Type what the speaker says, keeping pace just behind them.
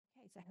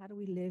So how do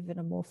we live in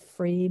a more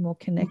free, more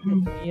connected,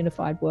 more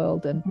unified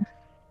world? And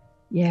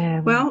yeah,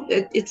 well,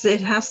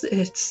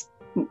 it's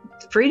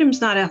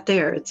freedom's not out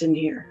there, it's in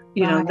here.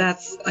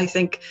 That's, I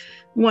think,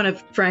 one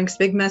of Frank's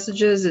big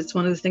messages. It's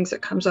one of the things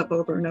that comes up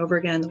over and over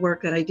again in the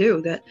work that I do,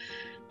 that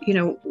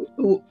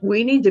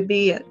we need to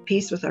be at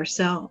peace with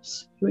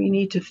ourselves. We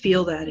need to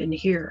feel that in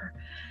here.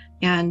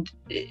 And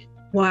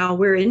while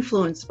we're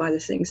influenced by the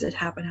things that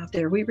happen out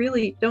there, we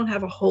really don't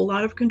have a whole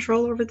lot of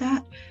control over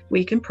that.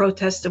 We can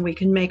protest and we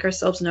can make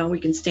ourselves know, we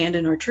can stand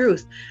in our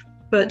truth,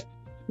 but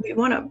we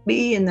want to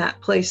be in that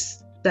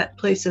place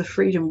of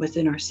freedom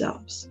within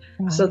ourselves,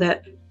 right, so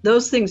that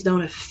those things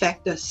don't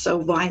affect us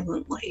so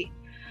violently,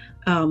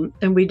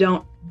 and we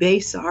don't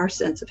base our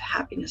sense of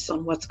happiness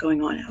on what's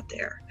going on out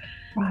there.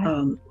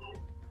 Right.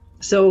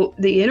 So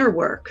the inner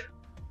work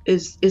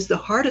is the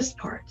hardest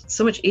part. It's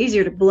so much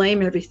easier to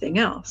blame everything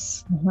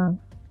else. Mm-hmm.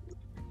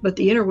 But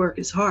the inner work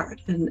is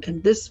hard.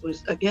 And this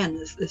was, again,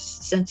 this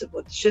sense of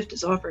what the shift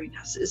is offering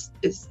us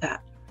is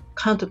that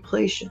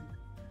contemplation,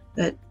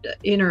 that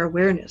inner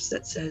awareness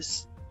that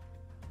says,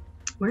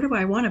 where do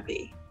I want to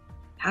be?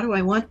 How do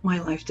I want my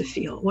life to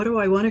feel? What do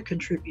I want to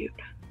contribute?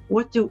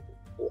 What do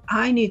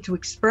I need to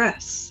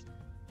express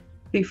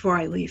before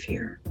I leave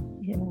here?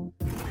 Yeah.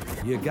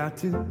 You got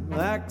to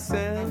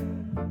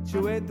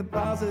accentuate the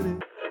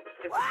positive.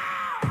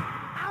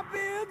 I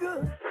feel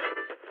good.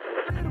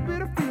 A little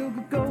bit of feel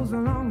good goes a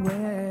long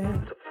way.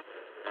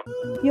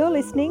 You're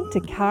listening to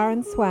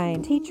Karen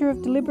Swain, teacher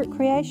of deliberate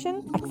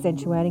creation,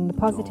 accentuating the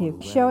positive,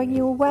 showing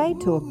you a way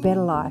to a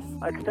better life.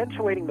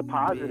 Accentuating the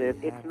positive,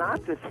 it's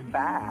not just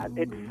fad,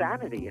 it's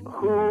sanity.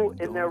 Who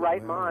in their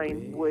right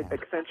mind would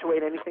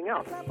accentuate anything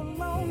else?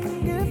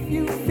 If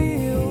you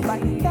feel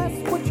like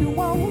that's what you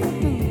want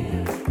to do.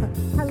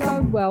 Hello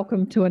and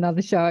welcome to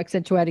another show,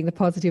 Accentuating the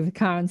Positive with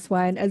Karen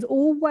Swain. As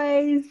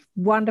always,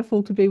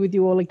 wonderful to be with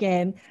you all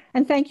again.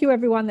 And thank you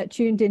everyone that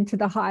tuned into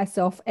the Higher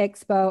Self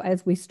Expo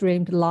as we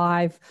streamed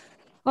live.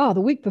 The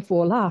week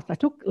before last. I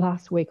took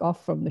last week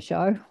off from the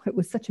show. It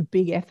was such a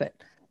big effort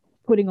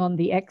putting on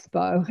the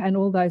expo and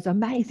all those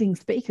amazing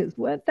speakers.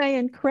 Weren't they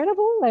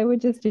incredible? They were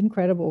just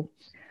incredible.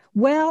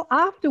 Well,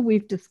 after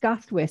we've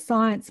discussed where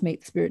science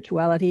meets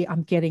spirituality,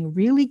 I'm getting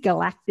really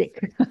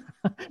galactic.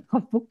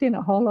 I've booked in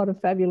a whole lot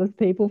of fabulous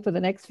people for the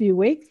next few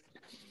weeks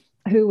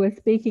who are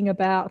speaking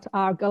about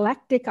our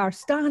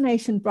Star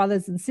Nation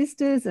brothers and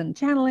sisters, and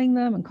channeling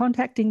them and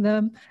contacting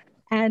them.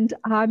 And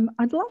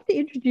I'd love to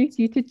introduce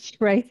you to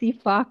Tracy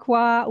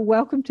Farquhar.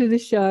 Welcome to the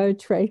show,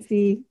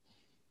 Tracy.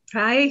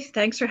 Hi,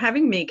 thanks for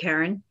having me,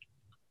 Karen.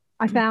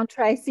 I found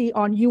Tracy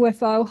on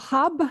UFO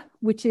Hub,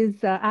 which is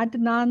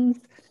Adnan's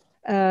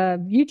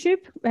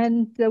YouTube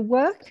and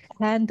work,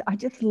 and I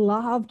just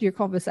loved your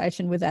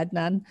conversation with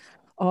Adnan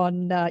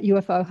on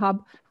UFO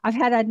Hub. I've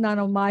had Adnan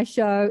on my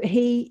show.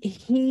 He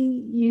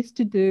used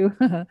to do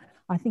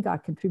I think I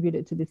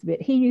contributed to this a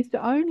bit. He used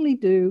to only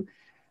do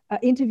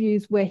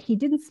interviews where he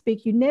didn't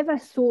speak. You never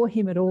saw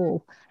him at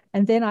all.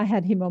 And then I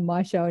had him on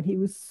my show and he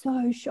was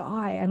so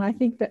shy, and I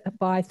think that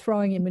by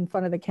throwing him in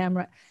front of the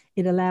camera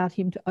it allowed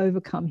him to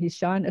overcome his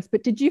shyness.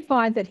 But did you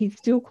find that he's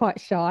still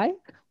quite shy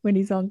when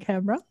he's on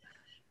camera?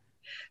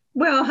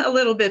 Well, a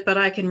little bit, but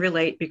I can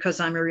relate because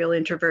I'm a real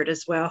introvert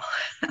as well.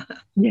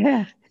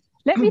 Yeah.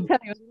 Let me tell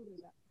you a little bit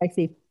about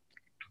Tracy.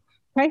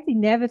 Tracy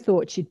never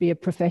thought she'd be a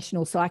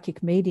professional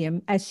psychic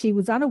medium, as she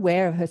was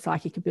unaware of her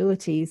psychic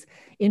abilities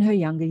in her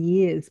younger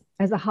years.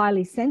 As a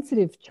highly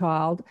sensitive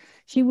child,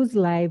 she was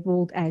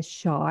labelled as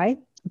shy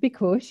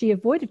because she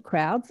avoided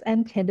crowds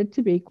and tended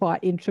to be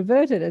quite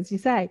introverted, as you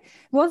say. It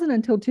wasn't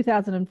until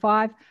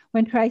 2005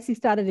 when Tracy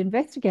started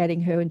investigating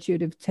her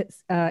intuitive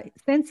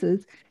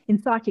senses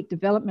in psychic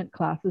development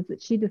classes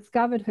that she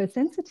discovered her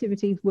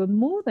sensitivities were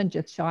more than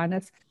just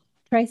shyness.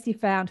 Tracy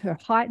found her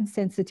heightened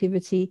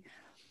sensitivity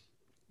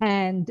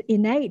and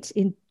innate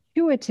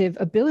intuitive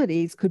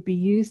abilities could be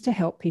used to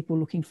help people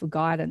looking for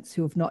guidance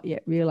who have not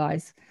yet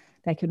realised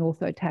they can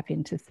also tap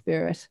into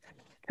spirit.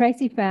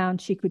 Tracy found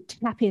she could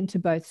tap into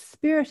both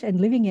spirit and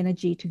living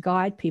energy to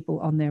guide people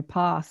on their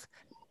path.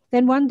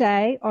 Then one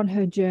day on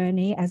her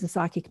journey as a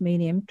psychic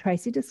medium,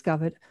 Tracy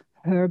discovered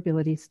her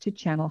abilities to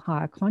channel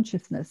higher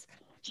consciousness.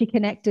 She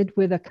connected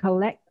with a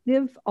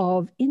collective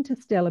of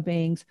interstellar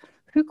beings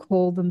who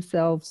call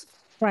themselves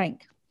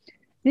Frank.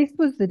 This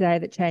was the day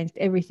that changed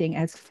everything,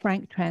 as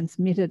Frank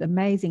transmitted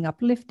amazing,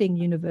 uplifting,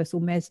 universal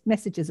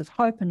messages of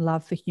hope and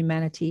love for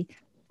humanity,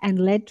 and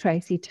led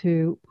Tracy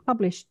to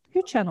publish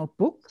 2 channeled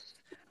books.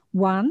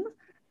 1,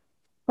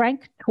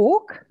 Frank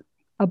Talk,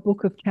 a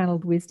book of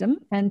channeled wisdom,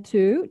 and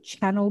 2,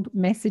 Channeled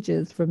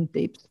Messages from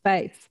Deep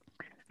Space.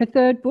 Her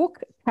 3rd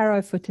book,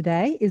 Tarot for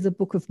Today, is a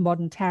book of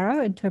modern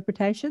tarot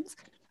interpretations,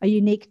 a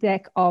unique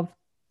deck of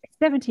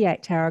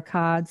 78 tarot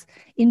cards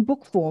in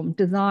book form,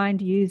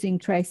 designed using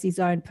Tracy's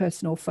own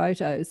personal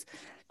photos.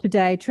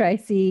 Today,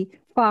 Tracy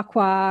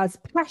Farquhar's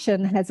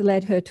passion has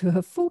led her to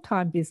her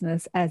full-time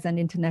business as an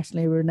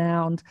internationally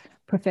renowned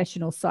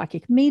professional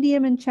psychic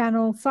medium and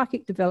channel,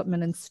 psychic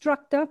development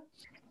instructor,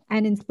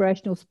 and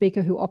inspirational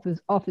speaker who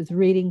offers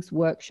readings,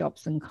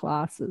 workshops, and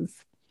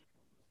classes.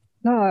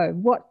 No,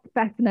 what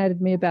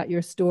fascinated me about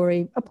your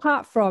story,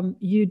 apart from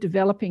you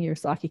developing your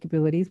psychic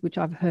abilities, which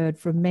I've heard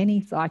from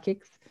many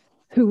psychics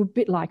who were a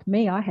bit like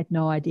me, I had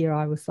no idea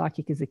I was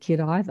psychic as a kid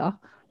either.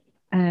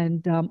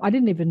 And I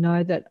didn't even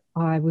know that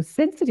I was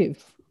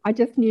sensitive. I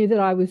just knew that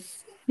I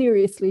was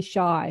seriously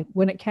shy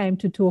when it came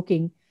to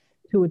talking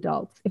to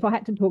adults. If I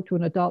had to talk to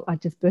an adult, I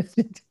just burst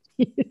into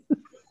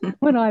tears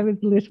when I was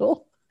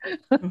little.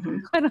 Mm-hmm.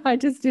 And I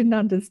just didn't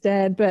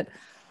understand. But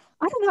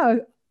I don't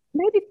know,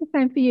 maybe it's the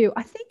same for you.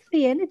 I think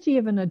the energy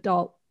of an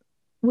adult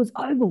was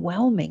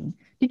overwhelming.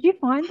 Did you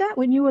find that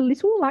when you were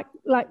little,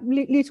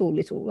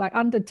 little, like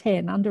under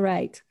 10, under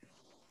 8?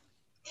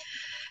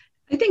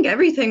 I think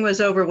everything was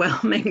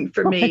overwhelming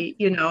for me.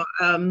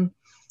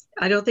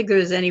 I don't think there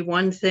was any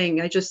one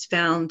thing. I just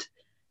found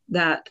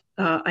that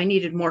I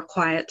needed more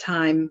quiet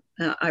time.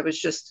 I was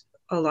just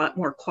a lot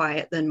more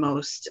quiet than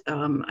most.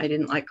 I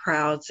didn't like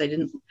crowds. I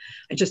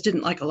just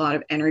didn't like a lot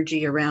of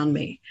energy around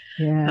me.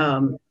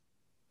 Yeah.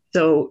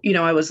 So,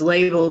 I was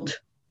labeled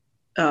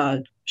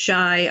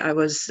shy. I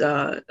was,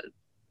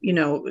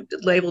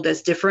 labeled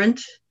as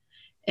different.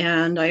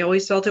 And I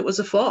always felt it was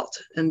a fault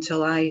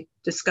until I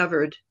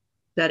discovered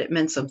that it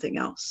meant something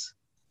else.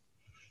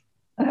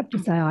 I have to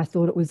say, I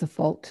thought it was a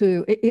fault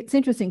too. It's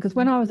interesting because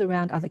when I was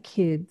around other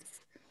kids,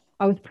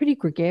 I was pretty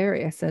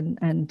gregarious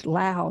and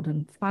loud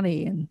and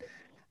funny and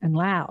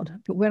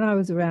loud. But when I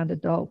was around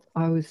adults,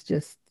 I was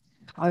just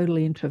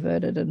totally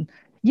introverted. And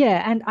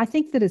I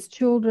think that as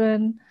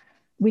children,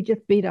 we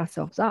just beat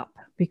ourselves up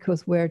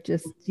because we're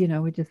just,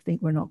 we just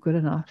think we're not good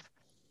enough.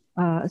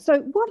 So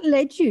what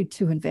led you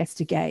to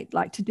investigate,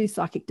 like to do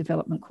psychic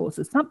development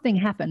courses? Something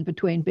happened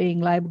between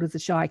being labeled as a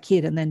shy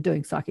kid and then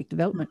doing psychic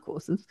development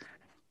courses.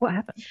 What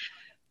happened?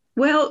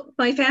 Well,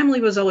 my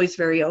family was always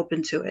very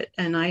open to it.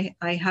 And I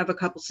have a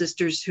couple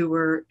sisters who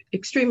were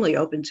extremely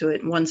open to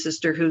it. And one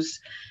sister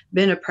who's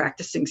been a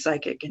practicing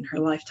psychic in her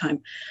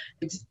lifetime.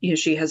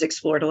 She has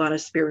explored a lot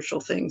of spiritual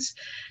things.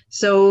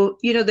 So,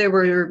 there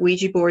were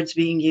Ouija boards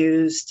being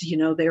used,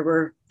 there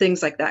were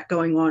things like that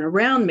going on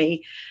around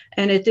me.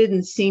 And it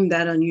didn't seem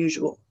that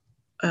unusual.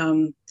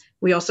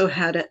 We also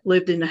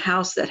lived in a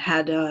house that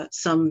had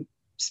some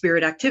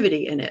spirit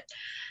activity in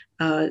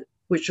it.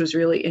 Which was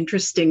really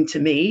interesting to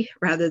me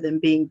rather than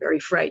being very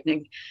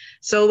frightening.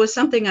 So it was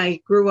something I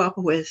grew up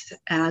with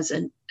as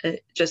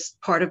just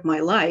part of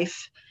my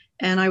life.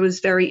 And I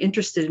was very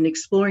interested in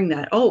exploring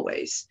that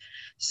always.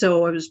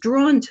 So I was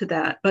drawn to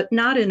that, but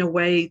not in a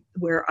way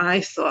where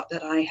I thought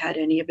that I had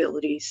any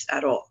abilities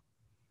at all.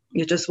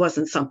 It just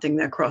wasn't something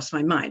that crossed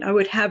my mind. I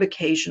would have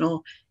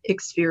occasional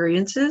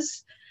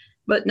experiences,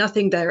 but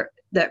nothing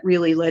that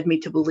really led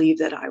me to believe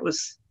that I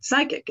was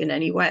psychic in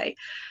any way.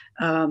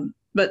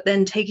 But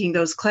then taking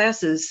those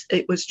classes,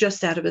 it was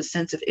just out of a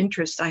sense of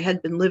interest. I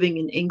had been living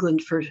in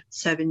England for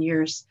 7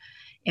 years.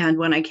 And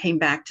when I came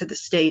back to the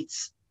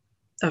States,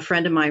 a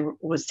friend of mine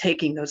was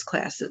taking those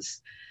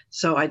classes.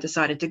 So I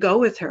decided to go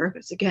with her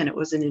because, again, it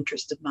was an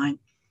interest of mine.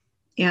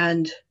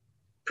 And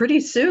pretty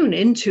soon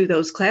into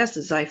those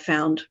classes, I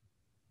found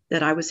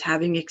that I was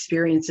having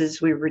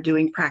experiences. We were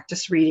doing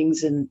practice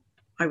readings and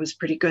I was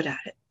pretty good at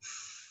it.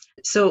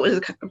 So it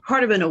was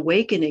part of an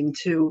awakening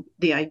to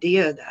the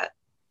idea that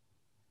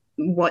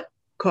what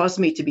caused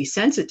me to be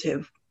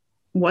sensitive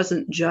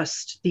wasn't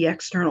just the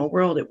external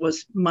world. It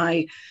was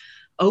my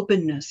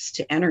openness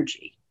to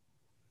energy.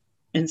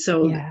 And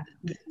so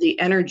the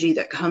energy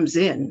that comes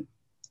in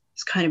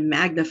is kind of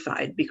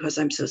magnified because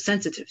I'm so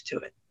sensitive to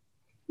it.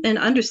 And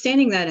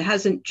understanding that it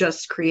hasn't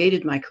just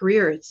created my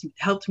career, it's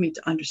helped me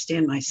to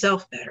understand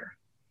myself better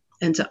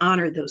and to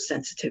honor those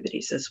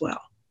sensitivities as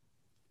well.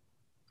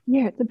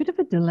 Yeah, it's a bit of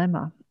a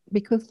dilemma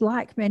because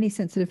like many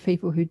sensitive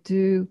people who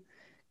do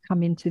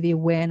come into the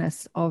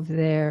awareness of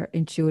their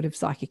intuitive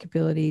psychic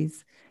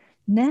abilities,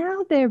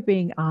 now they're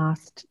being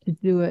asked to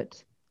do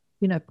it,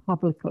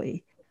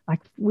 publicly,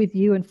 like with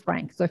you and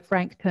Frank. So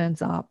Frank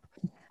turns up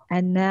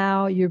and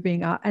now you're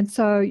being asked. And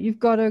so you've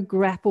got to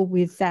grapple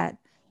with that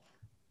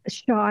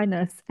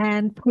shyness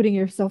and putting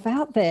yourself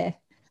out there.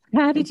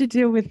 How did you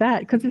deal with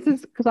that?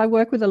 Because I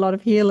work with a lot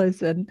of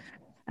healers and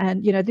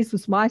this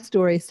was my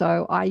story.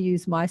 So I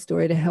use my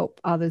story to help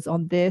others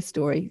on their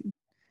story.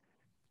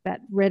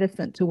 That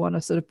reticent to want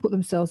to sort of put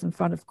themselves in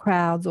front of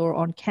crowds or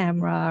on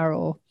camera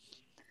or.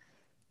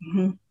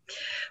 Mm-hmm.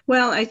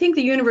 Well, I think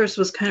the universe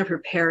was kind of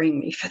preparing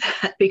me for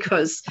that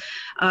because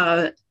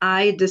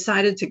I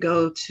decided to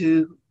go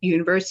to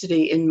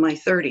university in my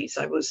 30s.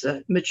 I was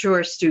a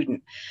mature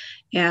student.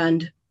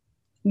 And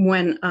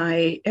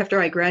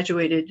after I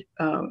graduated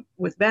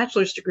with a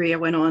bachelor's degree, I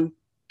went on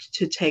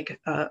to take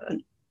a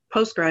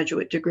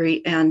postgraduate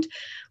degree and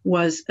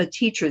was a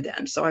teacher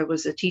then. So I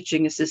was a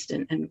teaching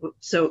assistant. And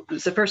so it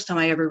was the first time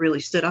I ever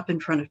really stood up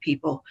in front of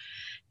people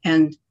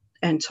and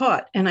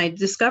taught. And I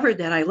discovered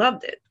that I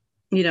loved it,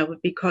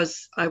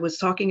 because I was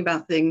talking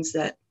about things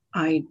that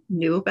I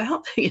knew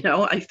about,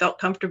 I felt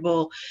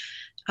comfortable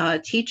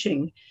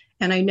teaching,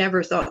 and I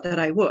never thought that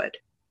I would,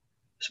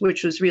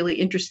 which was really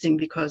interesting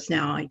because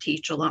now I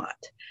teach a lot.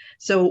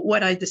 So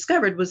what I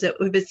discovered was that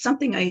if it's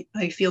something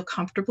I feel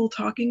comfortable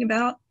talking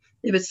about,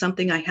 If it's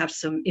something I have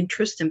some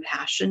interest and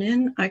passion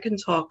in, I can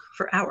talk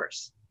for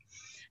hours.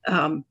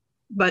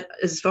 But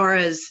as far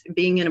as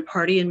being in a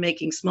party and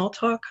making small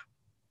talk,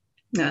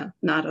 no,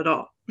 not at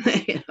all.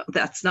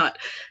 That's not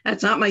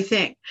my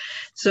thing.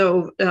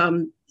 So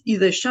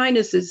the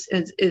shyness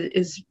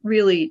is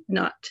really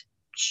not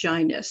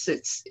shyness.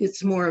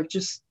 It's more of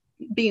just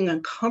being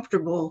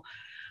uncomfortable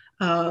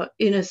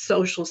in a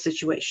social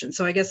situation.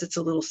 So I guess it's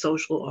a little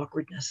social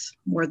awkwardness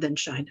more than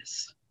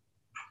shyness.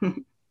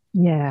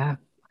 Yeah.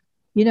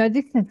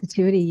 This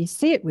sensitivity, you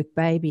see it with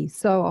babies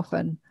so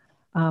often.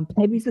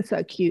 Babies are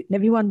so cute and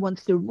everyone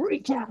wants to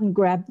reach out and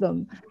grab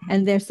them,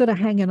 and they're sort of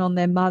hanging on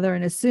their mother.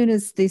 And as soon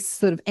as this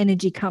sort of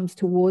energy comes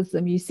towards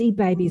them, you see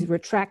babies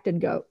retract and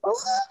go, oh,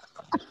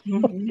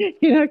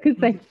 because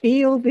they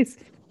feel this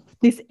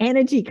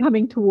energy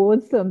coming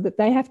towards them that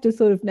they have to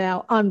sort of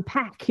now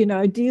unpack,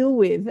 deal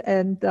with.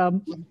 And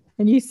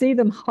you see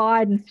them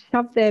hide and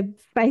shove their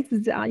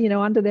faces,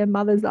 under their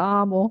mother's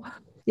arm or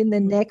in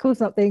their neck or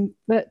something.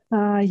 But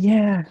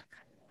yeah.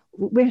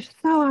 We're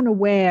so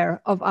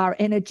unaware of our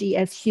energy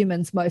as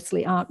humans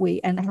mostly, aren't we?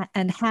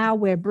 And how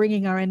we're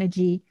bringing our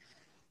energy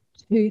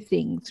to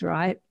things,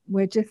 right?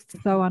 We're just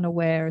so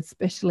unaware,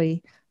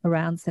 especially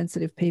around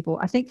sensitive people.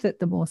 I think that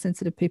the more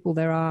sensitive people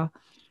there are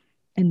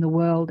in the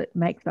world, it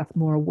makes us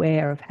more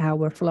aware of how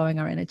we're flowing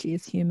our energy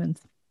as humans.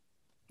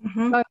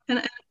 Mm-hmm. And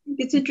I think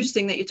it's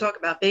interesting that you talk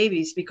about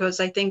babies, because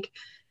I think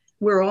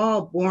we're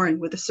all born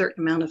with a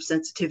certain amount of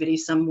sensitivity,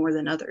 some more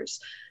than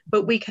others,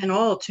 but we can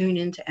all tune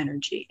into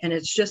energy, and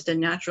it's just a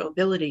natural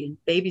ability. And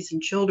babies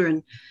and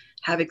children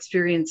have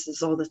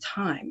experiences all the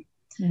time.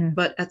 Yeah.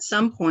 But at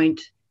some point,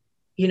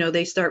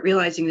 they start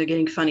realizing they're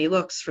getting funny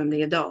looks from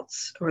the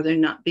adults, or they're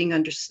not being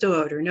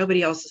understood, or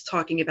nobody else is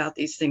talking about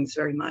these things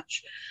very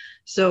much.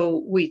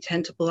 So we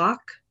tend to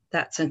block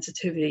that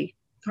sensitivity,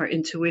 our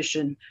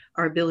intuition,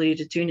 our ability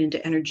to tune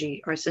into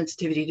energy, our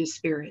sensitivity to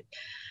spirit.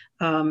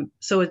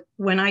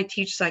 When I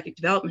teach psychic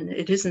development,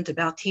 it isn't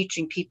about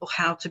teaching people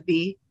how to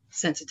be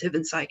sensitive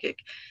and psychic.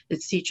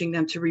 It's teaching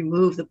them to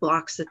remove the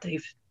blocks that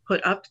they've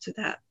put up to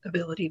that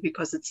ability,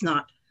 because it's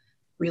not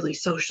really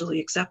socially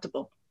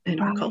acceptable in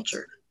our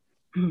culture.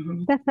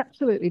 Mm-hmm. That's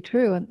absolutely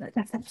true. And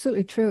that's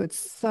absolutely true. It's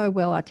so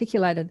well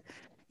articulated.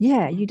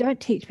 Yeah, you don't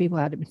teach people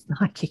how to be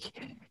psychic.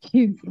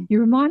 You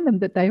remind them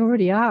that they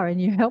already are,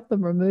 and you help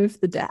them remove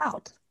the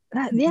doubt.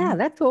 Yeah,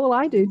 that's all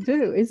I do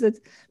too, is that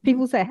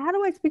people say, how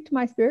do I speak to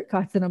my spirit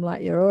guides? And I'm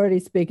like, you're already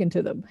speaking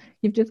to them.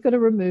 You've just got to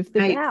remove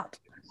the doubt.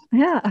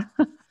 Yeah.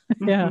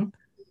 Yeah.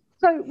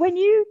 So when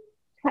you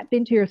tapped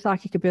into your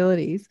psychic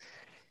abilities,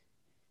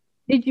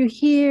 did you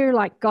hear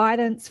like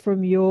guidance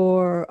from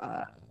your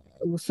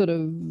sort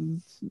of,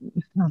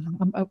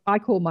 I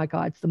call my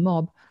guides the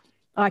mob,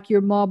 like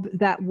your mob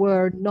that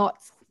were not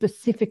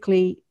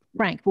specifically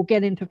Frank? We'll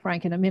get into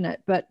Frank in a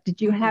minute, but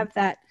did you have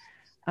that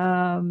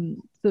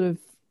sort of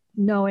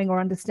knowing or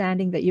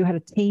understanding that you had a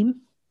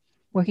team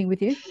working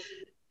with you?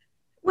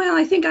 Well,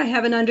 I think I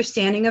have an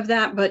understanding of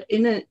that, but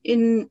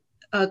in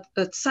a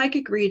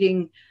psychic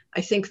reading,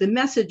 I think the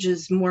message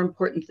is more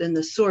important than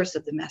the source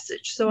of the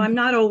message. So I'm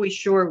not always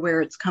sure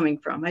where it's coming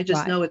from. I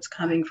just know it's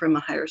coming from a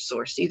higher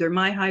source, either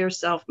my higher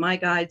self, my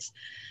guides,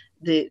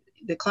 the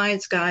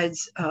client's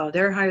guides,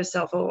 their higher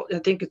self. I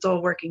think it's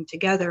all working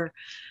together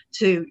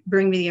to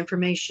bring me the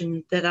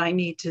information that I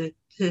need to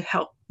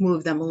help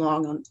move them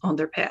along on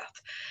their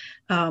path.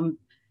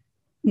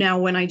 Now,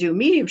 when I do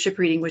mediumship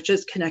reading, which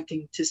is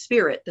connecting to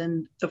spirit,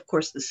 then of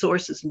course the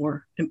source is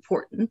more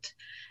important,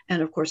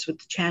 and of course with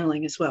the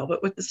channeling as well.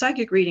 But with the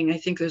psychic reading, I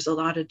think there's a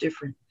lot of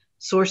different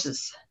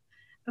sources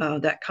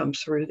that come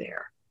through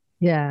there.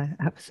 Yeah,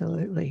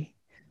 absolutely.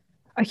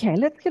 Okay,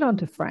 let's get on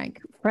to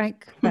Frank.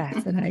 Frank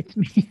fascinates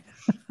me.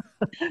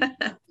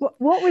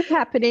 What was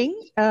happening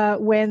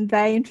when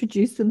they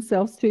introduced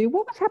themselves to you?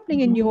 What was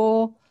happening in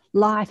your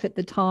life at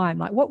the time?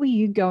 Like, what were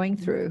you going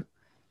through?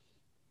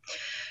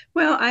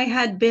 Well, I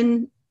had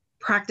been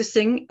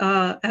practicing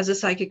as a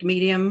psychic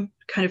medium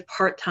kind of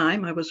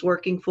part-time. I was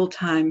working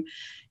full-time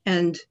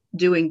and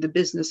doing the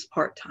business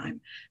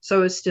part-time. So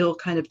I was still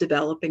kind of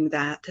developing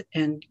that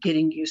and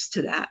getting used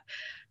to that.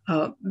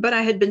 But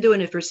I had been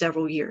doing it for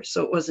several years,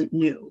 so it wasn't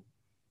new.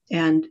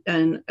 And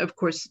of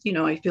course,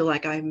 I feel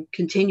like I'm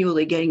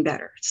continually getting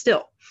better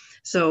still.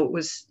 So it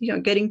was,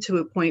 getting to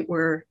a point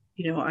where,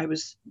 I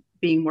was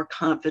being more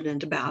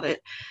confident about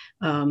it,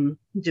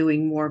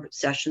 doing more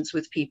sessions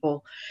with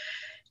people.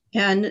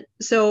 And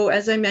so,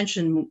 as I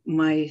mentioned,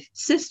 my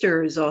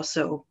sister is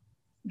also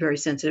very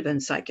sensitive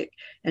and psychic,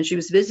 and she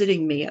was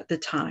visiting me at the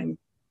time.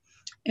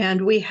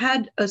 And we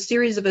had a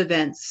series of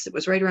events, it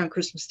was right around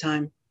Christmas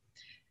time,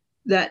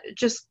 that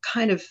just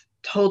kind of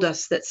told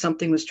us that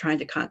something was trying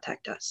to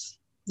contact us.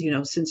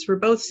 Since we're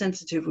both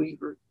sensitive, we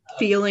were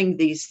feeling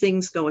these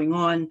things going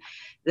on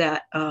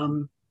that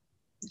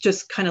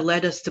just kind of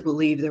led us to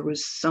believe there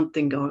was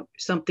something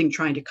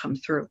trying to come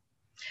through.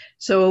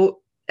 So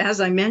as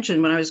I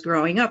mentioned, when I was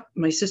growing up,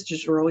 my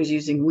sisters were always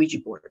using Ouija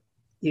board,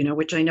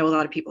 which I know a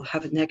lot of people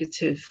have a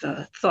negative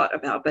thought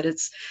about, but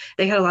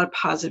they had a lot of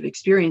positive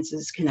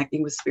experiences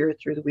connecting with spirit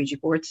through the Ouija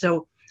board.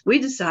 So we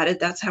decided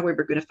that's how we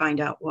were going to find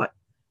out what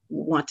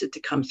wanted to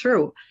come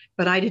through,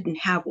 but I didn't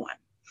have one.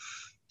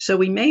 So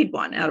we made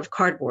one out of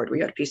cardboard. We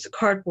got a piece of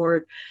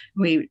cardboard.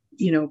 We,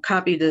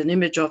 copied an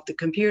image off the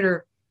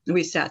computer, and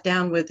we sat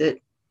down with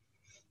it.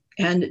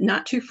 And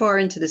not too far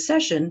into the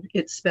session,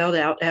 it spelled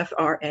out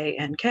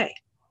F-R-A-N-K.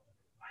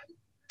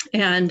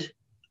 And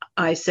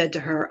I said to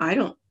her, I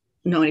don't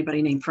know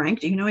anybody named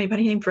Frank. Do you know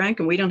anybody named Frank?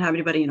 And we don't have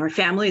anybody in our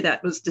family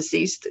that was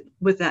deceased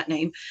with that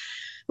name.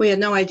 We had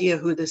no idea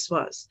who this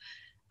was.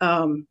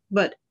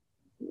 But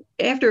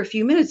after a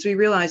few minutes, we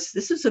realized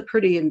this is a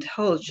pretty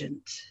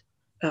intelligent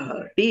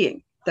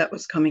being that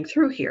was coming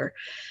through here.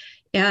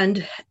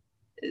 And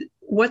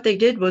what they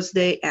did was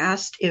they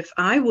asked if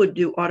I would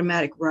do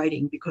automatic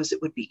writing because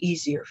it would be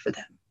easier for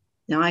them.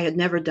 Now, I had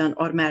never done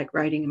automatic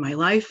writing in my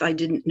life. I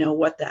didn't know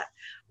what that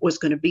was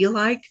going to be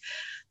like,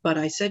 but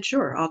I said,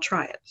 sure, I'll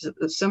try it. So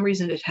for some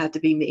reason, it had to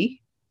be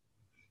me.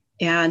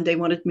 And they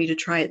wanted me to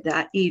try it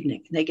that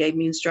evening. And they gave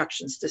me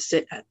instructions to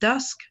sit at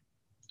dusk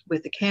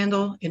with a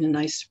candle in a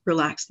nice,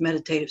 relaxed,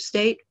 meditative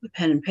state with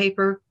pen and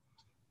paper.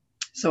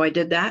 So I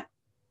did that.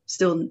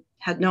 Still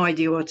had no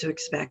idea what to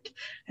expect.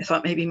 I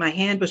thought maybe my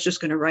hand was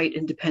just going to write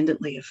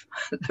independently of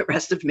the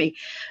rest of me.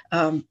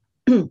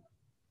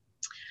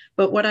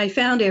 But what I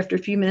found after a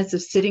few minutes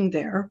of sitting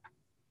there,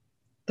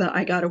 that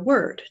I got a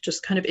word,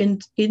 just kind of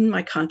in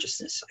my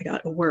consciousness. I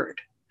got a word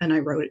and I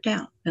wrote it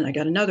down. And I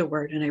got another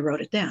word and I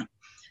wrote it down.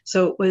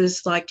 So it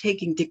was like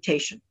taking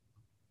dictation.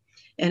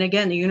 And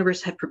again, the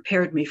universe had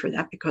prepared me for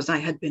that because I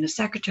had been a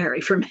secretary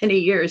for many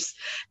years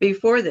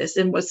before this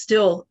and was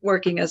still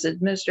working as an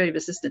administrative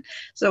assistant.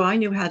 So I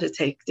knew how to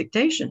take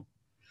dictation.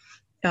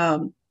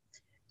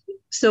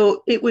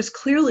 So it was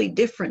clearly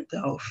different,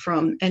 though,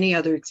 from any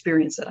other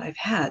experience that I've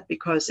had,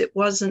 because it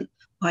wasn't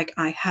like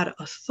I had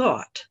a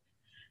thought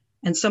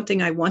and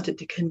something I wanted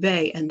to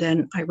convey, and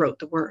then I wrote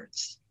the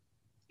words.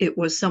 It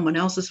was someone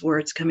else's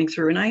words coming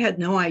through, and I had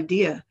no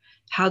idea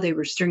how they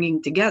were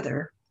stringing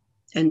together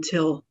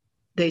until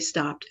they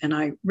stopped and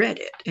I read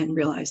it and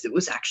realized it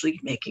was actually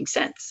making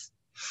sense.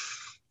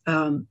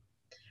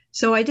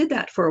 So I did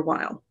that for a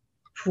while.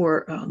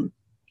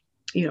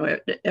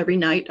 Every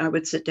night I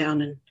would sit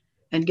down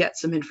and get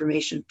some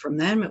information from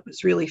them. It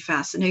was really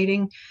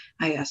fascinating.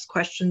 I asked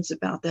questions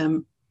about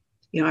them.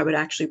 I would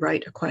actually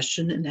write a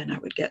question and then I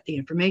would get the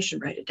information,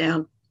 write it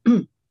down.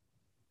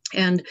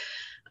 And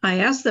I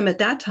asked them at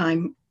that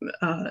time,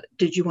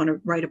 did you want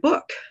to write a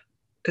book?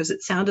 Because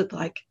it sounded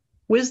like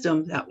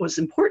wisdom that was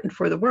important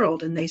for the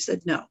world. And they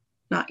said, no,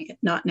 not yet,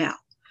 not now.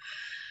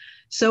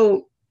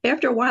 So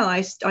after a while,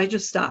 I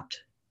just stopped.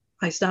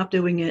 I stopped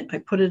doing it. I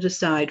put it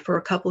aside for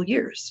a couple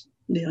years.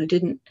 I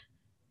didn't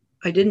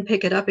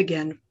pick it up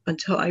again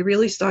until I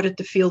really started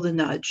to feel the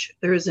nudge.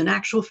 There is an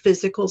actual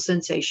physical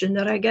sensation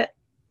that I get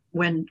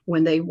when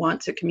they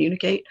want to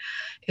communicate.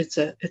 It's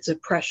a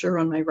pressure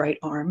on my right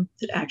arm.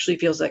 It actually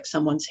feels like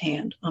someone's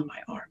hand on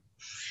my arm.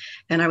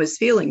 And I was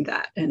feeling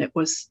that, and it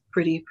was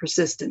pretty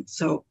persistent.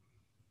 So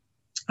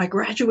I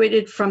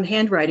graduated from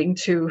handwriting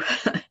to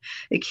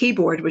a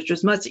keyboard, which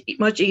was much,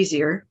 much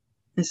easier.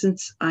 And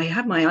since I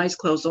have my eyes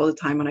closed all the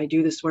time when I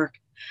do this work,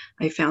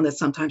 I found that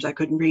sometimes I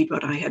couldn't read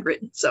what I had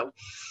written. So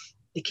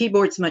the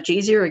keyboard's much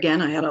easier.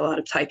 Again, I had a lot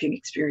of typing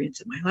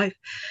experience in my life.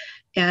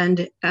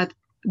 And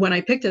when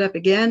I picked it up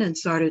again and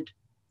started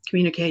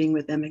communicating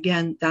with them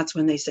again, that's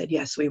when they said,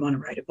 yes, we want to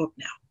write a book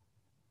now.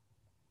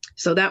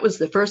 So that was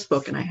the first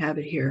book, and I have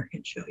it here. I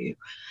can show you.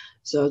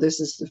 So this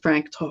is the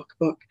Frank Talk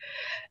book.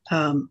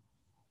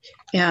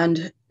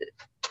 And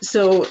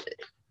so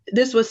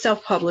this was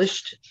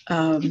self-published.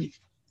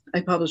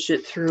 I published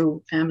it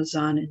through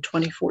Amazon in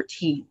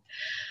 2014.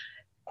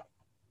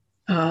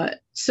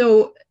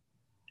 So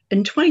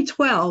in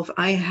 2012,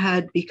 I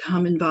had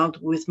become involved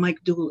with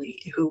Mike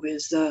Dooley, who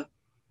is a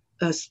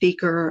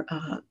speaker,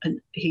 and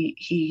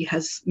he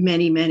has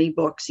many, many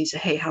books. He's a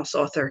Hay House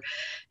author,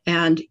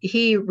 and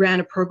he ran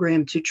a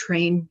program to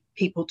train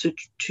people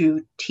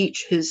to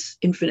teach his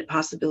Infinite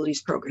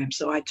Possibilities program.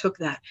 So I took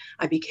that.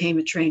 I became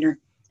a trainer,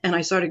 and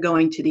I started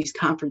going to these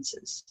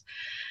conferences.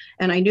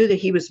 And I knew that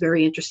he was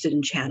very interested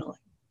in channeling.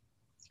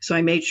 So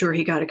I made sure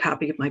he got a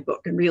copy of my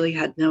book, and really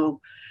had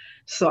no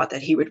thought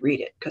that he would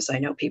read it, because I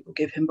know people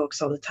give him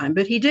books all the time,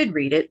 but he did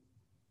read it.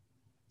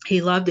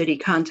 He loved it. He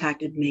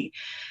contacted me,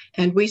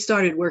 and we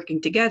started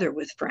working together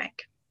with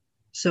Frank.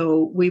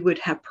 So we would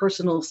have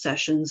personal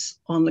sessions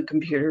on the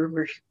computer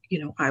where,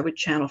 I would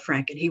channel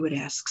Frank and he would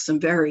ask some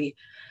very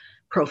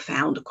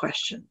profound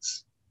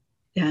questions.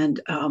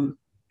 And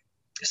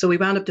so we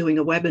wound up doing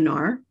a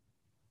webinar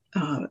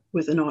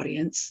with an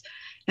audience,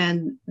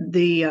 and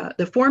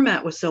the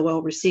format was so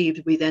well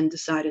received, we then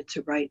decided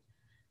to write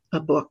a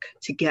book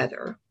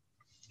together.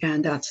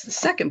 And that's the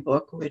second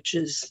book, which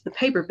is the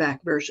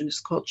paperback version. It's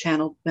called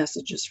Channeled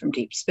Messages from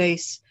Deep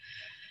Space.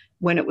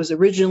 When it was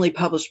originally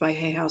published by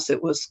Hay House,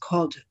 it was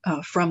called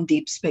From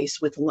Deep Space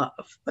with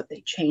Love, but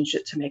they changed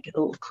it to make it a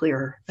little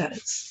clearer that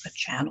it's a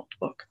channeled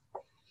book.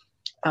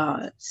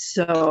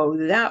 So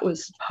that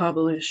was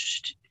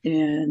published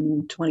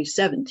in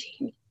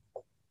 2017.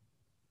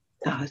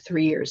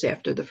 3 years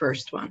after the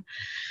first one.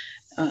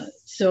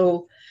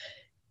 So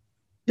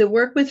the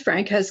work with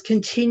Frank has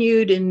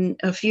continued in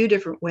a few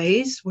different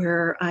ways,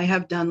 where I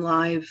have done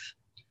live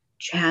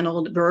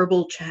channeled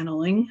verbal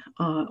channeling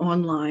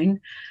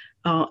online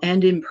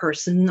and in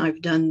person.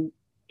 I've done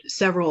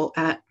several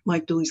at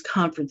Mike Dooley's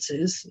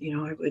conferences.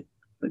 I would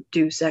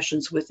do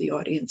sessions with the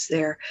audience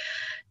there,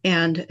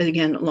 and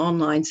again,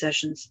 online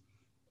sessions.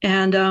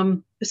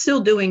 And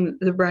still doing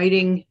the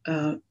writing,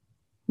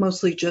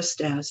 mostly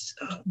just as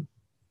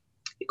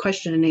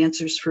question and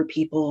answers for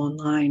people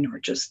online, or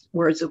just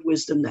words of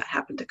wisdom that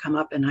happen to come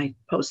up and I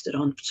post it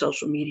on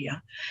social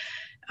media.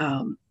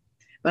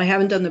 But I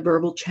haven't done the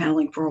verbal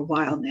channeling for a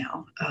while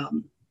now.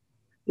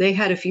 They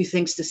had a few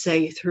things to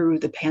say through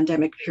the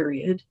pandemic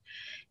period,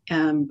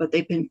 but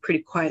they've been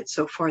pretty quiet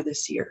so far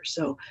this year.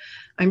 So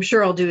I'm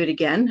sure I'll do it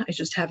again. I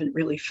just haven't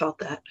really felt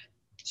that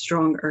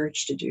strong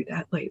urge to do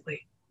that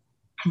lately.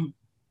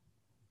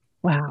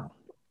 Wow.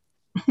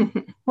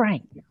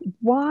 Frank.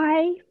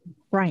 Why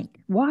Frank?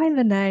 Why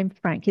the name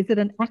Frank? Is it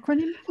an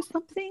acronym for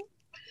something?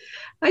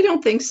 I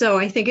don't think so.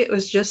 I think it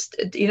was just,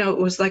 it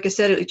was like I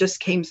said, it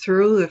just came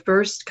through the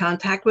first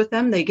contact with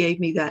them. They gave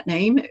me that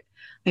name.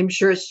 I'm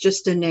sure it's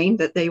just a name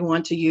that they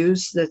want to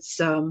use. That's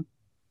a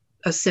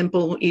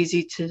simple,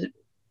 easy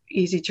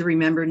to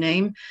remember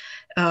name.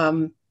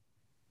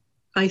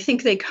 I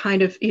think they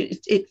kind of,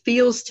 it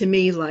feels to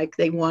me like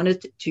they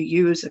wanted to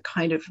use a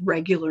kind of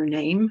regular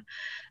name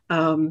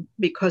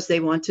because they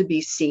want to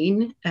be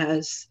seen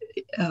as,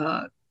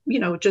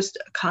 just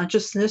a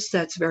consciousness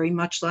that's very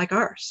much like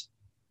ours.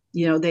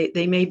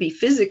 They may be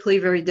physically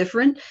very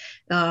different.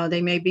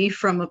 They may be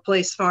from a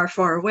place far,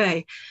 far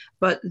away,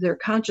 but their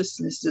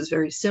consciousness is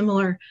very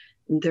similar.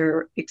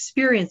 Their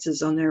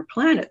experiences on their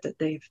planet that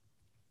they've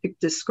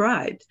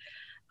described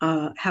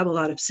have a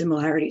lot of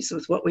similarities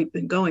with what we've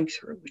been going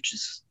through, which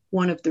is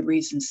one of the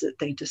reasons that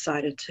they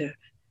decided to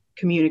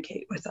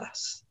communicate with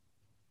us.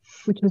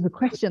 Which was a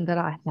question that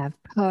I have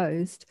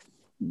posed.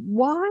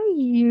 Why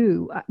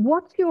you?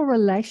 What's your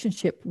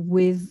relationship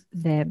with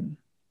them?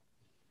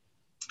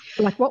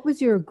 Like, what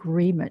was your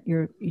agreement?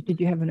 Did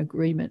you have an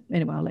agreement?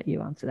 Anyway, I'll let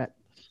you answer that.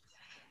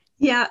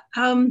 Yeah,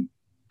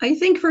 I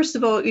think first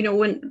of all,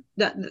 when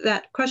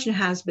that question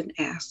has been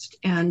asked,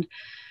 and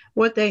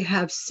what they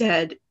have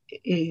said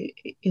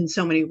in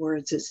so many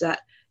words is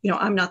that,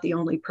 I'm not the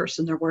only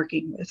person they're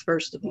working with,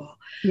 first of all.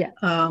 Yeah.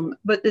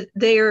 But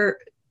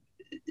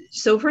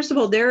so first of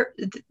all, they're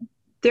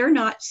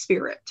not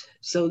spirit.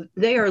 So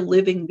they are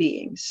living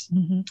beings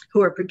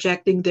who are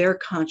projecting their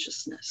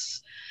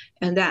consciousness.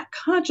 And that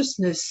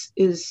consciousness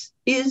is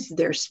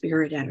their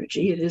spirit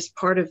energy. It is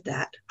part of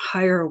that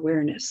higher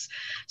awareness.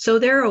 So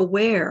they're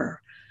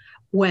aware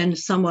when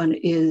someone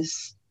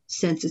is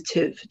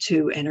sensitive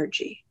to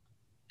energy.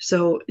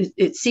 So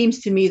it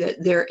seems to me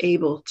that they're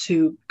able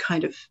to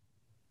kind of,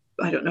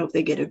 I don't know if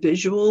they get a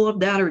visual of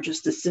that or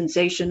just a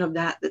sensation of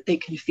that they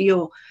can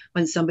feel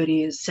when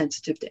somebody is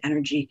sensitive to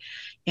energy.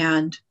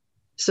 And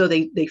so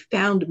they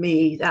found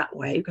me that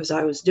way because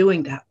I was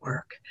doing that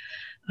work.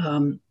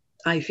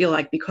 I feel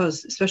like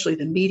because especially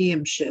the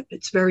mediumship,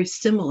 it's very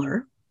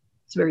similar.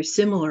 It's very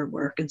similar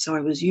work. And so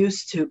I was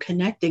used to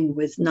connecting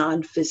with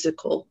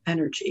non-physical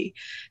energy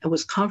and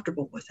was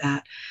comfortable with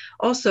that.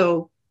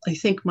 Also, I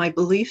think my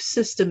belief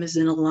system is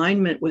in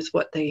alignment with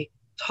what they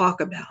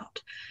talk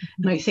about.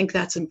 And I think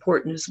that's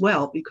important as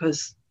well,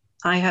 because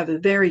I have a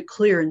very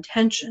clear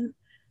intention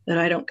that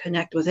I don't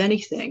connect with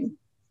anything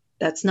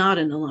that's not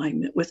in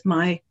alignment with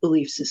my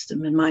belief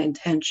system and my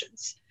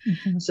intentions.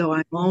 So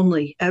I'm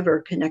only ever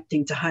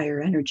connecting to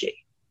higher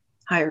energy,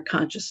 higher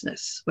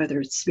consciousness, whether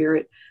it's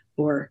spirit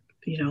or,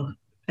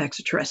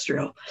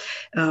 extraterrestrial.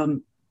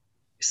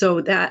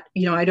 So that,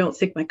 I don't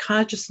think my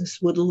consciousness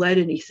would let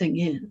anything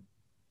in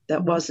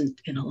that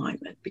wasn't in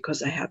alignment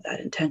because I have that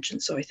intention.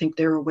 So I think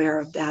they're aware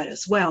of that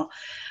as well.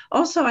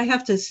 Also, I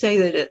have to say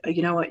that,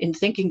 in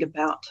thinking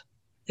about,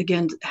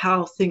 again,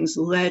 how things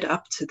led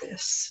up to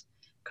this,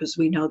 because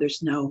we know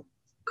there's no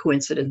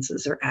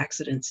coincidences or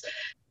accidents.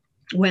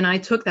 When I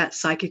took that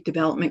psychic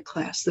development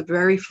class, the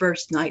very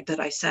first night that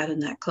I sat in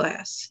that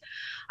class,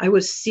 I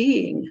was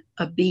seeing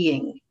a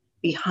being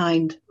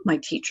behind my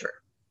teacher.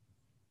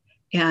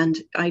 And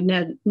I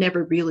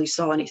never really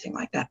saw anything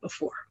like that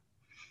before.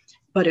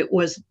 But it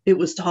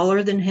was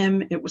taller than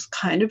him. It was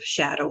kind of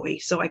shadowy.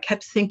 So I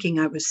kept thinking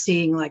I was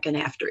seeing like an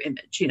after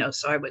image,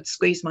 so I would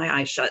squeeze my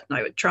eyes shut and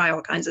I would try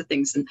all kinds of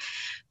things. And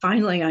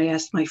finally, I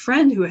asked my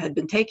friend who had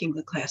been taking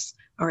the class,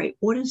 all right,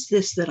 what is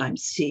this that I'm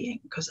seeing?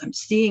 Because I'm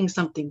seeing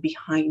something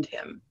behind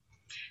him.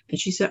 And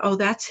she said, oh,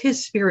 that's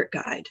his spirit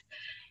guide.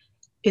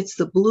 It's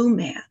the blue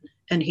man,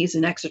 and he's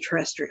an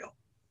extraterrestrial.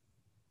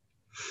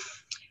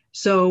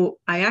 So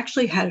I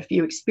actually had a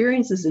few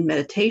experiences and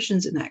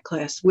meditations in that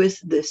class with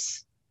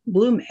this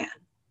blue man,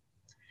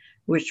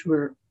 which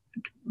were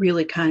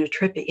really kind of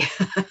trippy.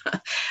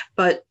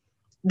 But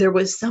there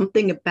was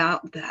something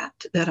about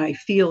that I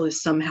feel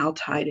is somehow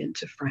tied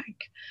into Frank.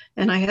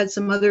 And I had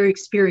some other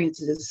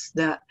experiences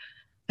that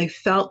I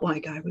felt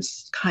like I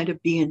was kind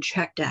of being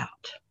checked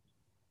out,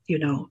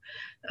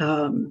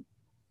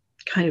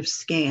 kind of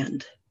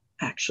scanned,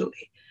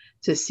 actually,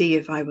 to see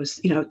if I was,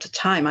 at the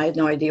time, I had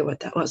no idea what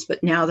that was.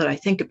 But now that I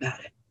think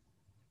about it,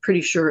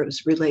 pretty sure it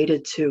was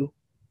related to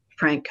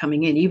Frank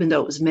coming in, even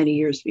though it was many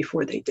years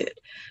before they did. It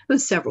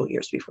was several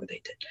years before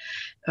they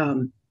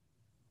did.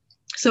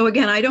 So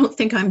again, I don't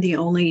think I'm the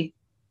only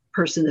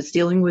person that's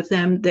dealing with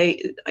them.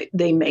 They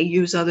may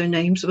use other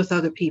names with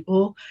other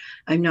people.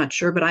 I'm not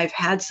sure, but I've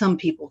had some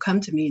people come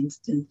to me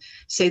and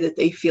say that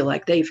they feel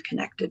like they've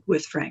connected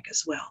with Frank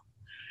as well.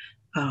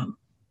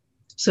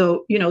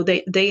 So,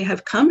 they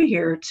have come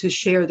here to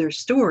share their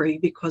story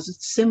because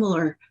it's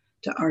similar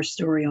to our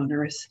story on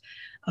Earth.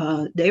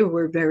 They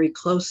were very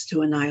close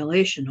to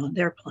annihilation on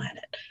their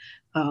planet.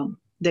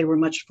 They were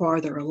much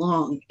farther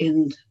along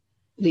in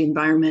the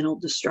environmental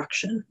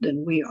destruction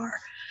than we are.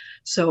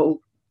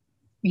 So,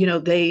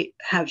 they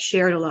have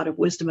shared a lot of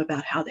wisdom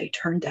about how they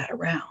turned that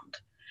around.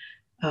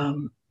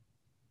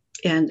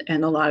 And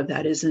a lot of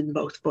that is in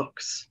both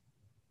books.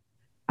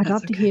 I'd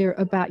love to hear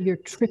about your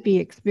trippy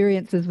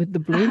experiences with the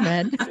Blue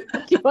Man.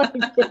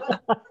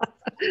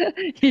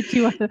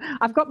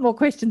 I've got more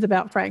questions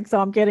about Frank, so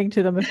I'm getting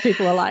to them if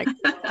people are like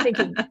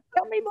thinking,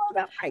 tell me more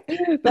about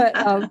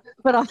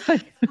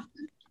Frank.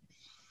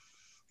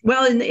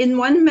 Well, in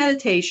one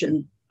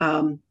meditation,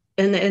 and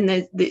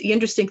the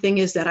interesting thing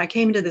is that I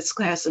came into this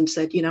class and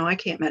said, I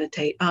can't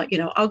meditate.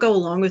 I'll go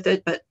along with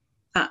it, but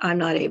I'm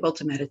not able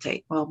to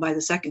meditate. Well, by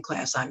the second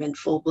class, I'm in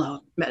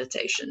full-blown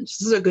meditation.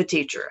 This is a good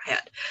teacher I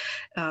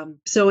had.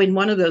 So in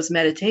one of those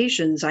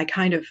meditations, I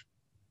kind of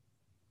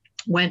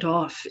went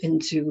off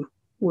into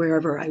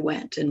wherever I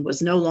went and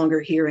was no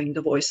longer hearing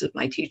the voice of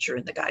my teacher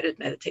in the guided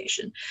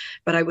meditation,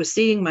 but I was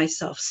seeing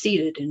myself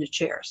seated in a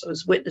chair. So I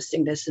was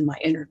witnessing this in my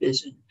inner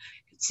vision.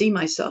 I could see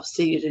myself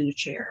seated in a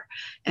chair,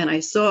 and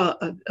I saw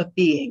a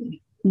being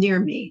near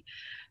me,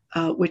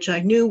 which I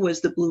knew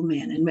was the Blue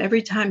Man. And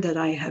every time that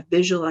I have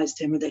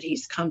visualized him or that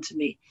he's come to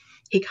me,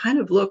 he kind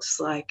of looks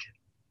like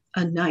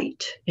a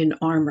knight in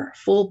armor,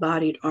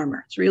 full-bodied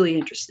armor. It's really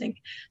interesting.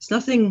 It's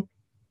nothing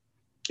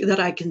that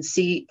I can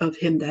see of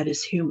him that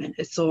is human.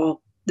 It's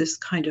all this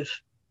kind of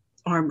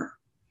armor.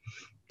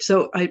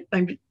 So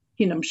I'm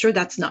sure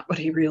that's not what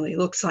he really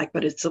looks like,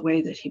 but it's the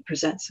way that he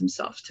presents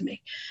himself to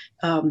me.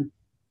 And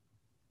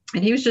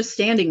he was just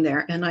standing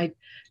there, and I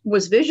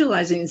was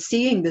visualizing and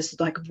seeing this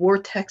like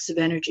vortex of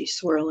energy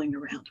swirling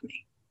around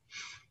me.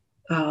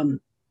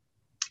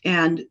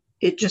 And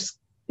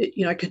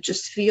I could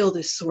just feel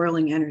this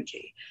swirling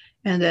energy.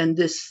 And then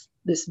this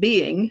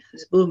being,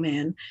 this Blue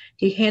Man,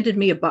 he handed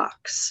me a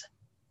box,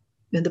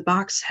 and the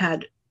box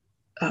had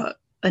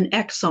an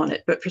X on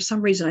it, but for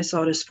some reason I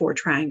saw it as 4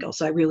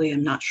 triangles. I really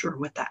am not sure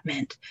what that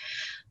meant.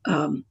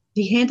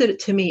 He handed it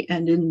to me,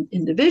 and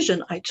in the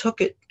vision, I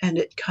took it, and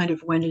it kind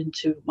of went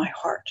into my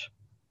heart.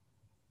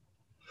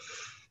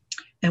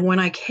 And when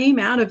I came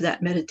out of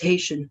that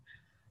meditation,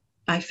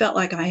 I felt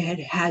like I had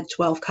had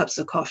 12 cups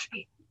of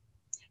coffee.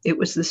 It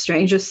was the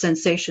strangest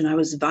sensation. I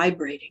was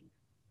vibrating.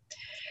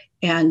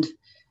 And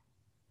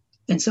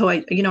so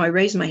I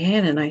raised my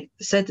hand, and I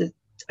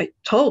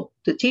told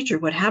the teacher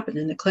what happened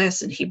in the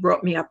class, and he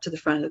brought me up to the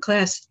front of the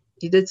class.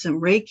 He did some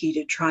Reiki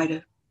to try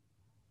to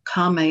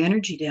calm my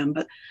energy down,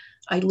 but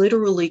I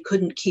literally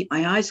couldn't keep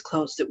my eyes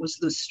closed. It was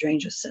the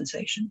strangest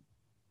sensation.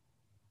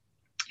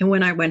 And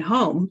when I went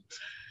home,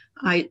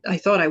 I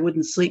thought I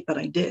wouldn't sleep, but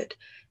I did.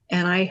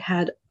 And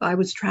I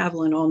was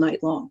traveling all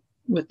night long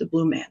with the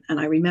Blue Man. And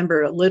I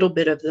remember a little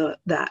bit of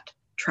that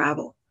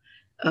travel,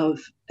 of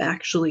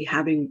actually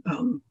having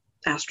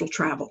astral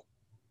travel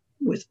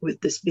with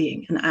this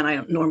being. And I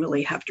don't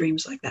normally have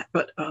dreams like that,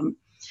 but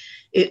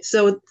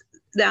so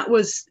that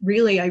was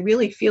really, I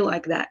really feel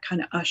like that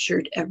kind of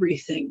ushered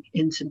everything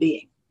into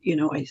being.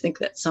 I think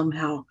that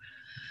somehow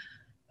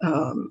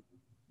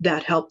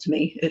that helped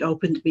me. It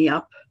opened me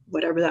up.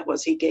 Whatever that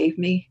was he gave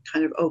me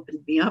kind of opened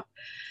me up.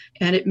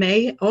 And it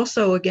may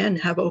also, again,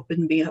 have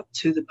opened me up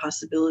to the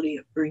possibility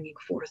of bringing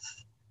forth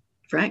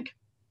Frank.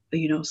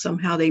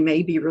 Somehow they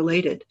may be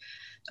related.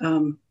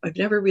 I've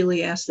never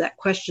really asked that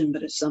question,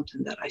 but it's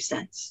something that I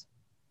sense.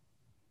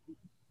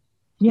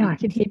 Yeah, I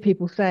can hear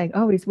people saying,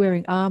 oh, he's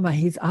wearing armor.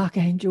 He's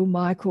Archangel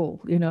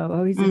Michael,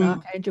 oh, he's an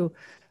archangel.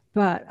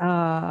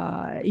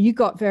 But you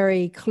got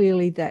very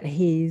clearly that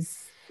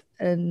he's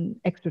an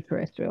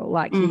extraterrestrial,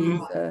 like he's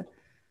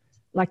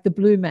like the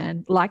Blue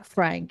Man, like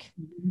Frank,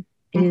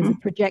 is a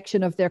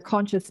projection of their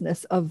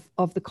consciousness, of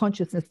the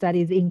consciousness that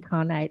is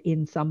incarnate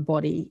in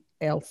somebody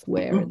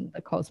elsewhere in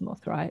the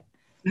cosmos, right?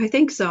 I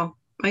think so.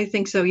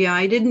 Yeah,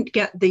 I didn't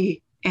get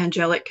the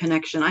angelic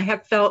connection. I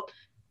have felt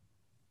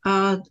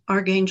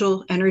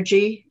archangel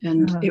energy,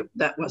 and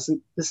that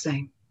wasn't the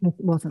same. It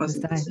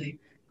wasn't the same.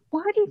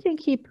 Why do you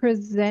think he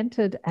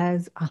presented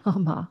as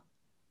armor?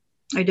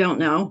 I don't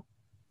know.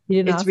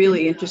 It's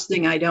really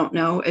interesting. I don't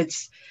know.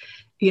 It's,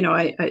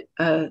 I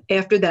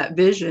after that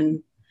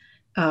vision,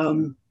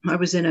 I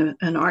was in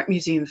an art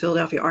museum,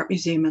 Philadelphia Art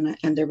Museum,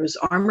 and there was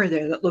armor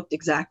there that looked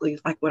exactly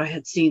like what I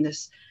had seen.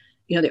 This,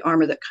 the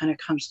armor that kind of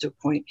comes to a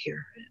point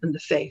here in the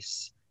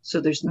face.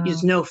 So there's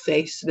no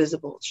face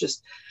visible. It's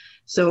just,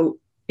 so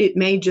it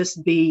may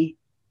just be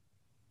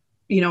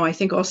I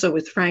think also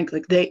with Frank,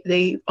 like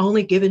they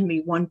only given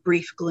me one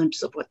brief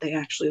glimpse of what they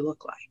actually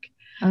look like.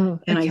 Oh,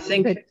 and I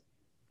think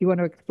you want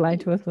to explain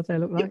to us what they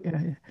look like?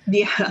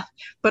 Yeah,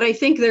 but I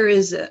think there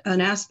is an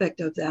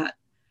aspect of that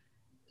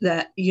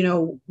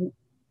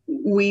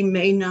we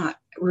may not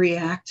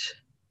react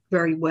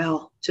very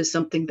well to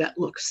something that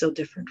looks so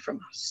different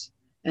from us,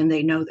 and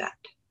they know that,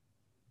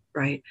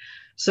 right?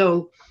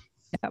 So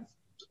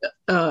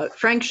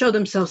Frank showed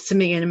themselves to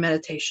me in a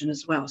meditation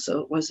as well. So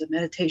it was a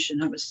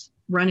meditation. I was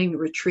running a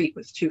retreat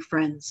with two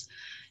friends.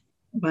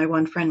 My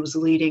one friend was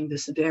leading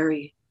this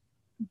very,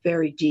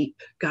 very deep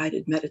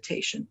guided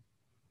meditation.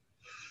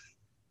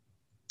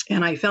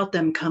 And I felt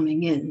them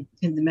coming in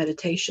the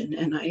meditation.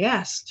 And I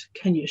asked,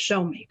 can you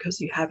show me?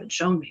 Because you haven't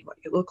shown me what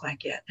you look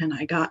like yet. And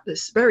I got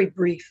this very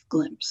brief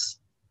glimpse.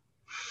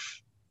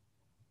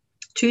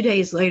 2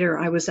 days later,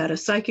 I was at a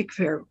psychic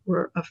fair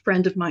where a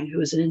friend of mine who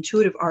is an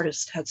intuitive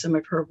artist had some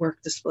of her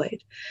work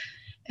displayed.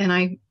 And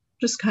I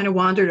just kind of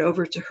wandered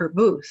over to her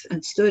booth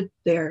and stood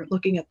there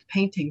looking at the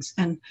paintings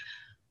and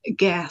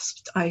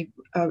gasped. I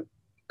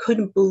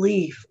couldn't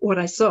believe what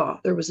I saw.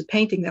 There was a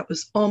painting that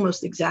was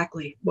almost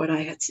exactly what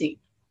I had seen.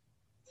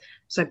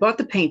 So I bought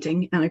the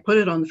painting and I put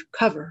it on the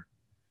cover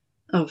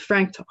of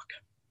Frank Talk.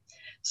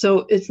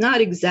 So it's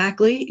not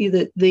exactly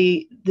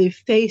the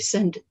face,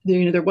 and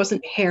there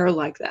wasn't hair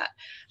like that,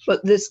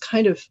 but this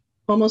kind of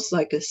almost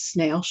like a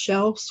snail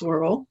shell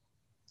swirl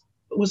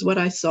was what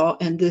I saw,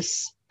 and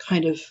this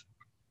kind of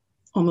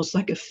almost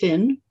like a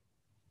fin.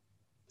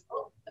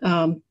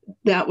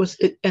 That was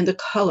it, and the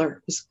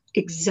color was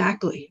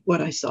exactly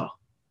what I saw.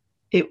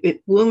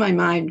 It blew my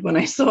mind when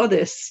I saw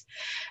this,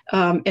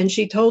 and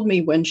she told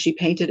me when she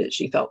painted it,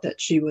 she felt that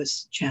she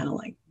was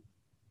channeling.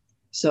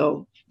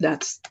 So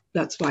that's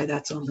why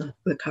that's on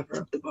the cover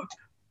of the book.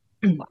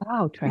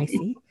 Wow,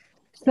 Tracy.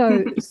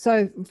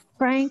 So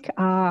Frank,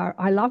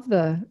 I love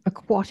the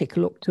aquatic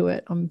look to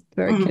it. I'm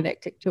very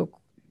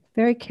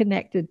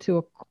connected to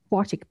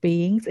aquatic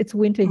beings. It's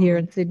winter here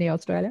in Sydney,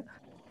 Australia.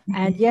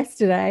 And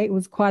yesterday it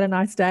was quite a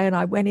nice day, and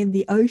I went in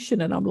the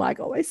ocean, and I'm like,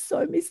 oh, I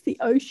so miss the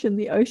ocean.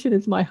 The ocean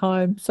is my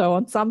home. So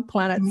on some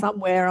planet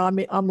somewhere,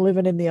 I'm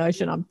living in the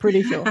ocean, I'm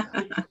pretty sure.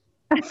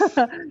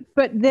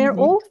 But they're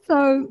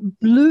also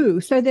blue,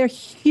 so they're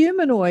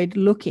humanoid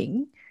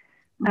looking.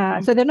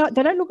 So they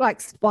don't look like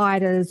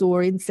spiders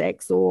or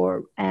insects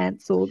or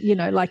ants, or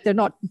like they're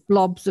not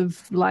blobs of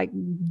like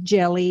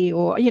jelly,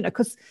 or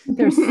because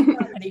there's so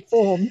many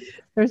forms.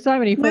 There's so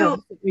many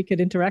forms that we could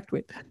interact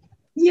with.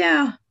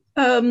 Yeah,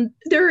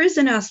 there is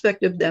an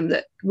aspect of them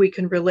that we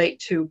can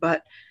relate to,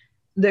 but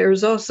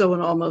there's also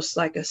an almost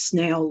like a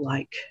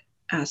snail-like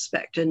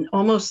aspect, and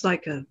almost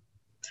like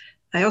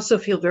I also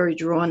feel very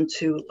drawn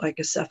to like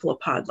a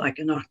cephalopod, like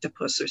an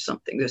octopus or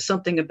something. There's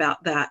something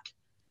about that.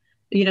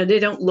 They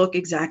don't look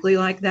exactly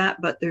like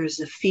that, but there's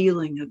a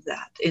feeling of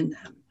that in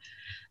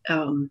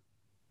them.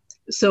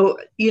 So,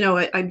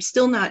 I'm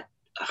still not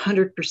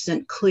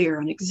 100% clear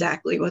on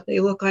exactly what they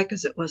look like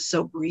because it was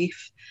so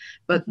brief.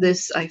 But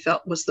this I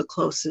felt was the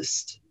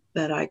closest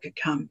that I could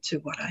come to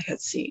what I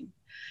had seen.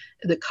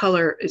 The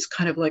color is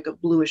kind of like a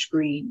bluish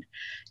green.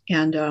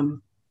 And,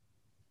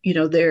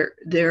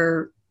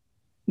 they're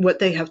what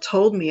they have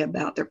told me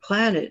about their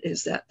planet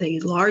is that they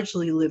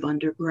largely live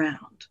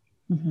underground.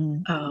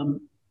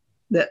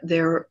 That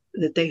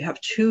they have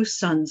two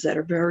suns that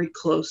are very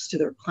close to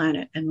their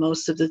planet, and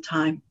most of the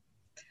time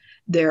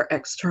their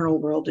external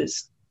world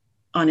is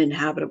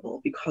uninhabitable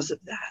because of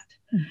that.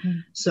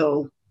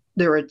 So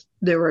there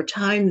are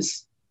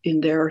times in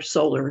their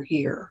solar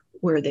year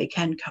where they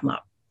can come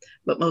up,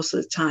 but most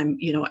of the time,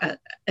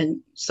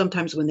 and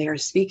sometimes when they are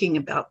speaking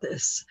about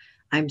this,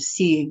 I'm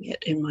seeing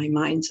it in my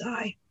mind's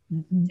eye.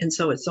 And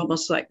so it's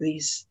almost like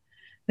these,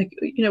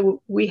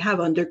 we have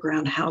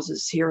underground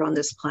houses here on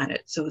this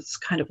planet. So it's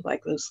kind of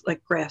like those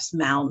like grass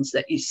mounds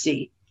that you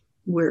see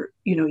where,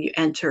 you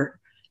enter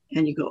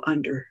and you go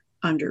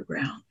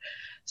underground.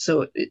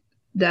 So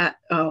the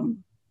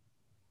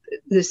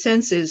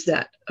sense is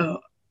that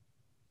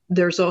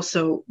there's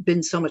also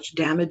been so much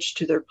damage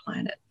to their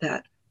planet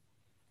that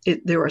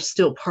there are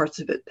still parts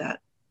of it that,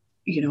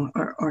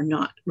 are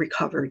not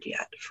recovered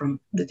yet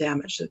from the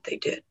damage that they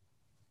did.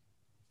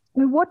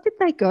 What did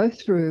they go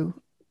through?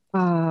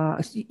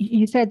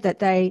 You said that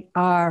they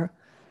are,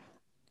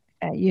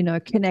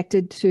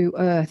 connected to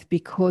Earth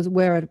because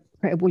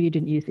you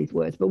didn't use these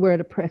words, but we're at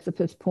a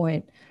precipice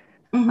point.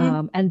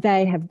 And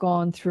they have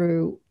gone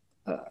through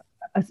a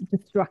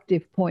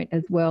destructive point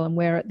as well, and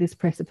we're at this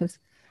precipice.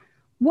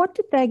 What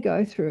did they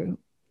go through?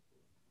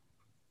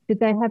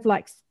 Did they have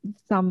like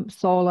some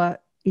solar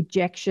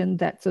ejection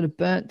that sort of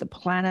burnt the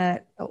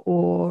planet,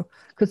 or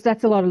because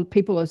that's a lot of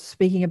people are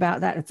speaking about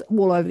that. It's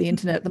all over the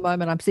internet at the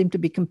moment. I seem to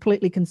be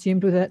completely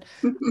consumed with it.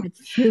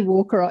 It's Sue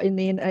Walker in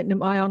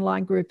my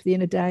online group the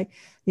other day,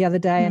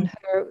 and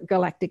her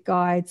galactic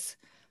guides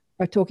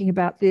are talking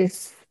about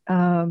this,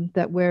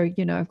 that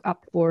we're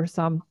up for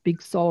some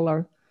big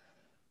solar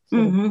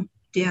what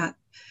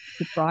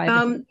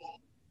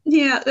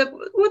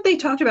they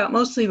talked about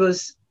mostly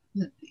was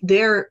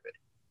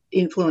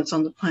influence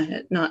on the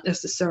planet, not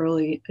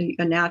necessarily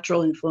a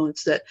natural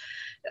influence, that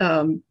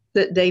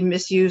that they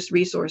misused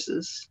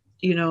resources,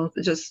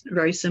 just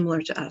very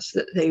similar to us,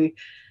 that they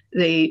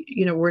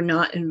were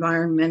not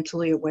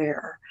environmentally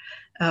aware.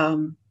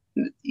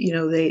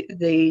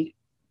 They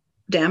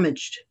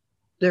damaged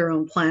their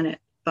own planet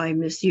by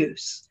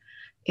misuse.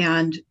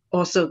 And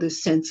also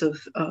this sense of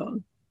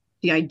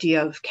the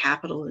idea of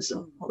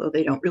capitalism, although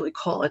they don't really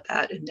call it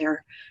that in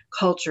their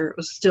culture, it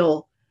was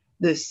still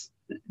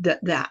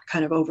that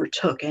kind of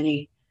overtook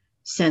any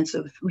sense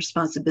of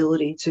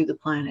responsibility to the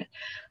planet.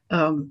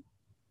 And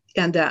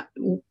that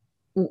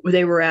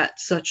they were at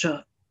such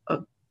a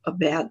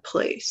bad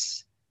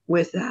place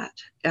with that,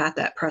 at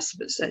that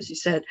precipice, as you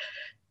said,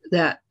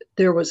 that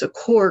there was a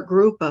core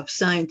group of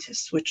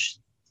scientists, which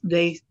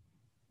they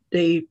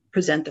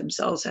present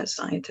themselves as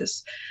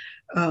scientists,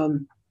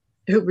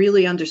 who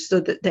really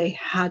understood that they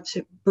had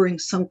to bring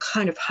some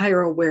kind of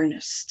higher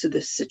awareness to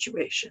this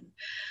situation.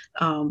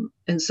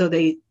 And so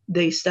they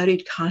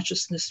studied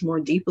consciousness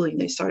more deeply,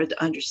 and they started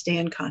to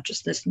understand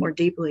consciousness more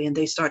deeply, and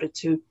they started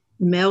to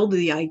meld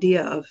the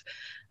idea of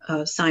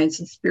science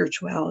and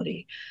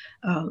spirituality,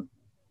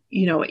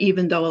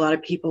 even though a lot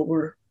of people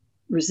were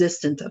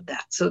resistant of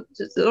that. So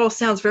it all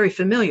sounds very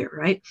familiar,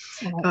 right?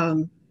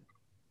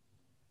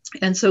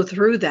 And so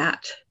through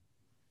that,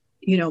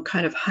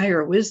 kind of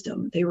higher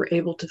wisdom, they were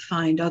able to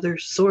find other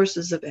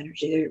sources of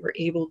energy. They were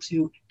able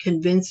to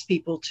convince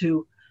people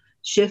to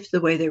shift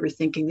the way they were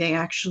thinking. They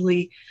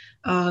actually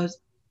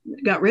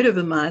got rid of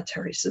a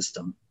monetary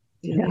system.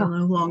 They no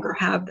longer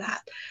have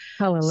that.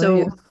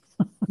 Hallelujah. So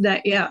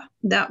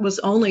that was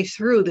only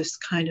through this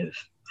kind of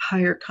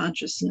higher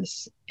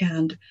consciousness.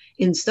 And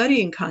in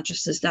studying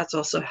consciousness, that's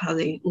also how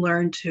they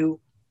learn to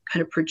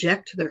kind of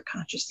project their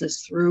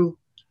consciousness through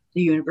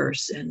the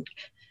universe. And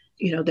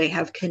they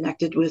have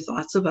connected with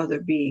lots of other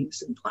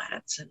beings and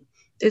planets, and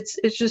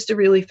it's just a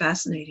really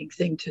fascinating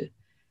thing to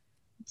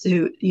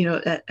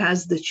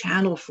as the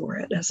channel for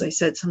it. As I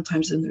said,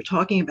 sometimes when they're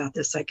talking about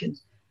this, I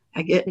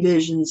get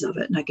visions of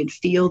it, and I can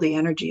feel the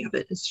energy of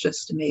it. It's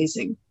just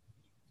amazing.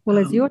 Well,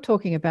 as you're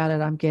talking about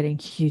it, I'm getting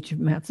huge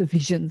amounts of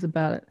visions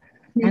about it,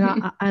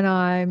 and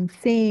I'm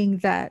seeing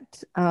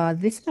that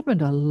this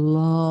happened a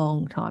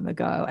long time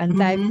ago, and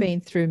they've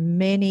been through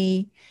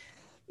many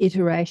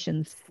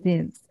iterations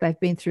since. They've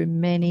been through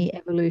many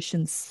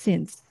evolutions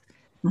since,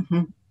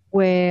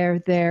 where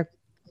they're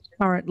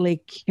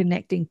currently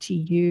connecting to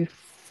you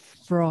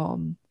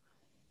from.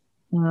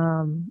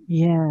 But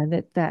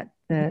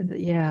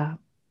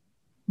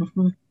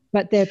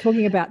they're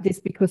talking about this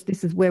because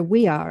this is where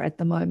we are at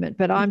the moment.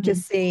 But I'm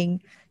just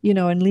seeing,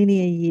 in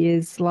linear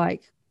years,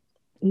 like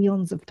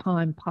eons of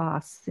time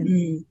pass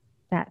since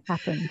that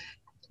happened.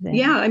 Then.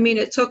 Yeah, I mean,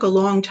 it took a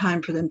long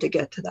time for them to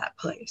get to that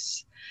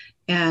place.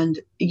 And,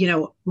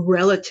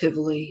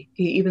 relatively,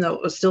 even though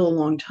it was still a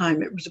long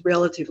time, it was a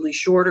relatively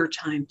shorter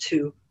time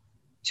to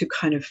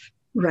kind of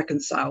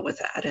reconcile with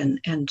that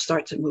and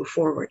start to move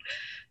forward.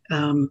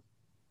 And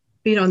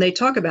they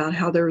talk about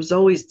how there's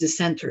always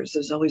dissenters,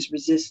 there's always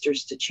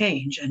resistors to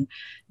change. And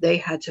they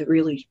had to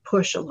really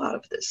push a lot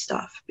of this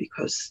stuff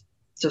because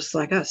just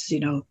like us,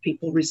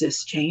 people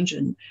resist change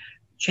and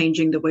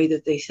changing the way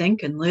that they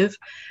think and live.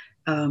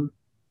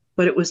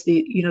 But it was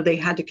they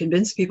had to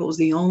convince people it was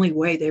the only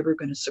way they were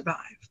going to survive.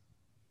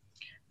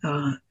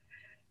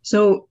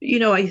 So,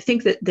 I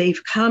think that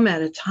they've come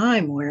at a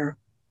time where,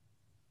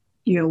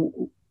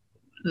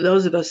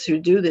 those of us who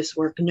do this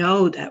work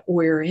know that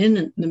we're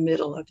in the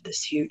middle of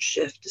this huge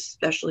shift,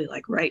 especially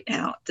like right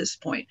now at this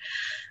point.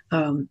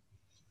 And,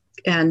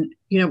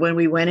 when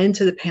we went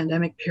into the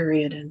pandemic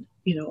period and,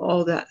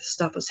 all that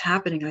stuff was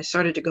happening, I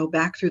started to go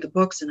back through the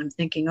books and I'm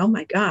thinking, oh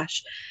my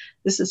gosh,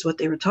 this is what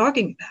they were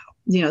talking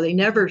about. They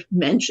never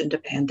mentioned a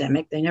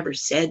pandemic. They never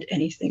said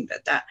anything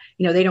that,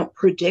 they don't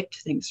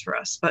predict things for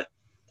us. But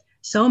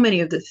so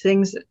many of the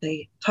things that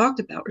they talked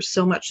about were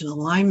so much in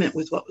alignment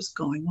with what was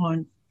going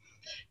on,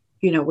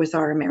 with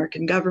our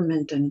American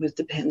government and with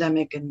the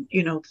pandemic and,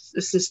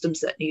 the systems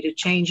that needed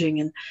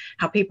changing and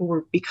how people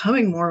were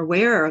becoming more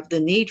aware of the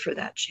need for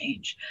that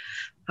change.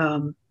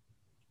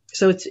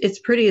 So it's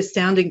pretty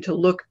astounding to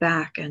look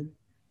back and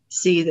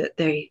see that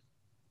they,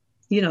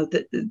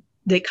 that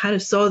they kind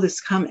of saw this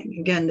coming.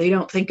 Again, they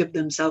don't think of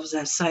themselves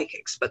as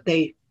psychics, but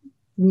they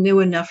knew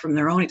enough from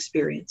their own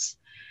experience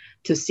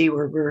to see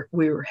where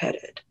we were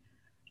headed.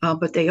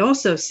 But they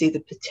also see the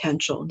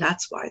potential, and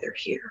that's why they're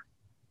here.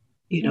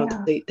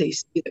 They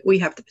see that we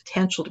have the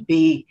potential to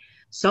be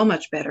so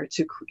much better,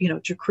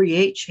 to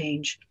create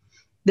change.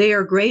 They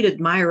are great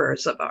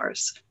admirers of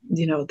ours.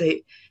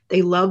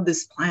 They love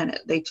this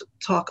planet. They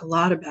talk a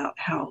lot about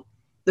how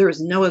there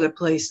is no other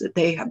place that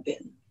they have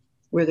been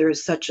where there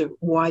is such a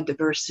wide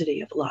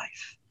diversity of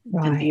life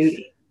and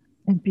beauty.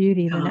 And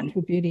beauty, the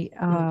natural beauty.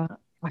 I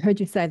heard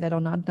you say that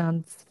on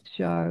Adnan's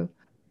show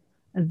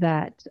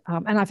that,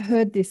 and I've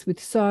heard this with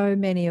so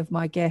many of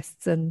my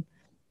guests and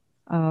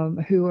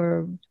who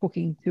are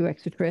talking to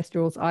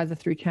extraterrestrials either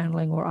through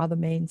channeling or other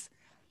means,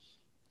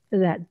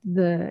 that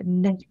the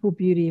natural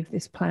beauty of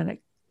this planet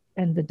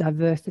the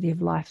diversity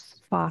of life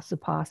far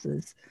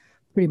surpasses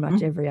pretty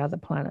much every other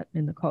planet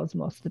in the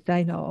cosmos that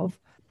they know of.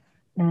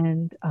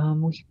 And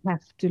we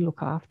have to look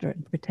after it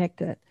and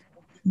protect it.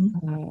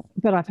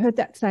 But I've heard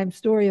that same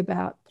story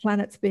about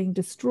planets being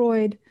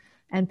destroyed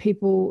and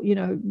people,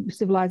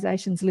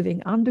 civilizations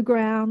living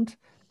underground.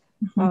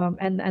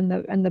 And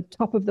the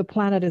top of the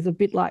planet is a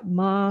bit like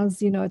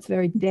Mars, it's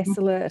very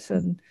desolate,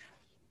 and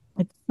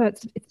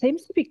it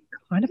seems to be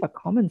kind of a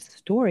common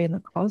story in the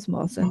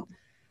cosmos.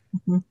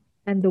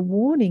 And the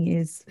warning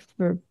is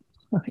for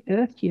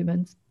Earth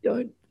humans,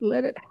 don't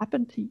let it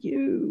happen to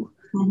you.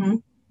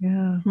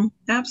 Yeah,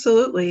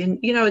 absolutely. And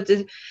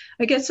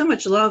I get so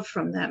much love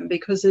from them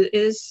because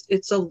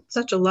it's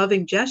such a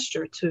loving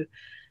gesture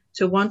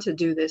to want to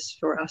do this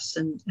for us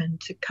and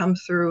to come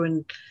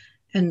through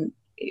and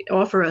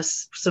offer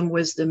us some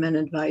wisdom and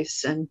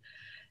advice. And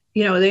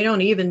they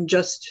don't even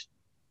just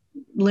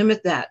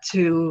limit that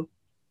to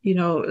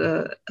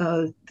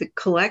the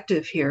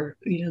collective here.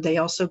 They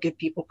also give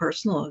people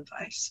personal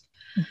advice.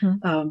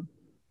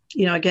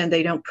 Again,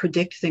 they don't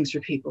predict things for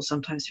people.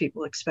 Sometimes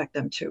people expect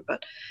them to,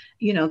 but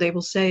they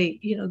will say,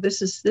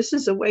 this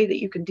is a way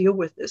that you can deal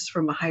with this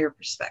from a higher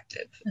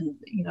perspective, and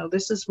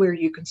this is where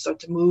you can start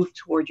to move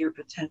toward your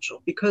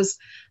potential. Because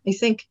I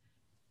think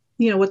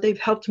what they've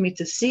helped me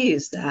to see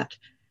is that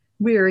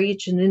we are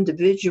each an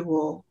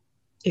individual.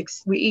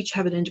 We each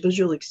have an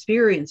individual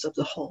experience of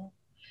the whole,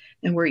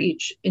 and we're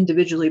each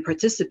individually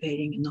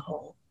participating in the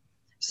whole.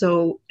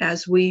 So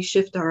as we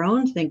shift our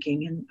own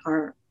thinking and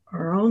our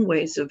own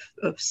ways of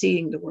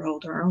seeing the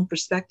world, our own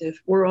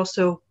perspective, we're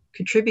also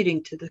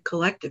contributing to the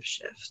collective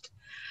shift.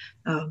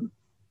 And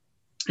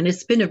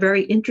it's been a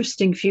very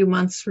interesting few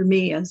months for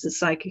me as a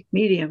psychic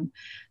medium.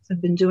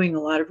 I've been doing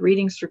a lot of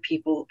readings for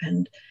people,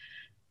 and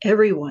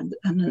everyone,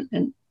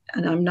 and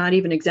I'm not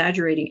even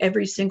exaggerating,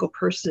 every single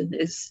person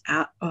is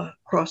at a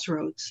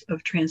crossroads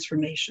of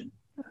transformation.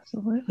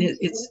 Absolutely.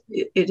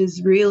 It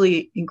is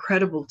really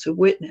incredible to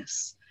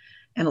witness.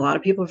 And a lot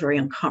of people are very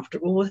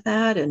uncomfortable with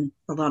that. And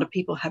a lot of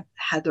people have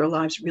had their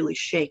lives really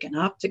shaken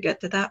up to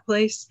get to that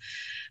place.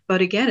 But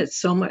again, it's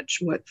so much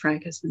what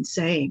Frank has been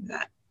saying,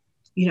 that,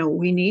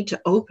 we need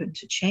to open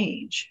to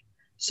change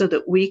so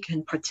that we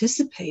can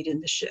participate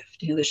in the shift.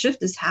 The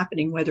shift is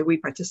happening whether we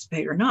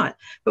participate or not,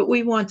 but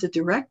we want to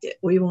direct it.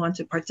 We want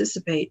to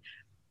participate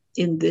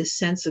in this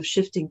sense of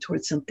shifting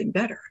towards something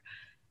better.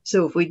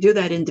 So if we do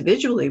that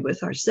individually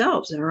with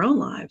ourselves in our own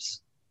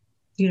lives,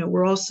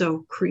 we're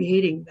also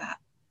creating that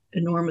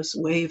enormous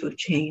wave of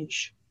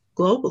change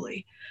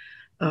globally.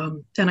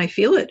 And I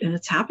feel it, and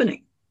it's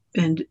happening.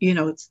 And,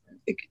 it's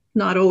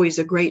not always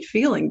a great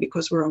feeling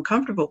because we're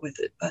uncomfortable with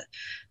it. But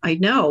I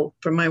know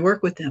from my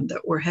work with them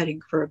that we're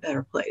heading for a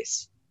better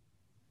place.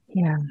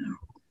 Yeah.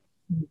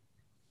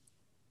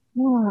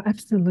 Oh,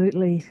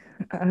 absolutely.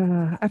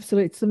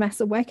 Absolutely. It's the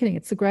mass awakening.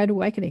 It's the great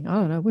awakening. I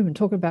don't know. We've been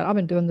talking about, I've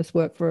been doing this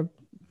work for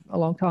a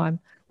long time.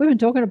 We've been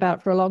talking about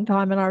it for a long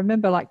time. And I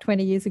remember like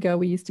 20 years ago,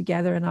 we used to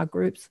gather in our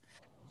groups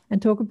and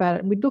talk about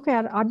it.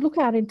 And I'd look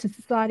out into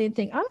society and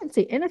think, I don't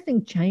see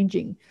anything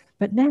changing.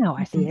 But now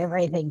I see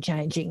everything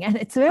changing, and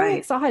it's very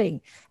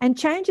exciting. And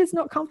change is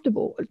not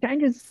comfortable.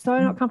 Change is so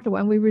not comfortable,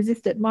 and we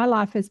resist it. My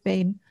life has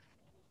been,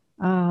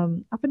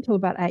 up until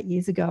about 8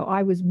 years ago,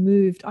 I was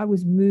moved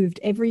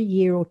every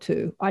year or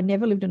two. I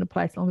never lived in a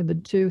place longer than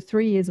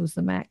 2-3 years was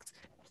the max.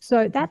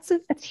 So that's a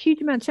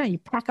huge amount of change. You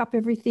pack up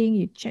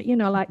everything,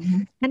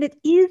 and it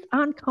is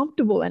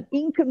uncomfortable and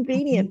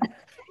inconvenient.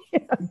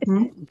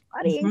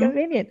 Bloody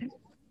inconvenient.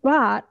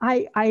 But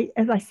I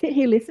as I sit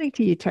here listening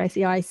to you,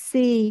 Tracy, I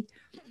see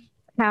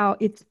how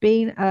it's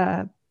been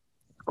a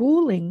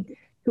schooling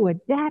to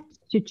adapt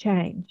to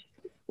change.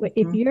 Where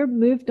if you're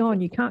moved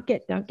on, don't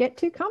get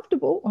too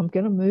comfortable. I'm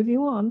going to move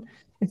you on.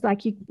 It's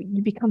like you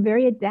become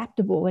very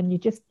adaptable and you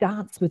just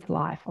dance with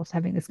life. I was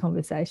having this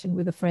conversation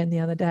with a friend the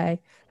other day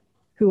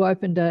who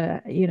opened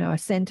a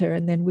center,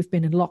 and then we've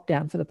been in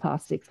lockdown for the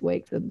past 6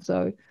 weeks. And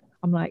so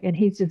I'm like, and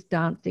he's just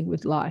dancing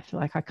with life.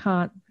 Like, I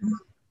can't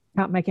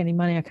make any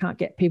money. I can't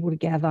get people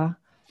together.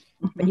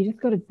 But you just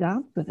got to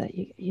dance with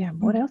it.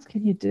 What else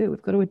can you do?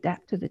 We've got to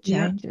adapt to the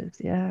changes.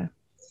 Yeah.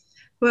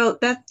 Well,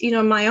 that,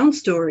 my own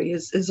story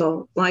is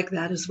all like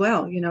that as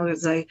well.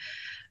 As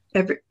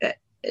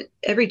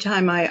every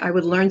time I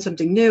would learn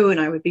something new and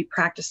I would be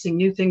practicing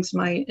new things,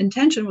 my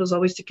intention was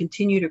always to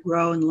continue to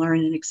grow and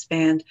learn and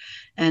expand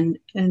and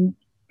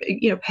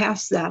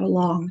pass that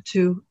along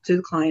to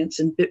the clients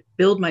and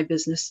build my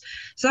business.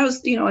 So I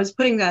was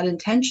putting that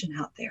intention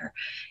out there,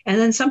 and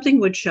then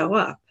something would show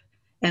up.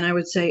 And I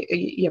would say,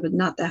 yeah, but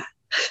not that.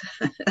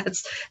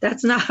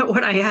 that's not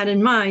what I had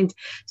in mind.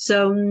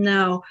 So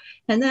no.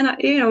 And then,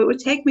 it would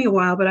take me a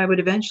while, but I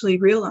would eventually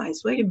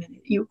realize, wait a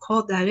minute, you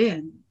called that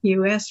in.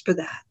 You asked for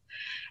that.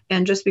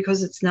 And just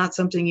because it's not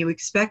something you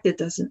expected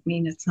doesn't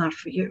mean it's not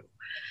for you.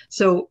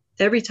 So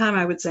every time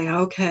I would say,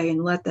 okay,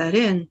 and let that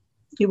in,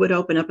 it would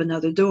open up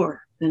another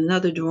door and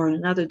another door and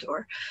another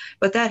door.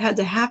 But that had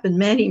to happen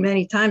many,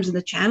 many times. And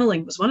the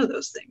channeling was one of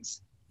those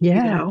things.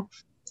 Yeah.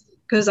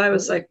 Because I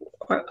was like,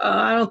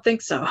 I don't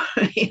think so.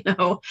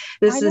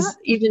 This is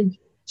even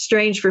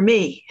strange for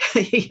me.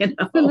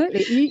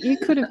 Absolutely. You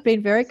could have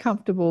been very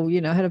comfortable,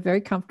 had a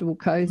very comfortable,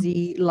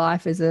 cozy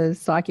life as a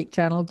psychic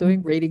channel,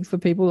 doing readings for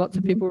people. Lots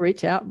of people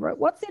reach out and wrote,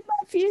 what's in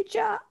my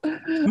future?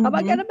 Am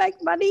I going to make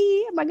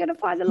money? Am I going to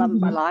find the love of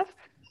my life?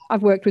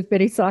 I've worked with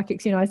many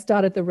psychics. I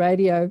started the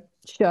radio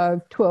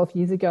show 12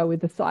 years ago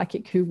with a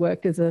psychic who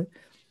worked as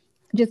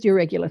just your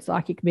regular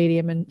psychic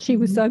medium, and she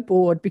was so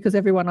bored because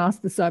everyone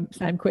asked the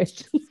same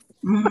questions.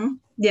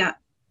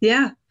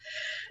 Yeah.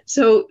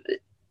 So,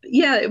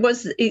 yeah, it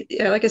was,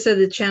 like I said,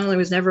 the channeling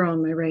was never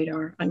on my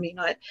radar. I mean,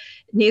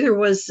 neither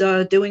was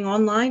doing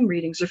online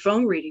readings or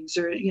phone readings,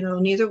 or,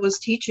 neither was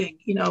teaching,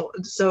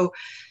 So,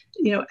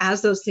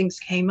 as those things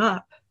came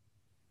up,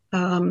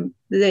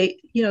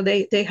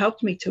 they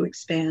helped me to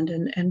expand,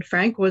 and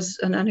Frank was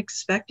an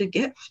unexpected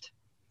gift.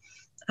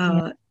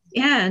 And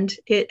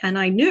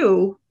I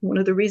knew one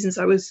of the reasons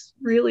I was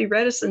really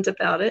reticent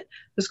about it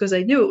was because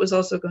I knew it was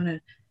also going to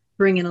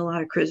bring in a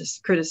lot of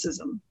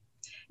criticism.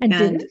 And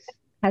did it?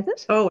 Has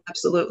it? Oh,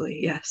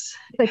 absolutely, yes.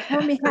 So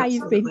tell me how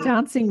you've been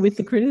dancing with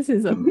the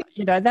criticism.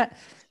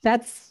 That's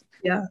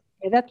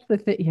the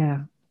thing.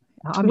 Yeah.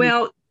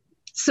 Well,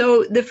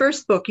 so the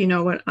first book,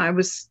 when I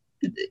was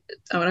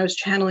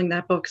channeling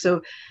that book,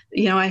 so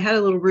I had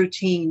a little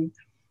routine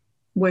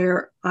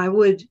where I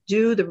would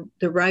do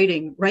the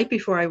writing right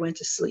before I went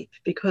to sleep,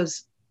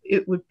 because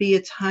it would be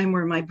a time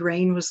where my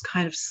brain was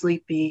kind of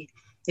sleepy.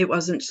 It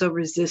wasn't so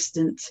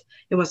resistant.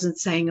 It wasn't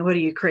saying, what are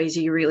you,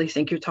 crazy? You really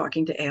think you're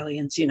talking to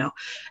aliens,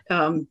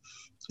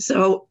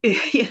 So,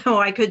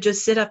 I could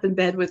just sit up in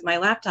bed with my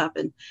laptop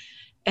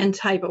and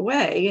type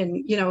away.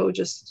 And,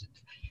 just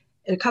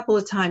a couple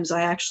of times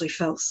I actually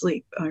fell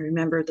asleep. I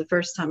remember the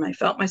first time I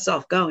felt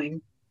myself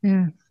going.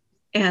 Yeah.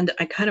 And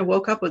I kind of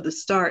woke up with the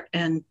start,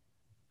 and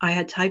I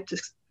had typed a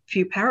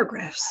few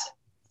paragraphs,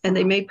 and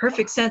they made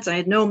perfect sense. I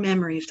had no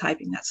memory of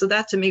typing that. So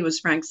that to me was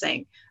Frank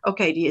saying,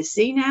 okay, do you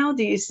see now?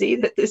 Do you see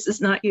that this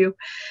is not you?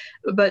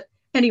 But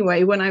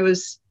anyway, when I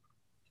was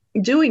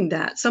doing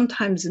that,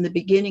 sometimes in the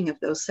beginning of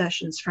those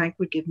sessions, Frank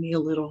would give me a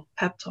little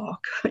pep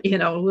talk, a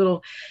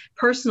little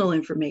personal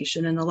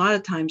information. And a lot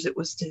of times it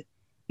was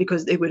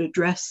because they would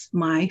address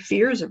my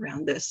fears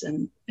around this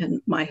and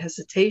my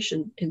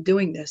hesitation in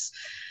doing this,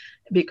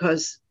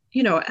 because,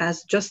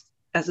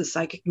 as a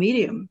psychic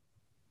medium,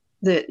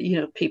 that,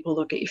 people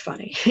look at you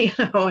funny,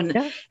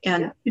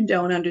 and you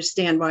don't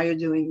understand why you're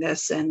doing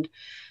this. And,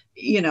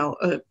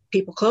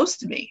 people close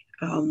to me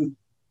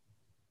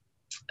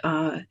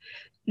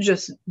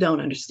just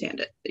don't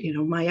understand it.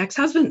 My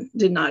ex-husband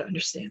did not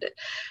understand it.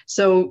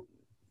 So,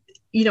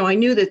 I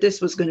knew that this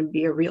was going to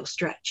be a real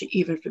stretch,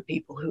 even for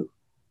people who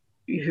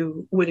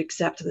would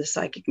accept the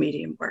psychic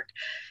medium work.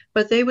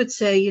 But they would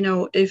say,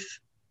 if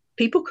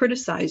people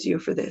criticize you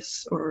for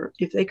this, or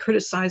if they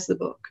criticize the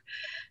book,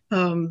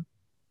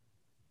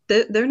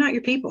 they're not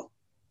your people.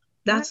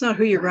 That's not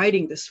who you're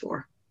writing this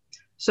for.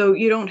 So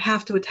you don't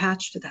have to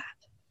attach to that.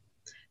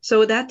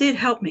 So that did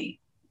help me.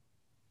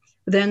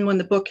 Then when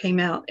the book came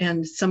out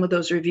and some of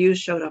those reviews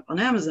showed up on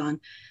Amazon,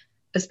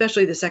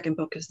 especially the second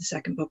book, because the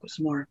second book was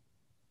more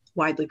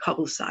widely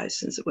publicized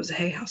since it was a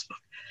Hay House book,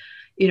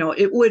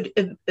 it would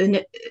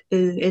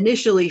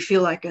initially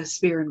feel like a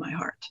spear in my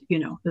heart,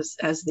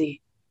 as the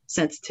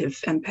sensitive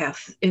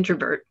empath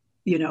introvert,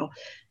 you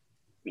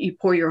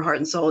pour your heart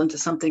and soul into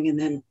something, and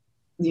then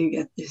you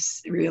get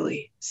this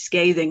really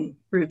scathing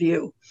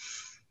review.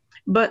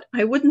 But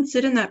I wouldn't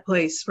sit in that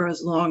place for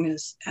as long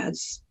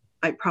as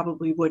I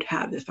probably would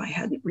have if I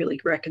hadn't really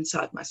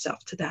reconciled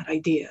myself to that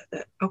idea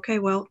that, okay,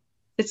 well,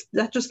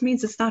 that just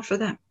means it's not for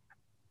them,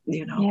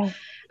 Yeah.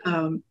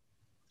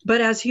 But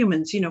as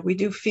humans, you know, we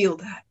do feel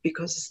that,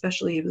 because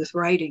especially with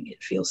writing,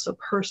 it feels so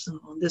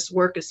personal. And this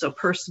work is so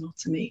personal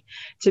to me.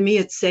 To me,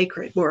 it's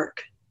sacred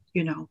work,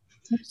 you know.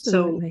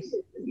 Absolutely.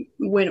 So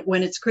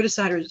when it's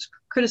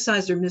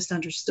criticized or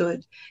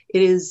misunderstood,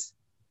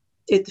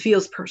 it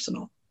feels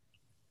personal.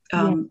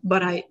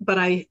 But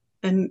I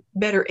am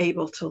better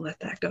able to let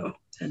that go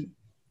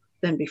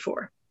than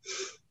before.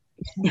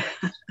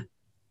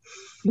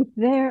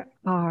 There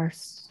are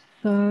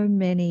so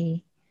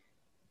many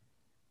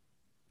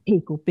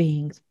equal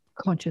beings,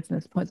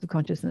 consciousness, points of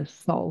consciousness,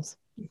 souls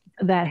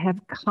that have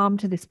come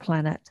to this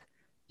planet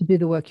to do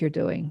the work you're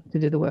doing, to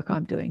do the work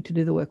I'm doing, to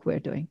do the work we're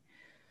doing.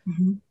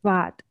 Mm-hmm.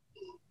 But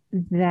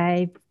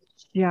they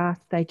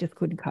just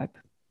couldn't cope,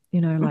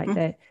 you know, like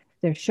mm-hmm.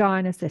 their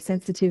shyness, their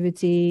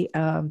sensitivity,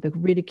 the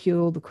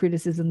ridicule, the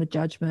criticism, the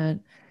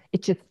judgment,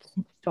 it just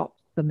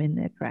stops them in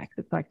their tracks.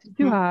 It's like, it's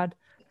too hard.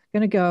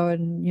 Going to go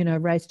and, you know,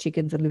 raise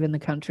chickens and live in the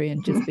country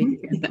and just be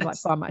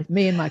yes. like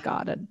me and my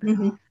garden.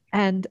 Mm-hmm.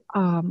 And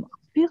I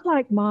feel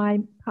like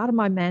part of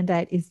my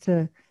mandate is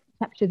to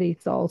capture these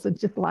souls and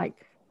just like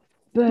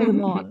spur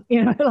them on,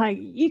 you know, like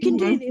you can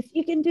do this,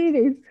 you can do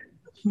this.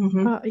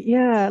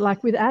 Mm-hmm.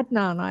 Like with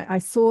Adnan, I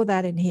saw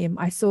that in him.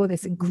 I saw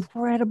this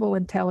incredible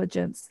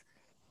intelligence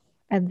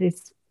and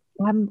this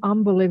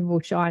unbelievable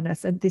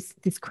shyness and this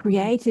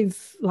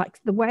creative, like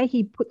the way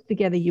he puts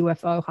together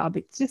UFO Hub,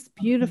 it's just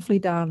beautifully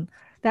done.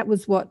 That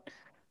was what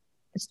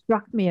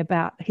struck me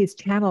about his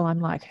channel. I'm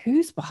like,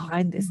 who's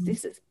behind this?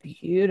 This is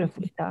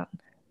beautifully done.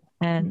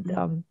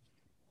 And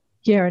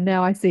yeah, and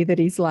now I see that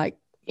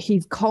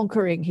he's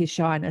conquering his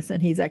shyness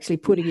and he's actually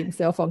putting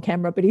himself on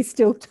camera, but he's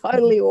still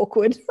totally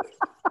awkward.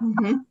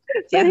 Yeah.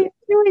 But he's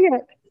doing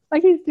it.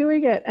 Like, he's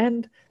doing it.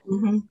 And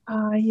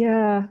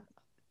yeah.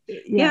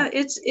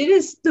 It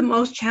is the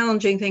most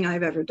challenging thing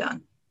I've ever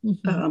done.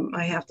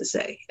 I have to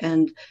say.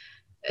 And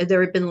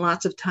there have been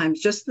lots of times,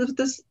 just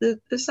the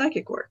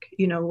psychic work,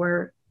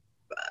 where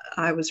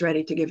I was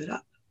ready to give it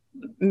up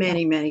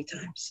many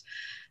times.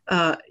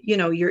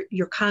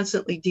 You're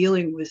constantly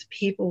dealing with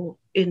people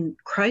in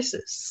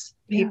crisis,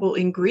 people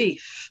in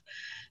grief,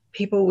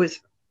 people with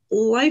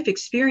life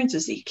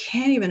experiences that you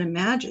can't even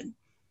imagine.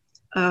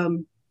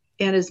 And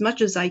as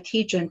much as I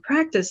teach and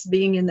practice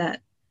being in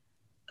that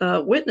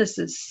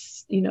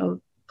witnesses,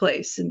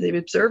 place, in the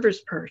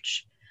observer's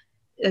perch,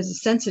 as a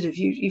sensitive,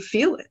 you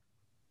feel it.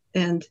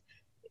 And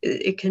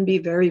it can be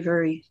very,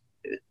 very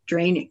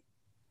draining.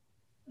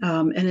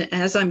 And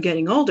as I'm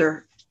getting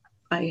older,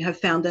 I have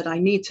found that I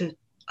need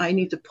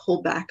to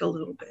pull back a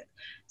little bit.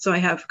 So I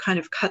have kind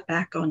of cut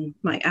back on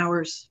my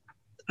hours.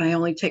 I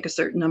only take a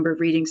certain number of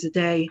readings a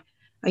day.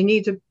 I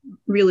need to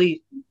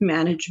really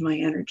manage my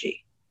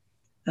energy.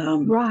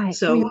 Right.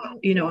 So,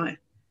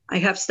 I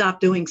have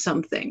stopped doing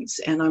some things,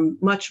 and I'm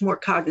much more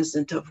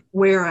cognizant of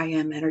where I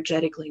am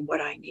energetically and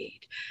what I need.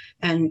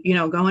 And,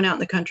 going out in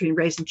the country and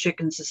raising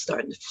chickens is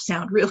starting to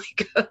sound really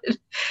good,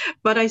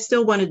 but I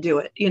still want to do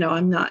it.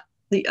 I'm not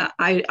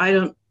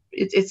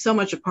it's so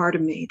much a part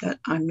of me that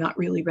I'm not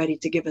really ready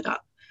to give it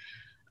up.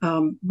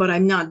 But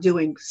I'm not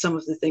doing some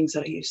of the things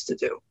that I used to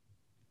do.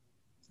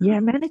 Yeah,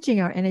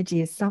 managing our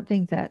energy is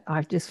something that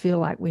I just feel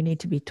like we need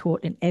to be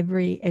taught in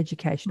every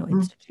educational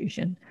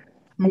institution.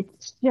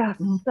 It's just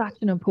such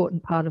an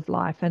important part of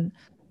life. And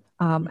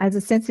as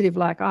a sensitive,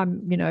 like,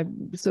 I'm,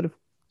 sort of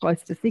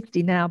close to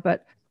 60 now,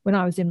 but when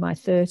I was in my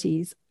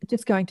 30s,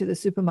 just going to the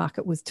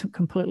supermarket was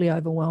completely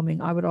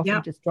overwhelming. I would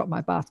often just drop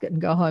my basket and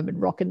go home and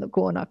rock in the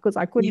corner because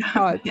I couldn't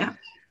cope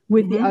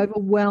with the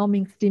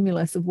overwhelming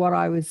stimulus of what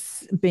I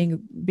was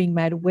being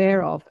made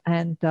aware of.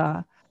 And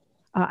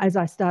as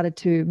I started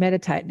to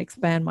meditate and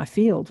expand my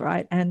field,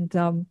 right? And,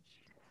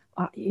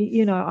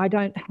 I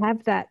don't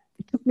have that.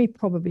 It took me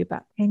probably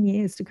about 10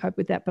 years to cope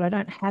with that, but I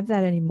don't have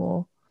that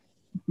anymore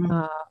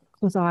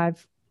because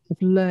I've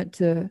learned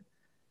to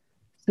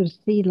sort of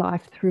see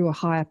life through a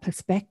higher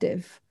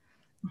perspective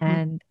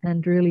and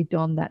really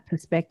don that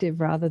perspective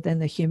rather than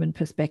the human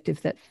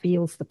perspective that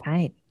feels the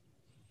pain.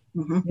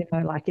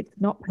 Like, it's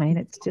not pain,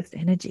 it's just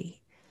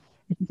energy.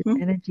 It's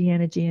just energy,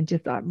 and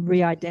just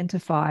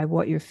re-identify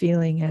what you're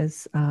feeling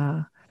as.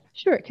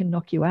 Sure, it can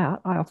knock you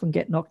out. I often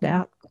get knocked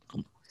out,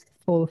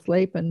 fall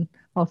asleep, and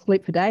I'll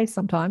sleep for days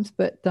sometimes.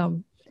 But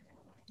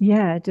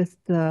it's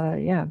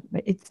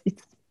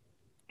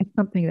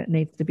something that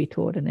needs to be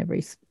taught in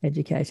every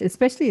education,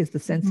 especially as the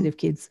sensitive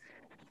kids,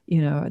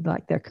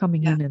 like, they're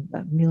coming in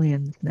the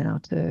millions now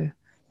too.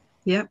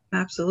 Yep,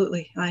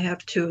 absolutely. I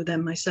have 2 of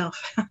them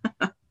myself.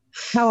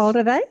 How old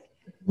are they?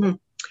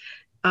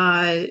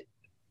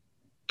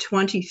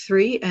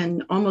 23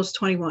 and almost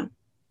 21.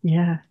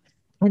 Yeah.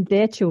 And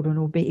their children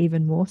will be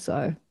even more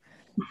so,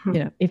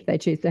 if they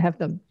choose to have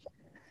them.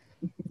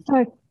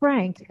 So,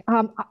 Frank,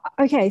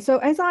 okay, so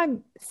as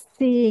I'm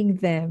seeing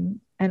them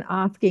and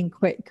asking,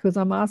 because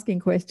I'm asking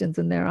questions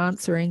and they're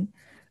answering,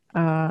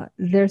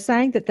 they're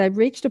saying that they've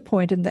reached a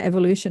point in the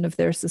evolution of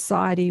their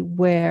society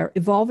where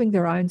evolving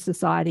their own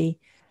society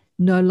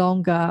no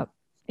longer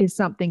is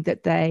something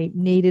that they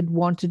needed,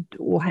 wanted,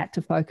 or had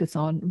to focus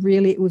on.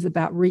 Really, it was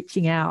about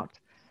reaching out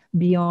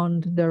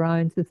beyond their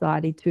own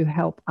society to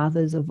help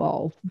others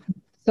evolve.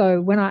 So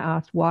when I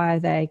asked why are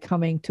they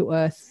coming to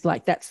Earth,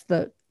 like, that's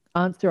the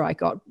answer I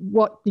got.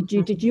 What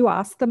did you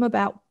ask them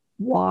about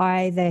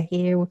why they're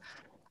here,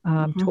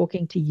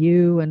 talking to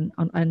you and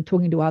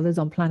talking to others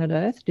on planet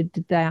Earth? Did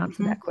they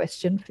answer that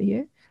question for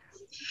you?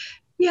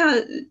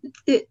 Yeah,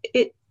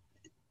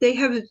 they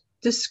have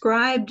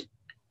described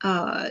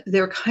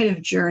their kind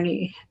of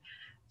journey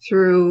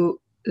through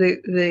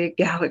the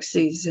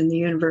galaxies and the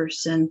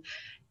universe, and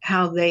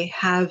how they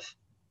have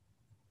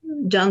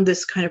done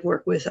this kind of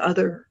work with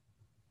other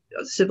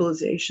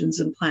civilizations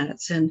and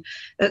planets, and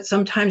that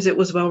sometimes it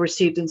was well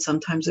received and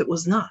sometimes it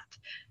was not.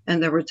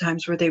 And there were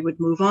times where they would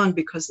move on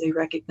because they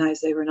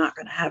recognized they were not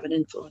going to have an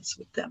influence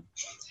with them.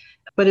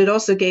 But it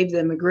also gave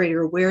them a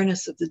greater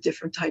awareness of the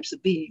different types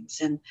of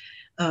beings, and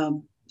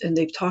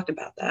they've talked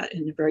about that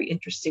in a very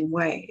interesting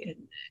way, and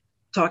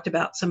talked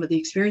about some of the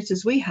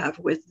experiences we have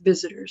with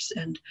visitors,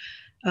 and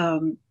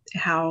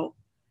how,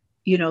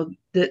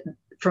 that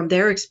from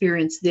their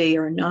experience, they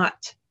are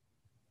not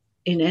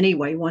in any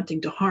way wanting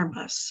to harm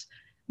us,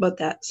 but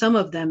that some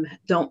of them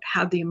don't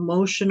have the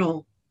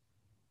emotional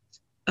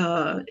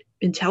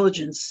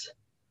intelligence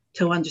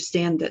to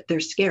understand that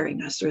they're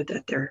scaring us or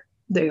that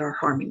they are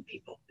harming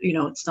people.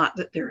 It's not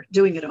that they're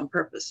doing it on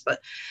purpose, but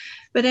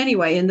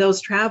anyway, in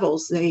those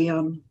travels, they,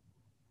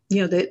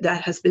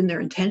 that has been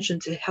their intention,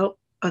 to help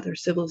other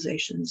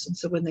civilizations. And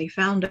so when they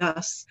found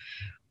us,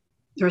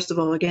 first of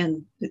all,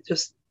 again,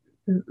 just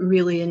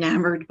really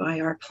enamored by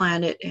our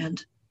planet,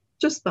 and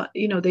just,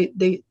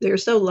 they're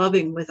so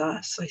loving with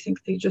us. I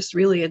think they just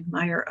really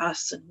admire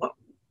us and what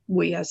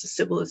we as a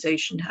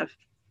civilization have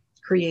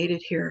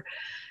created here.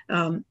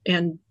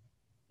 And,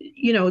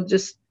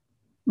 just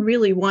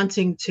really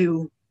wanting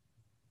to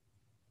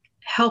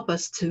help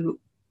us to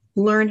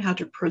learn how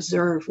to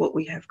preserve what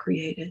we have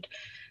created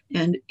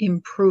and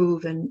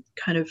improve and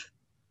kind of,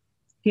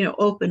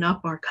 open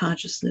up our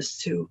consciousness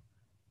to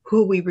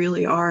who we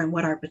really are and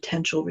what our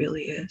potential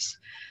really is.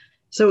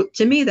 So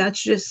to me,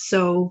 that's just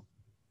so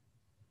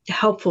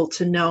helpful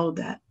to know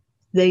that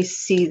they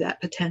see that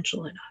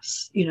potential in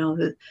us.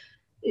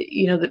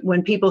 That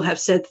when people have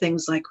said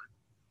things like,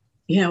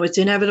 it's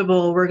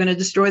inevitable, we're going to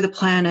destroy the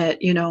planet,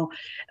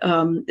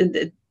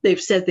 and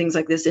they've said things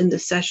like this in the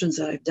sessions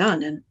that I've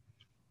done. And,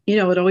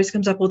 it always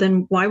comes up, well,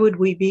 then why would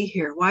we be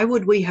here? Why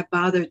would we have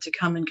bothered to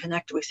come and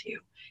connect with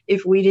you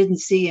if we didn't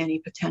see any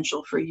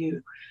potential for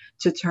you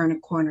to turn a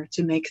corner,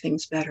 to make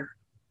things better,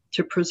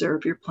 to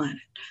preserve your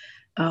planet?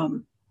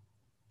 And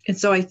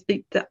so I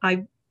think that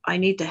I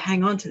need to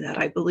hang on to that.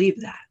 I believe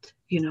that,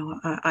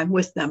 I'm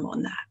with them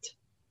on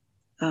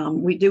that.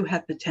 We do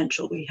have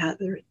potential.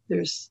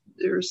 There's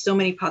so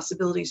many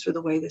possibilities for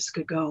the way this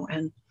could go.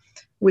 And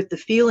with the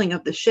feeling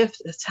of the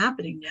shift that's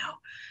happening now,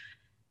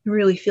 I'm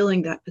really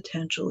feeling that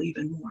potential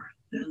even more.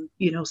 And,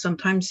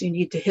 sometimes you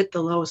need to hit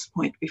the lowest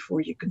point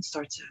before you can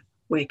start to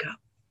wake up.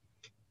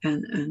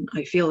 And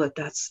I feel that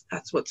that's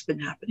what's been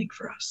happening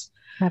for us.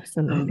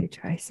 Absolutely,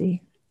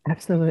 Tracy.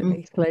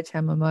 Absolutely.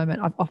 Sledgehammer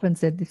moment. I've often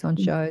said this on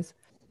shows.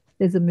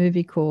 There's a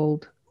movie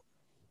called,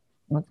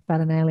 it's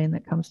about an alien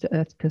that comes to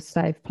Earth to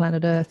save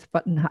planet Earth,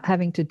 but in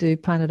having to do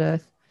planet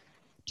Earth,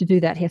 to do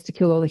that, he has to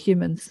kill all the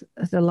humans.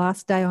 The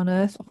Last Day on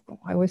Earth.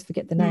 I always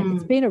forget the name.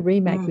 It's been a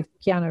remake with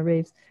Keanu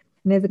Reeves.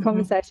 And there's a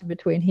conversation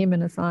between him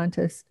and a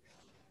scientist.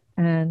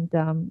 And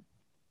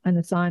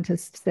the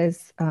scientist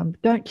says,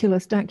 don't kill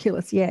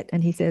us yet.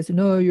 And he says,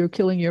 no, you're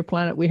killing your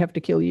planet. We have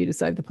to kill you to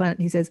save the planet.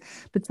 And he says,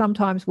 but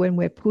sometimes when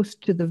we're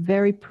pushed to the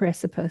very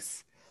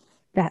precipice,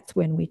 that's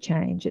when we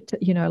change. It's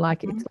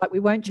like we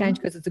won't change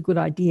because it's a good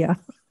idea.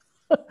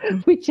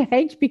 We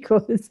change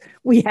because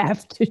we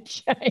have to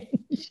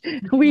change.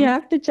 We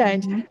have to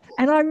change.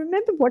 And I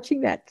remember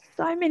watching that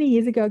so many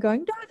years ago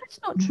going, no,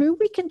 that's not true.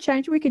 We can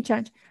change.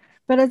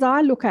 But as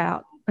I look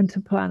out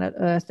into planet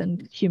Earth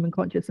and human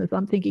consciousness,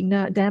 I'm thinking,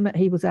 no, damn it,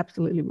 he was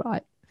absolutely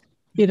right.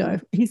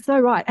 He's so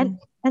right. And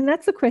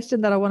that's the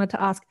question that I wanted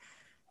to ask.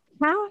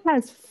 How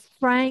has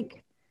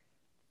Frank,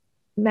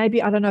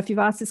 maybe, I don't know if you've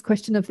asked this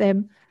question of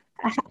them,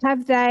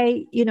 have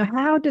they,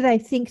 how do they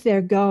think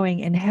they're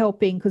going and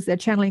helping, because they're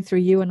channeling through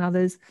you and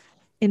others,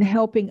 in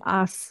helping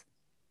us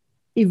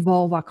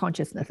evolve our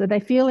consciousness? Are they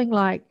feeling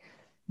like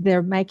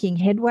they're making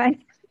headway?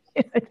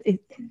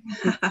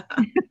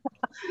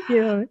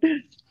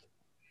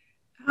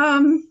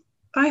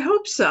 I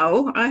hope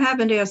so. I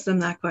haven't asked them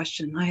that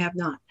question. I have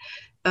not.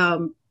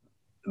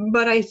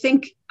 But I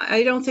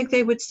don't think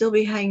they would still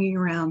be hanging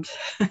around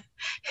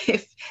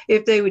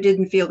if they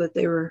didn't feel that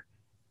they were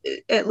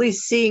at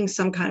least seeing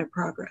some kind of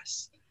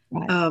progress.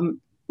 Right.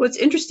 What's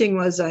interesting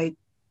was there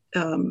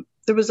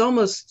was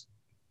almost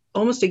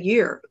a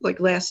year, like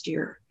last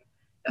year,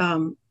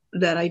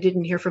 that I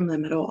didn't hear from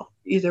them at all.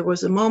 There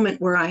was a moment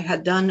where I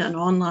had done an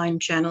online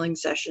channeling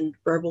session,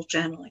 verbal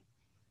channeling.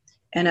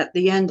 And at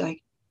the end, I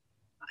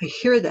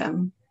hear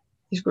them,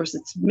 of course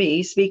it's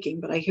me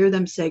speaking, but I hear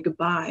them say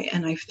goodbye,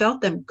 and I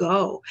felt them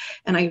go,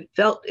 and it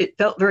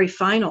felt very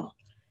final.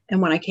 And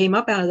when I came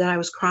up out of that, I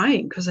was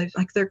crying because I was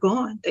like, they're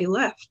gone, they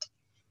left.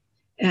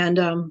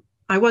 And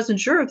I wasn't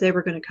sure if they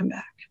were going to come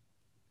back.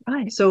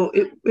 Right. So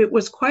it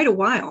was quite a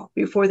while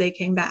before they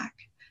came back.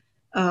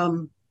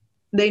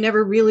 They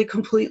never really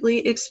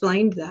completely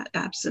explained that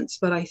absence,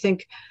 but I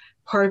think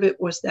part of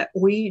it was that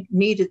we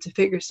needed to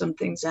figure some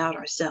things out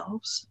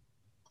ourselves.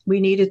 We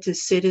needed to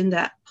sit in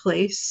that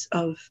place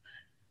of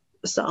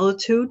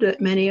solitude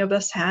that many of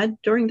us had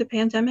during the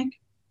pandemic,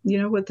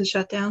 with the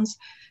shutdowns,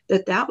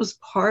 that was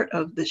part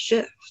of the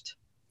shift.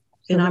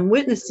 And I'm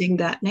witnessing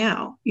that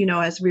now,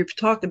 as we've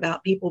talked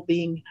about people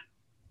being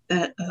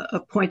at a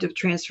point of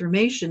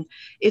transformation.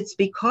 It's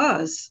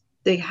because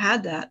they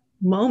had that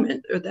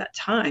moment or that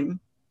time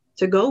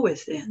to go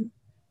within,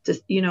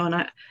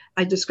 and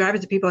I describe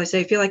it to people. I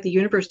say, I feel like the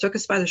universe took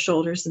us by the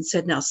shoulders and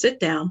said, now sit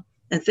down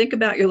and think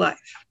about your life.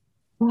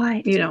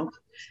 Right.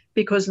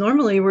 Because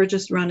normally we're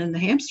just running the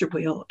hamster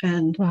wheel,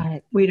 and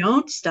we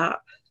don't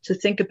stop to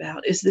think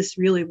about, is this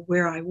really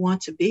where I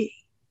want to be?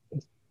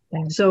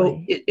 Exactly.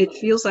 So it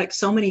feels like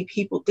so many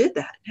people did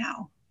that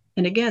now.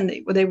 And again,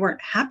 they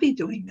weren't happy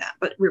doing that,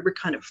 but we were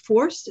kind of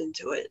forced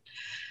into it,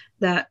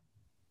 that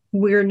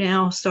we're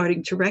now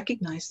starting to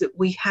recognize that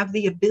we have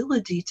the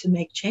ability to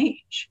make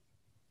change,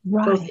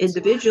 both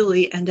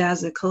individually and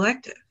as a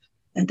collective.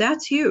 And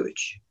that's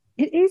huge.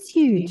 It is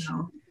huge.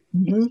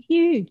 It's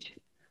huge.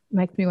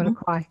 Makes me want to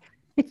cry.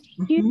 It's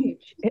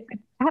huge. It's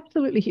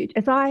absolutely huge.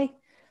 As I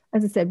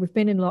said, we've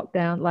been in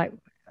lockdown,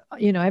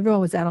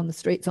 everyone was out on the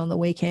streets on the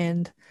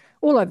weekend,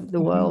 all over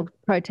the world,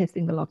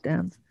 protesting the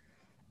lockdowns.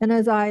 And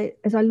as I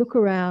look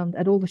around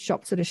at all the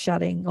shops that are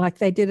shutting, like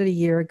they did it a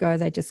year ago,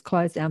 they just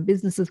closed down,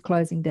 businesses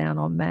closing down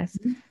en masse.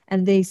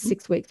 And these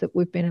 6 weeks that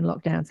we've been in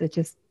lockdowns,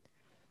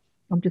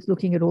 I'm just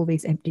looking at all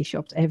these empty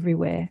shops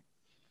everywhere.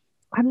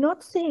 I'm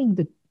not seeing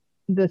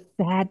the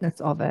sadness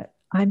of it.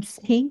 I'm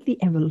seeing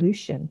the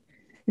evolution.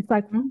 It's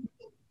like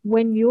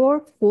when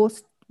you're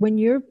forced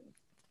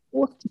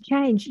to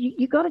change,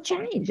 you got to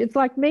change. It's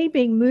like me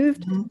being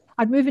moved.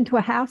 I'd move into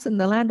a house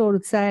and the landlord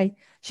would say,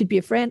 she'd be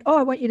a friend, oh,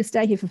 I want you to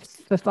stay here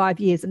for 5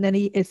 years. And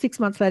then 6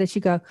 months later,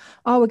 she'd go,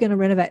 oh, we're going to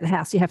renovate the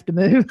house. You have to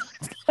move.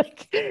 It's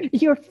like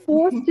you're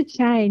forced to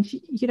change.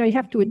 You know, you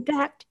have to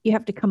adapt. You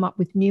have to come up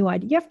with new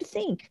ideas. You have to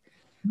think.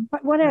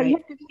 But what else? You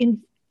have to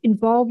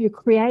involve your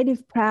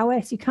creative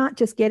prowess. You can't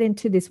just get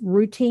into this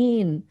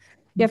routine.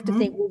 You have to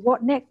think, well,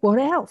 what next? What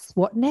else?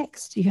 What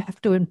next? You have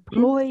to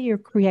employ your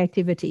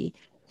creativity.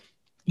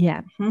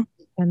 Yeah.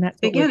 And that's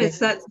again, it's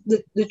that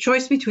the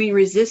choice between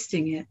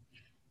resisting it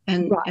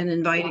and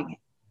inviting it.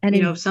 And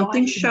if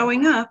something's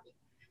showing up,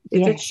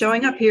 if it's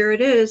showing up, here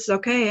it is.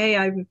 Okay, hey,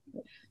 I'm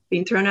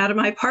being thrown out of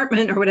my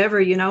apartment or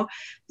whatever, it's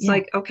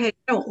like, okay, I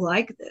don't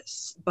like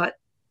this, but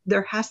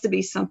there has to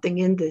be something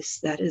in this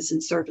that is in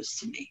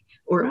service to me,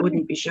 or it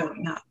wouldn't be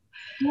showing up.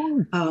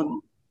 And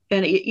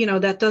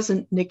that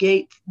doesn't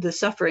negate the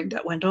suffering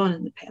that went on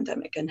in the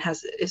pandemic and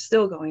is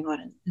still going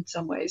on in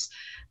some ways.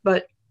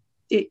 But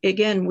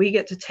again, we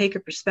get to take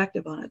a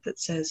perspective on it that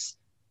says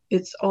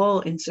it's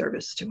all in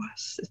service to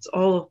us. It's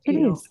all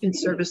in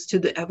service to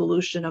the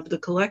evolution of the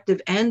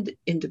collective and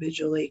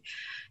individually.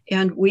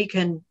 And we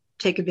can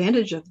take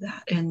advantage of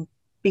that and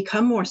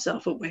become more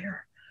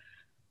self-aware.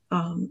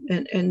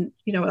 And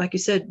like you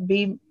said,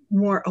 be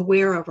more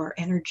aware of our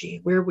energy,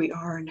 where we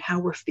are and how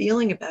we're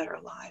feeling about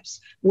our lives,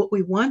 what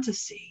we want to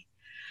see.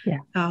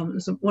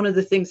 So one of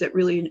the things that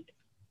really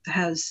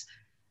has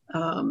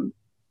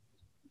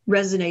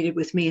resonated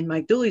with me in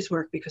Mike Dooley's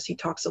work, because he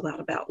talks a lot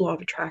about law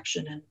of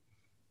attraction and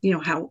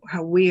how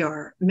we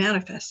are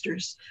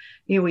manifestors.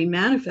 We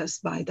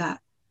manifest by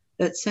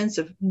that sense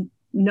of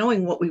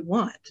knowing what we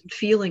want and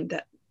feeling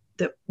that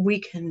we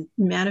can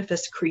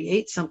manifest,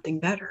 create something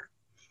better.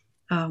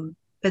 And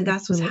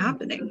that's what's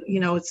happening.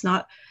 It's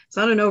not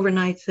an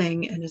overnight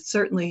thing, and it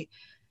certainly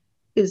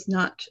is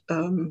not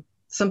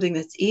something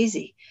that's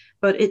easy,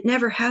 but it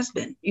never has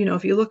been.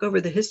 If you look over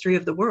the history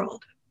of the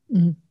world,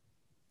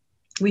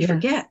 we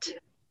forget.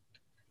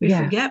 We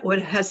forget what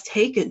it has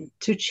taken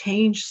to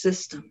change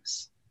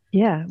systems.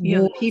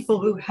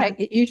 People who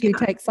it usually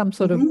takes some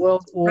sort of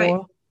world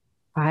war,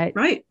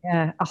 right?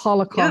 Yeah, a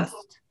Holocaust.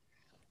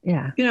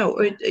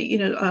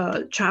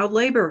 Child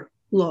labor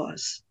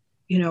laws,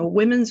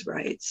 women's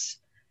rights,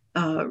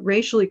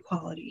 racial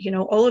equality,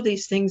 all of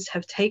these things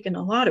have taken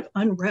a lot of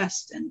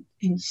unrest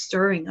and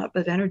stirring up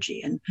of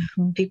energy and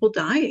people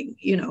dying,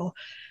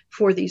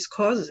 for these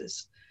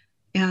causes.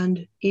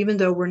 And even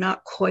though we're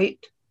not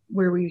quite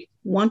where we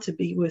want to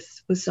be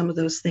with some of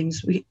those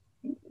things,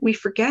 we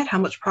forget how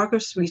much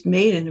progress we've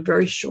made in a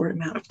very short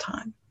amount of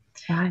time.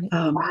 And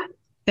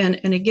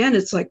again,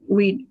 it's like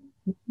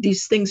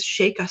these things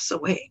shake us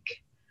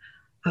awake.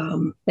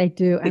 They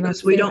do.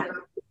 Because we don't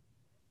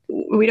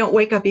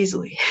wake up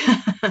easily.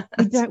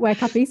 We don't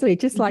wake up easily.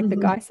 Just like the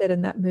guy said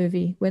in that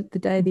movie, "When the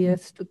Day the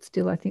Earth Stood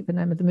Still," I think the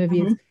name of the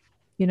movie is,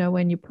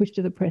 when you push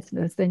to the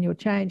precipice, then you'll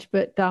change.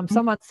 But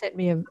someone sent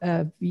me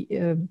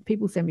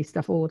people send me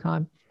stuff all the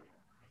time.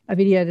 A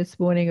video this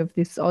morning of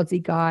this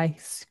Aussie guy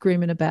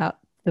screaming about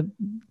the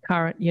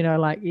current,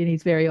 like in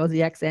his very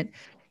Aussie accent,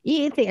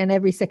 you think, and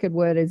every second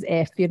word is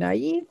F, you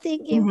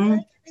think,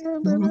 and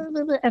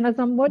as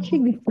I'm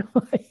watching this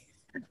guy,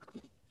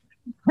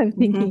 I'm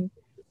thinking,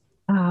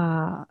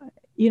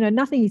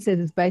 nothing he says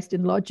is based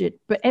in logic,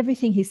 but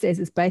everything he says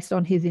is based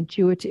on his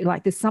intuitive,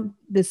 like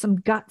there's some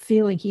gut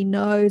feeling. He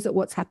knows that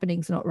what's happening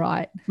is not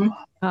right.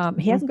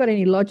 He hasn't got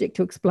any logic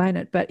to explain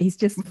it, but he's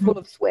just full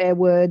of swear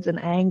words and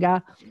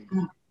anger.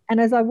 And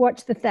as I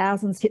watch the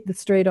thousands hit the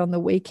street on the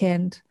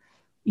weekend,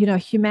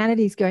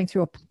 humanity's going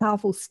through a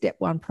powerful step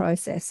one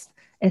process,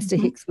 Esther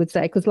Hicks would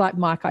say, because like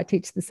Mike, I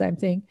teach the same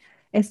thing.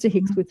 Esther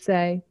Hicks would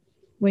say,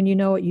 when you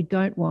know what you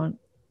don't want,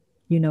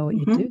 you know what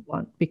you do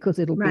want, because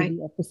it'll be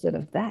the opposite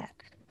of that.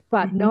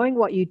 But knowing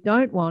what you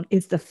don't want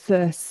is the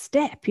first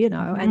step,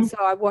 And so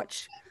I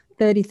watched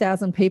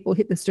 30,000 people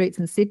hit the streets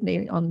in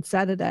Sydney on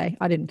Saturday.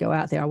 I didn't go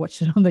out there. I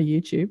watched it on the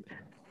YouTube.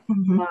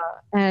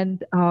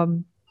 And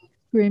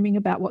screaming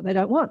about what they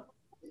don't want,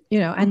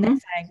 and they're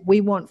saying, we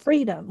want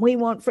freedom. We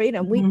want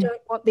freedom. We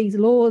don't want these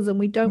laws, and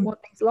we don't want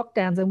these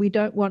lockdowns, and we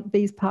don't want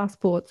these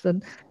passports.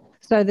 And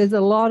so there's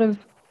a lot of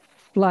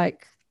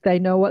they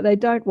know what they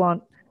don't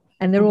want.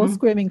 And they're all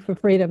screaming for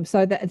freedom.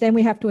 So then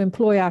we have to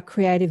employ our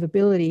creative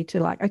ability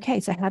to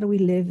okay, so how do we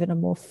live in a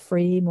more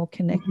free, more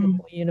connected,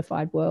 more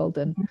unified world?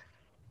 And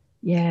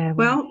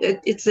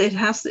it's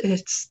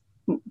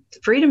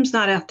freedom's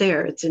not out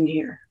there. It's in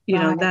here.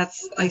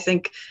 That's, I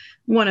think,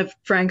 one of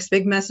Frank's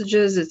big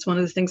messages. It's one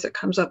of the things that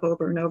comes up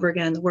over and over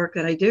again in the work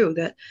that I do,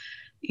 that,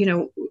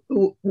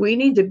 we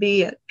need to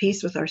be at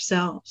peace with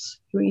ourselves.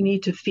 We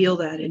need to feel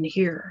that in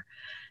here.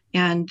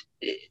 And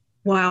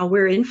while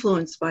we're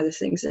influenced by the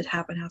things that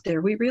happen out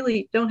there, we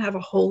really don't have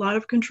a whole lot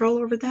of control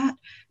over that.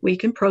 We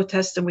can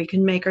protest and we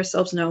can make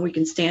ourselves known, we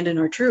can stand in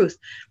our truth,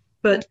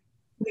 but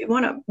we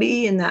want to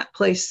be in that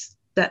place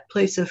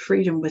of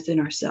freedom within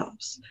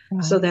ourselves,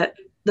 right, so that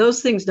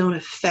those things don't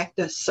affect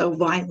us so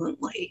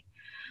violently.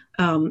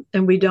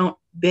 And we don't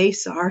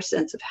base our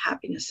sense of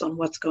happiness on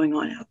what's going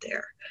on out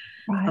there.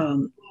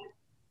 Right.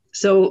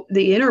 So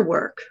the inner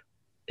work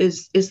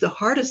is the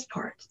hardest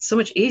part. It's so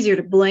much easier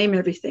to blame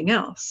everything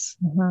else.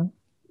 Mm-hmm.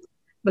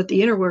 But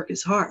the inner work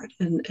is hard.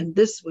 And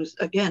this was,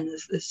 again,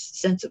 this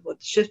sense of what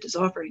the shift is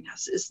offering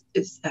us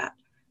is that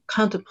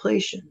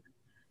contemplation,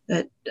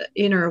 that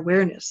inner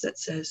awareness that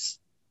says,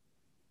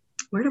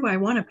 where do I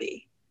want to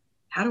be?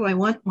 How do I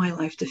want my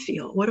life to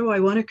feel? What do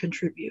I want to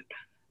contribute?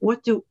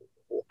 What do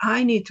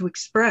I need to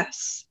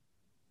express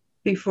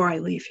before I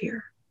leave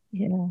here?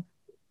 Yeah.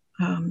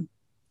 And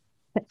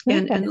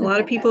a lot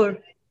of people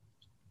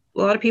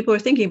are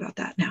thinking about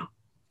that now.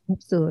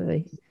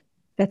 Absolutely.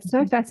 That's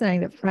so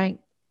fascinating that Frank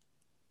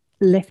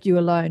left you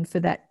alone for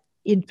that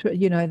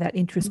that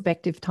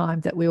introspective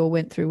time that we all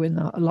went through in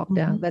the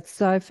lockdown. Mm-hmm. That's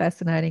so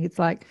fascinating. It's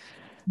like,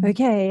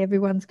 okay,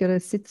 everyone's got to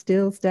sit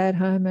still, stay at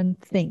home and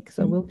think.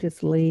 So we'll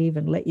just leave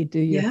and let you do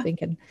your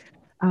thinking.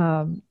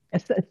 I've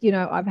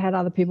had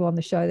other people on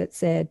the show that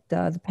said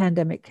the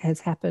pandemic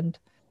has happened.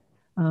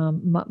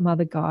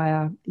 Mother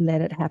Gaia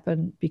let it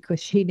happen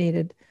because she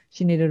needed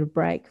a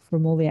break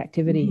from all the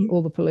activity,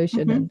 all the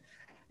pollution,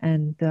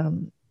 and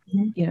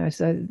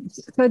so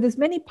there's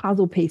many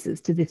puzzle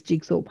pieces to this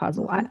jigsaw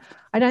puzzle.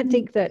 I don't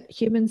think that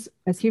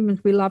as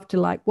humans we love to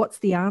like, what's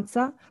the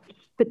answer?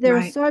 But there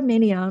are so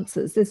many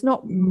answers. There's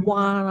not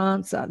one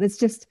answer. There's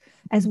just,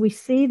 as we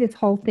see this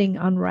whole thing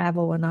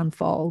unravel and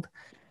unfold,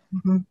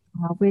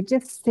 we're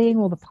just seeing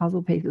all the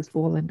puzzle pieces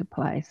fall into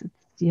place. It's,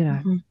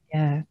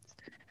 it's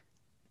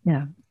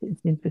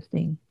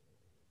interesting.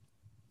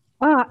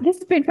 This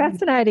has been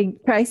fascinating,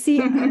 Tracy.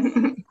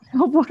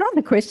 What are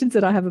the questions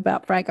that I have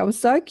about Frank? I was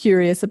so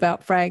curious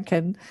about Frank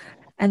and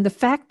the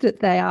fact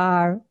that they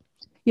are,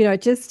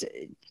 just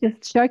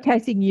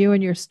showcasing you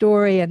and your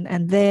story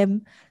and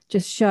them.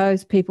 Just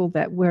shows people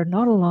that we're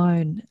not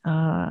alone.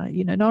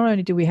 Not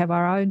only do we have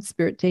our own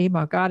spirit team,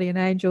 our guardian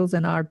angels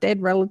and our dead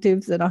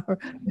relatives and our,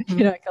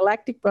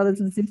 galactic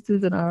brothers and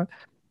sisters and our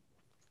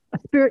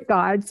spirit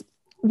guides,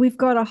 we've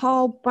got a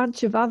whole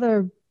bunch of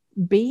other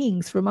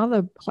beings from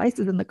other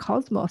places in the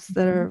cosmos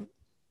that are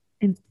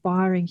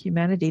inspiring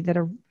humanity, that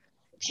are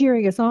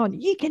cheering us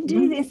on. You can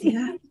do this.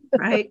 Yeah,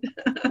 right.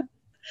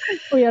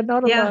 We are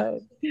not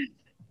alone.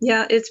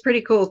 Yeah, it's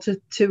pretty cool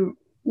to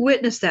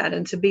witness that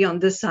and to be on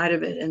this side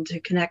of it and to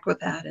connect with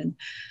that and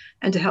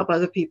to help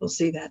other people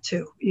see that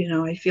too.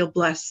 I feel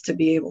blessed to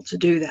be able to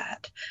do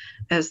that.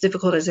 As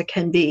difficult as it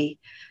can be,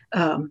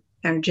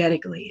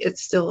 energetically,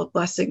 it's still a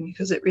blessing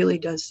because it really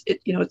does.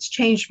 It's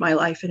changed my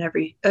life in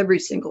every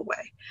single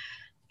way.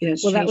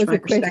 It's changed my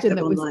perspective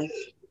on life.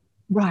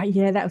 Right.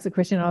 Yeah, that was a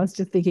question I was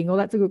just thinking. Oh,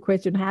 that's a good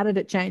question. How did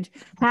it change?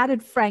 How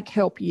did Frank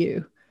help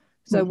you?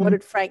 So what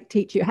did Frank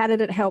teach you? How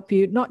did it help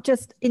you not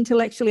just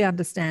intellectually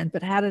understand,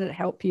 but how did it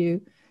help you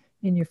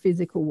in your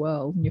physical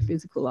world, in your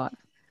physical life?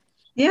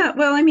 Yeah,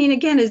 well, I mean,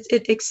 again, it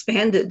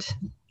expanded,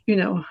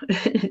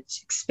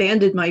 it's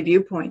expanded my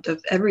viewpoint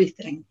of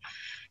everything.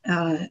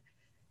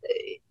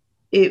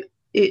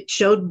 It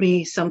showed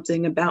me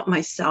something about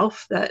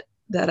myself that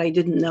I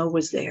didn't know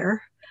was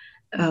there.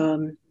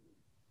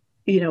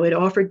 It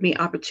offered me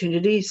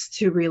opportunities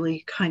to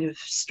really kind of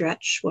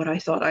stretch what I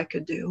thought I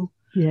could do.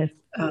 Yes.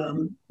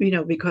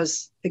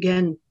 Because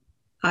again,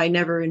 I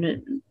never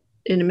in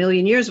a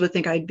million years would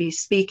think I'd be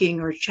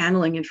speaking or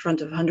channeling in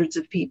front of hundreds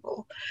of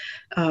people,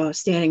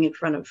 standing in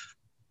front of,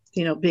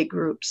 big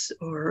groups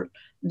or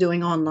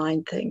doing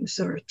online things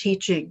or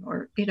teaching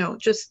or,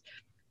 just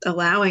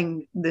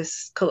allowing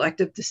this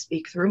collective to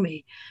speak through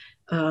me.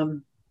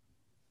 Or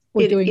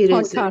doing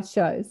podcast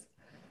shows.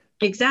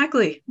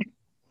 Exactly.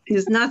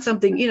 It's not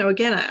something,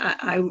 again,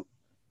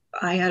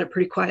 I had a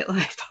pretty quiet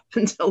life up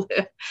until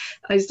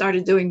I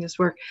started doing this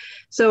work.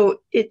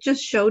 So it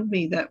just showed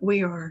me that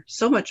we are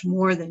so much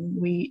more than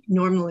we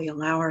normally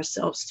allow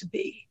ourselves to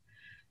be.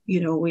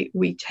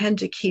 We tend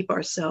to keep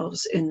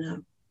ourselves in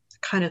a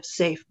kind of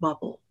safe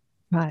bubble.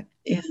 Right.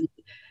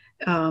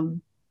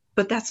 And,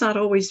 but that's not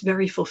always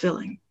very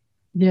fulfilling.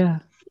 Yeah.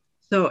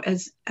 So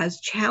as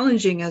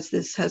challenging as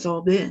this has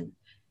all been,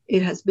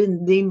 it has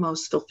been the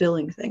most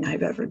fulfilling thing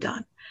I've ever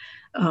done,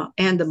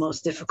 and the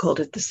most difficult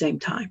at the same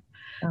time.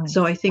 Oh.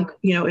 So I think,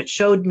 it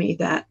showed me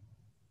that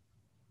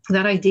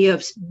idea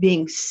of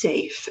being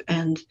safe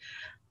and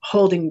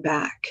holding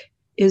back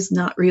is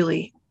not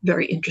really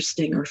very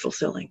interesting or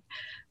fulfilling.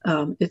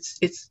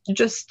 It's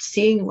just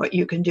seeing what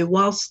you can do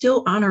while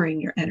still honoring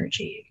your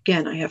energy.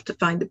 Again, I have to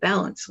find the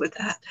balance with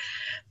that.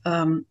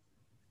 I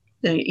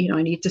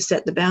need to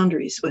set the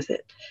boundaries with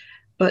it.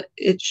 But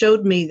it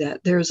showed me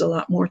that there's a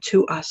lot more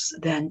to us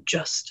than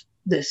just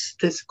this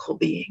physical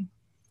being.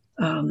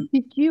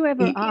 Did you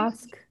ever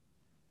ask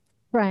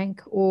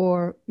Frank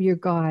or your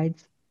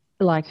guides,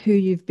 like, who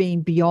you've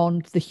been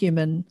beyond the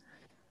human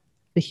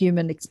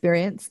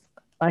experience?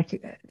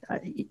 like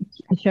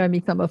show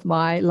me some of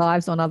my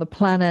lives on other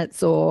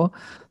planets, or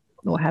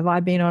have I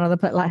been on other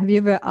planets? Like, have you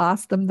ever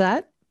asked them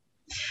that?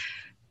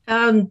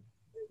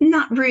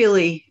 Not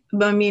really.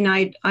 But I mean,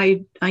 I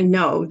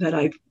know that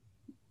I've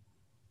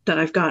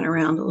gotten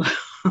around a little.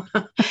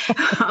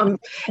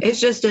 It's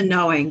just a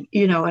knowing,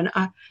 and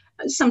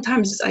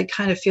sometimes I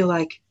kind of feel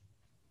like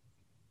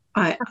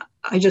I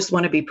just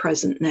want to be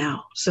present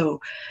now.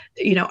 So,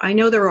 I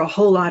know there are a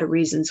whole lot of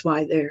reasons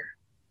why they're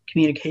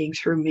communicating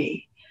through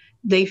me.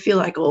 They feel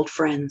like old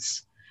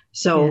friends.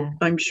 So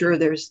I'm sure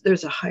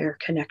there's a higher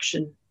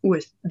connection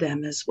with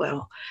them as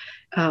well.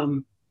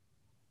 I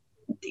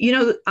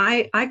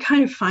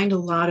kind of find a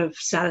lot of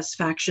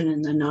satisfaction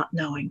in the not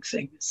knowing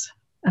things.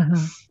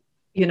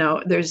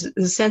 There's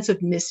a sense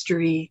of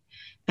mystery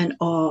and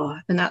awe.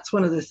 And that's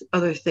one of the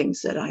other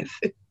things that I've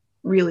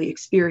really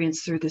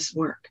experienced through this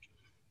work,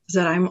 is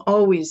that I'm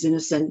always in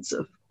a sense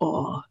of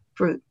awe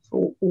for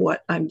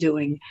what I'm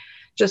doing,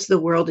 just the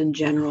world in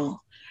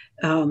general.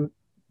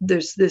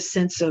 There's this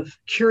sense of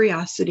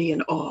curiosity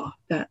and awe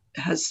that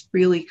has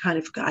really kind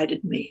of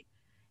guided me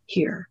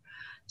here.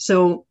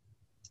 So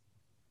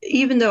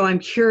even though I'm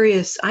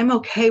curious, I'm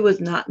okay with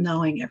not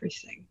knowing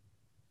everything.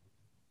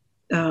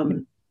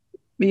 I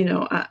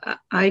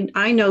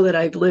know that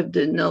I've lived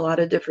in a lot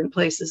of different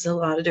places, a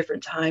lot of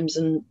different times,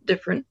 and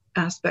different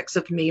aspects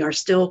of me are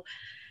still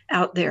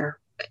out there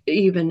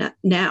even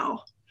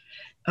now.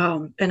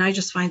 And I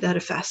just find that a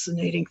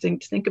fascinating thing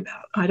to think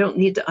about. I don't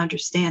need to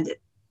understand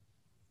it.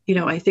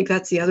 I think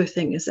that's the other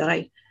thing, is that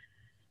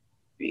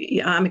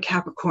I'm a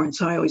Capricorn,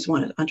 so I always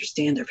want to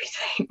understand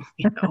everything,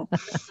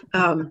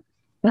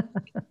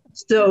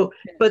 So,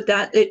 but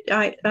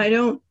I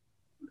don't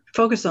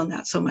focus on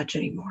that so much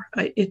anymore.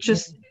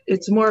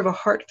 It's more of a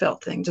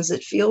heartfelt thing. Does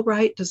it feel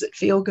right? Does it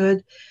feel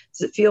good?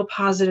 Does it feel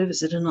positive?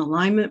 Is it in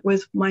alignment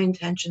with my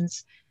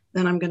intentions?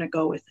 Then I'm going to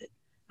go with it.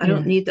 I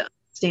don't need to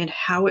understand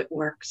how it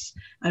works.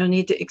 I don't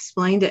need to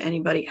explain to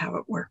anybody how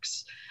it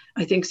works.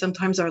 I think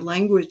sometimes our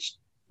language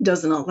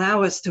doesn't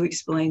allow us to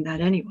explain that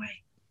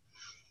anyway.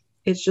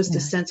 It's just a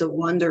sense of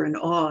wonder and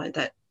awe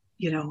that,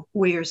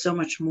 we are so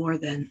much more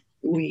than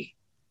we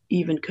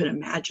even could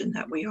imagine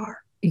that we are.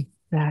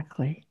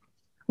 Exactly.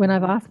 When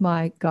I've asked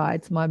my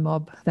guides, my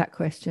mob, that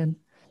question,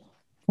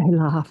 they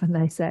laugh and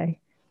they say,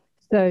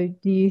 so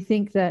do you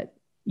think that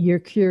your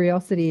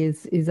curiosity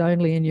is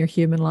only in your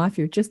human life?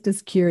 You're just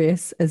as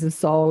curious as a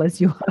soul as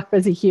you are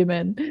as a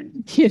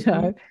human,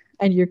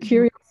 and your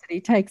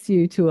curiosity takes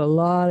you to a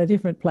lot of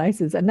different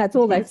places. And that's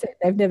all they've said.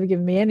 They've never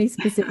given me any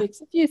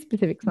specifics, a few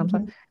specifics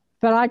sometimes.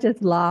 But I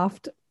just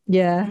laughed,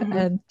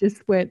 and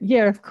just went,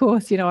 of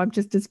course, I'm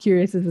just as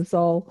curious as a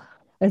soul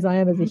as I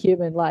am as a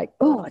human. Like,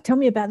 oh, tell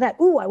me about that.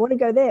 Oh, I want to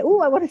go there.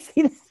 Oh, I want to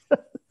see this.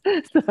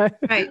 So,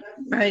 right.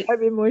 Show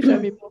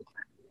me more.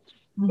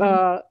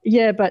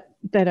 But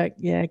they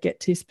don't get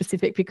too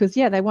specific, because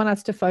they want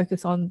us to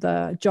focus on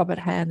the job at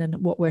hand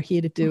and what we're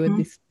here to do in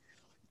this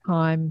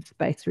time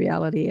space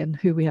reality, and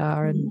who we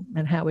are,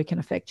 and how we can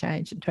affect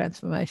change and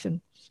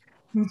transformation.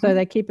 So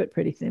they keep it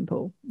pretty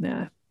simple.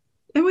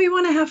 And we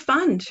want to have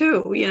fun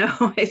too.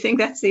 I think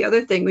that's the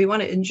other thing. We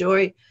want to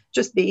enjoy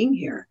just being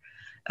here.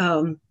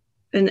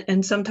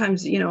 And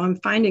sometimes, I'm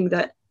finding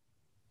that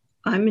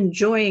I'm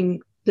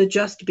enjoying the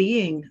just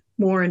being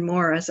more and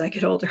more as I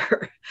get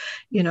older.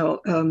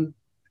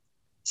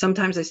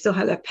 Sometimes I still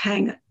have that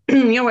pang,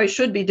 I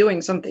should be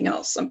doing something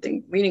else,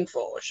 something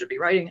meaningful. I should be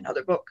writing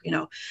another book,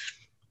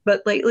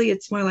 But lately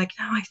it's more like,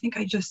 no, I think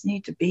I just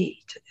need to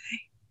be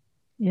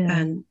today.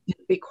 And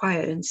be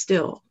quiet and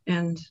still,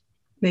 and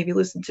maybe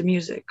listen to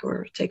music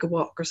or take a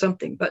walk or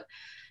something, but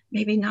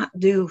maybe not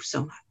do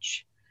so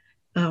much.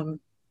 And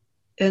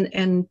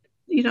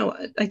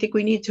I think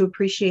we need to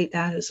appreciate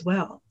that as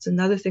well. It's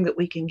another thing that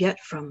we can get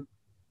from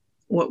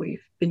what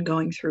we've been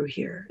going through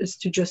here, is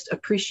to just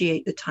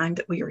appreciate the time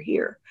that we are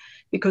here,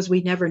 because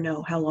we never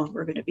know how long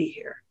we're going to be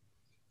here.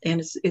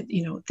 And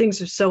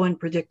things are so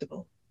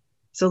unpredictable.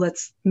 So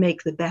let's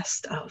make the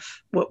best of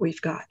what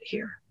we've got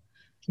here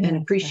and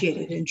appreciate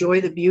it, enjoy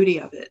the beauty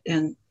of it,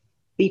 and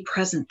be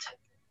present.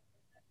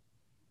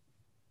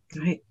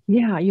 Right.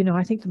 Yeah,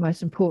 I think the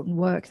most important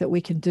work that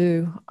we can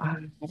do,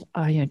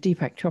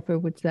 Deepak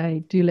Chopra would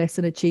say, do less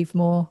and achieve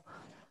more.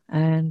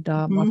 And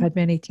I've had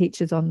many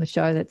teachers on the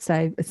show that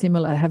say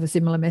have a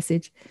similar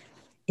message,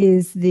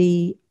 is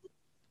the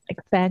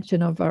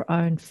expansion of our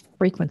own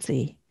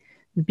frequency.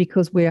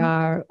 Because we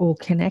are all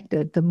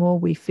connected, the more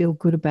we feel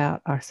good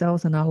about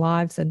ourselves and our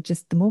lives, and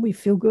just the more we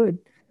feel good,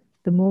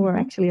 the more we're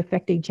actually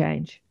affecting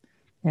change.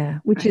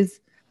 Which is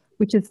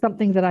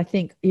something that I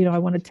think, I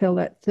want to tell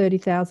that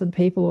 30,000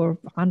 people, or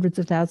hundreds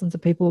of thousands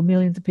of people, or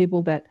millions of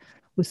people that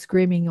were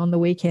screaming on the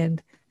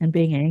weekend and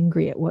being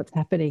angry at what's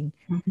happening.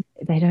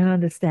 They don't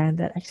understand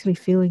that actually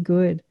feeling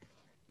good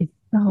is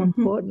so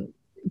important,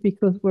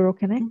 because we're all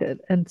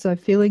connected. And so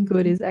feeling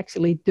good is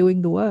actually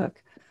doing the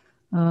work.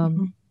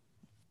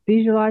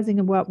 Visualizing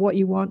about what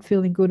you want,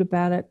 feeling good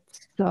about it,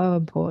 so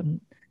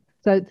important.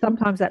 So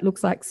sometimes that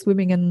looks like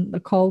swimming in the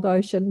cold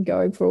ocean,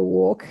 going for a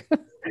walk,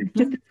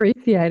 just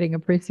appreciating.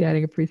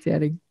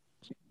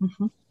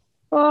 Mm-hmm.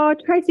 Oh,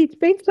 Tracy, it's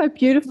been so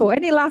beautiful.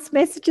 Any last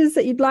messages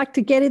that you'd like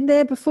to get in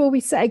there before we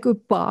say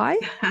goodbye?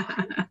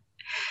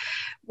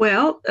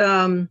 Well,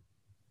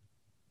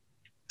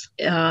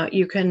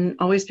 you can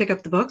always pick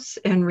up the books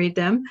and read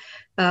them.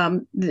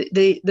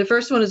 The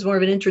first one is more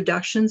of an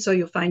introduction, so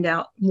you'll find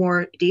out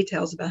more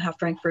details about how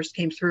Frank first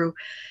came through.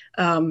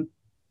 The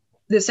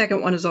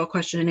second one is all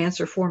question and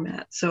answer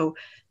format. So,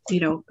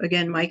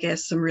 again, Mike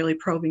asked some really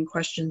probing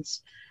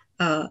questions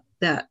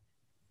that,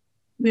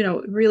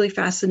 really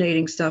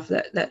fascinating stuff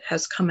that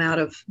has come out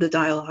of the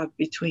dialogue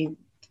between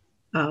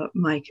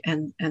Mike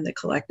and the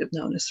collective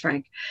known as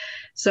Frank.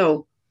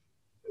 So,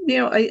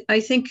 I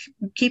think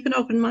keep an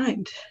open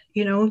mind,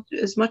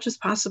 as much as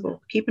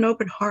possible. Keep an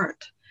open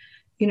heart.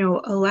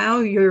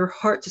 Allow your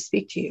heart to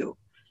speak to you.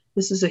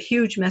 This is a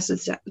huge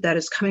message that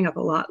is coming up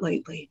a lot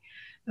lately.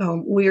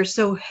 We are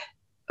so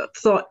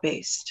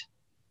thought-based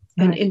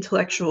and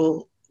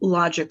intellectual,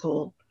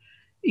 logical,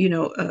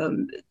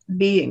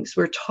 beings.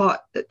 We're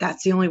taught that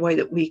that's the only way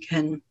that we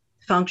can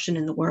function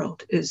in the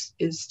world is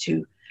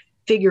to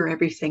figure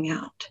everything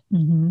out.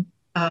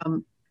 Mm-hmm.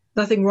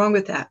 Nothing wrong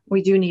with that.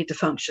 We do need to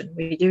function.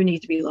 We do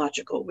need to be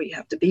logical. We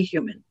have to be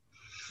human.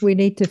 We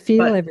need to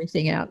feel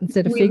everything out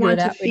instead of figure it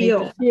out. We need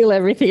to feel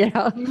everything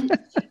out.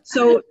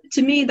 So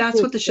to me, that's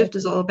what the shift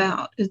is all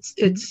about.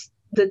 It's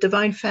the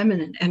divine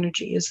feminine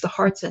energy, is the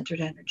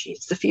heart-centered energy.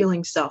 It's the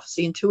feeling self, it's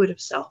the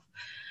intuitive self.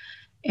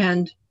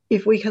 And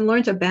if we can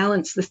learn to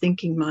balance the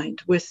thinking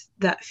mind with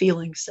that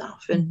feeling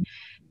self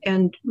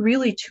and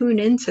really tune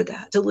into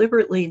that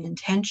deliberately and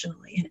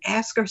intentionally and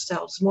ask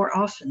ourselves more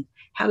often,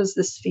 how does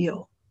this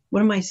feel?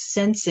 What am I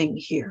sensing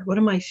here? What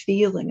am I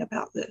feeling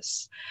about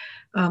this?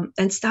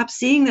 And stop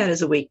seeing that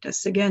as a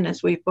weakness. Again,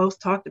 as we've both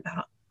talked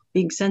about,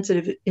 being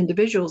sensitive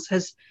individuals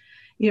has,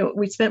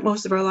 we spent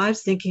most of our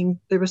lives thinking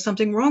there was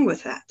something wrong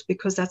with that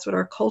because that's what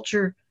our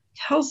culture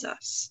tells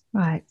us.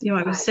 Right.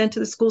 I was sent to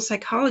the school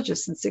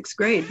psychologist in 6th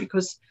grade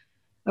because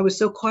I was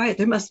so quiet.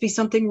 There must be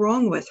something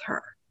wrong with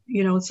her,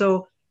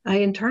 so I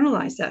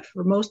internalized that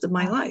for most of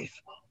my life.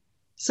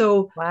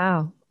 So,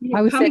 wow.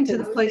 I was coming to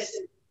the place.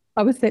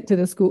 I was sent to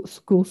the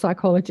school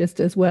psychologist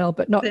as well,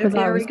 but not because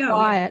I was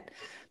quiet,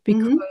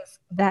 because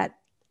that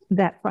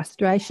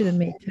frustration in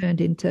me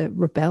turned into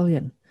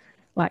rebellion,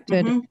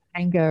 turned into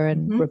anger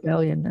and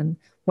rebellion, and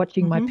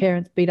watching my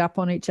parents beat up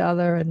on each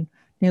other and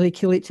nearly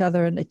kill each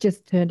other, and it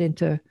just turned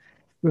into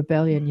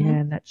rebellion,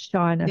 and that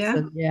shyness,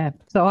 and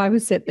so I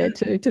was sent there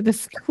too, to the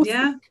school.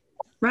 Yeah,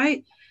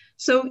 right.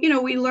 So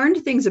we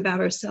learned things about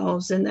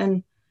ourselves, and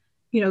then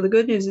the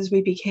good news is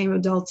we became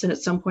adults, and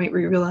at some point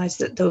we realized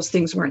that those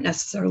things weren't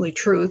necessarily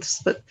truths,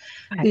 but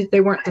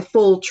they weren't the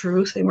full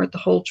truth. They weren't the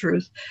whole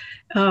truth.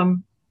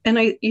 And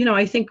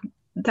I think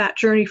that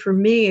journey for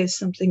me is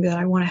something that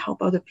I want to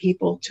help other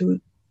people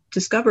to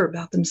discover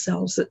about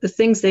themselves, that the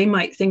things they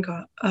might think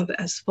of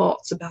as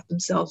faults about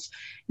themselves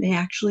may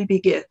actually be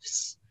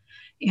gifts.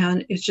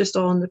 And it's just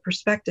all in the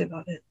perspective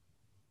of it.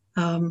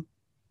 I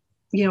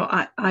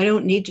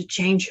don't need to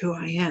change who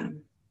I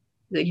am,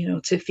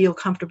 to feel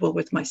comfortable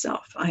with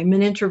myself. I'm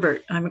an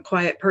introvert. I'm a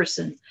quiet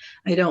person.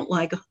 I don't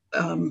like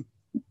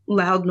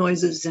loud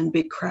noises and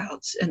big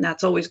crowds, and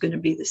that's always going to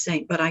be the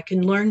same. But I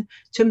can learn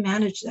to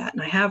manage that,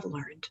 and I have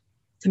learned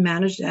to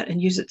manage that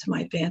and use it to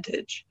my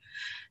advantage.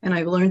 And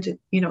I've learned to,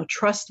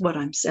 trust what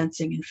I'm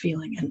sensing and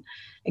feeling. And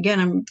again,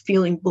 I'm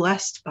feeling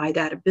blessed by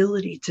that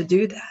ability to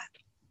do that,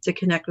 to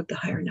connect with the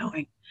higher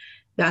knowing.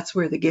 That's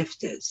where the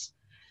gift is.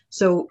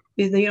 So,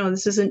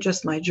 this isn't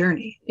just my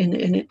journey, and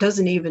it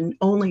doesn't even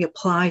only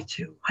apply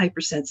to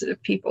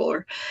hypersensitive people,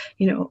 or,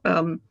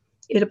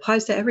 it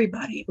applies to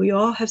everybody. We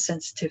all have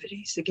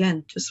sensitivities.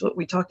 Again, just what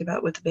we talked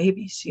about with the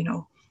babies,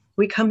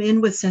 we come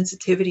in with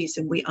sensitivities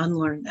and we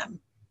unlearn them.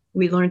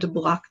 We learn to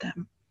block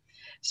them.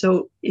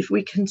 So if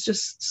we can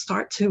just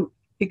start to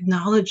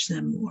acknowledge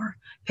them more,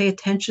 pay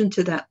attention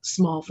to that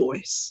small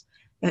voice,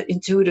 that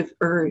intuitive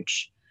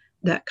urge,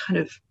 that kind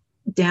of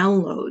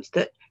download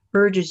that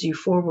urges you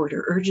forward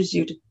or urges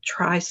you to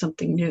try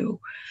something new.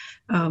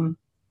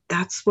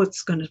 That's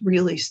what's going to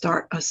really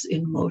start us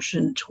in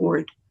motion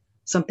toward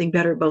something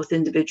better, both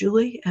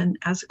individually and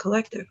as a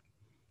collective.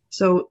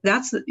 So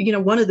that's,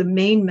 one of the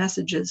main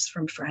messages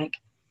from Frank.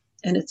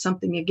 And it's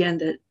something, again,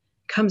 that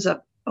comes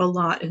up a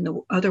lot in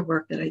the other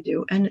work that I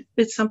do. And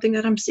it's something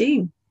that I'm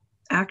seeing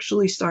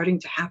actually starting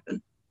to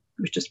happen,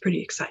 which is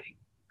pretty exciting.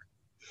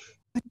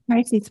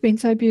 Tracy, it's been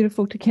so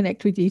beautiful to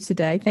connect with you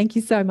today. Thank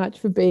you so much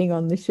for being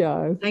on the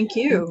show. Thank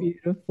you.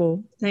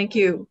 Beautiful. Thank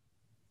you.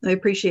 I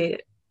appreciate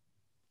it.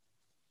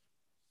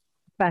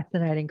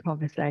 Fascinating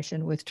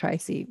conversation with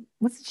Tracy.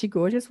 Wasn't she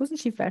gorgeous? Wasn't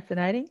she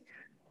fascinating?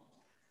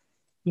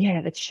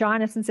 Yeah, that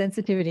shyness and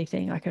sensitivity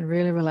thing I can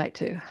really relate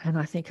to. And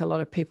I think a lot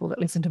of people that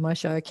listen to my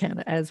show can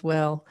as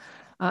well.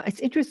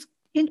 It's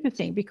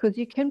interesting because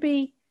you can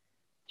be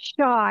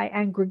shy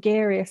and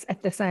gregarious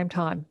at the same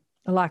time,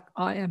 like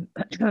I am,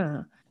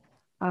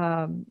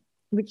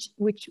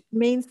 which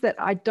means that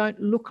I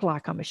don't look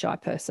like I'm a shy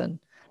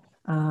person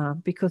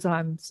because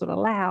I'm sort of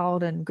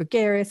loud and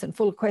gregarious and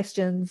full of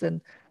questions.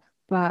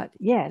 But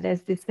yeah,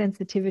 there's this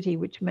sensitivity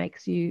which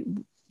makes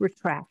you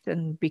retract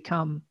and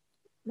become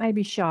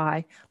maybe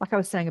shy. Like I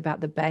was saying about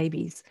the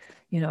babies,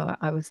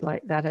 I was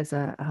like that as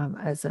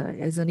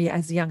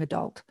a young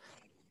adult.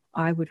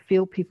 I would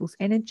feel people's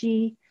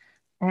energy,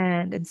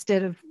 and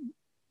instead of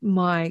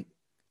my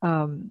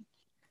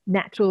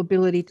natural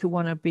ability to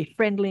want to be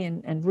friendly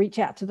and reach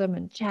out to them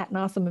and chat and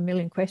ask them a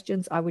million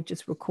questions, I would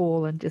just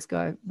recall and just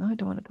go, no, I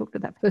don't want to talk to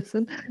that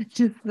person.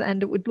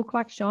 And it would look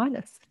like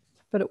shyness,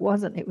 but it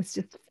wasn't. It was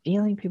just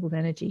feeling people's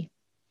energy.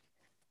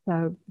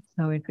 So it's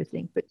so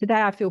interesting. But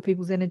today I feel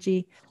people's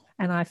energy,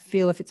 and I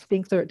feel if it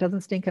stinks or it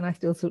doesn't stink, and I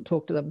still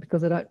talk to them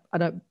because I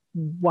don't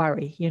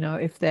worry.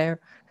 If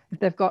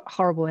they've got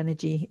horrible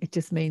energy, it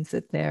just means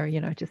that they're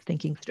just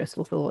thinking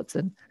stressful thoughts,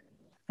 and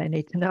they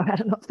need to know how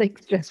to not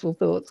think stressful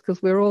thoughts,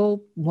 because we're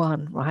all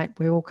one, right?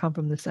 We all come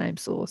from the same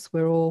source.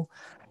 We're all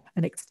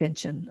an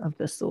extension of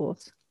the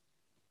source,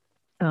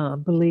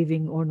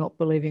 believing or not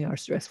believing our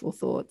stressful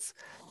thoughts.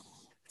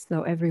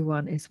 So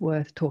everyone is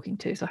worth talking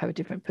to. So I have a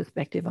different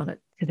perspective on it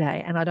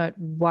today. And I don't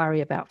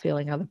worry about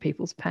feeling other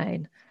people's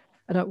pain.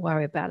 I don't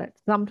worry about it.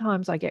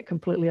 Sometimes I get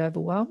completely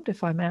overwhelmed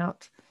if I'm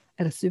out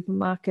at a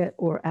supermarket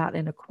or out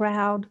in a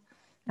crowd,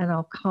 and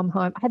I'll come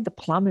home. I had the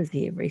plumbers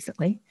here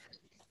recently.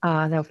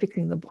 They were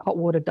fixing the hot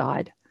water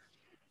died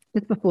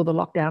just before the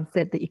lockdown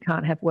said that you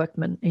can't have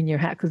workmen in your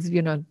house because,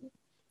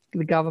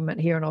 the government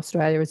here in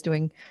Australia is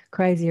doing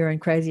crazier and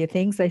crazier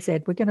things. They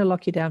said, we're going to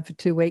lock you down for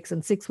 2 weeks,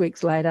 and 6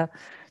 weeks later,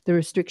 the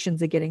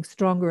restrictions are getting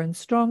stronger and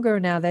stronger.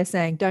 Now they're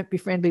saying, don't be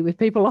friendly with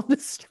people on the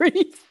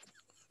streets.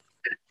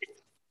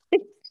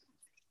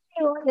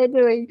 What they're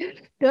doing,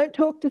 don't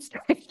talk to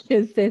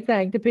strangers, they're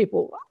saying to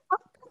people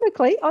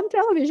publicly on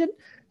television.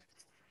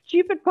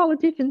 Stupid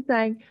politicians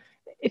saying,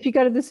 if you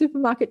go to the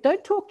supermarket,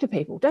 don't talk to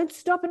people, don't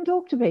stop and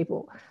talk to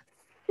people.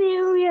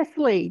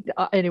 Seriously.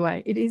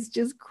 Anyway, it is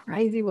just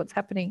crazy what's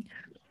happening.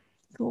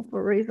 It's all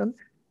for a reason.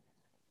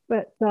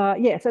 But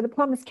so the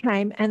plumbers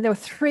came, and there were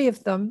 3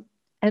 of them,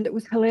 and it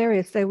was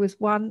hilarious. There was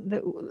one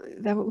that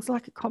was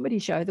like a comedy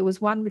show. There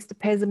was one Mr.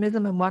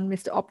 Pessimism and one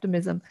Mr.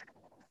 Optimism.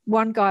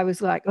 One guy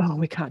was like, oh,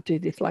 we can't do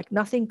this. Like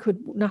nothing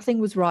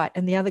was right.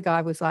 And the other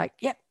guy was like,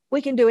 yep,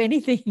 we can do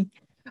anything.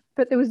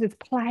 But there was this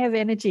play of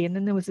energy. And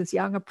then there was this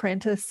young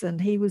apprentice, and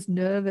he was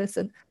nervous.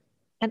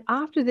 And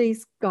after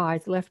these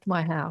guys left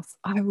my house,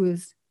 I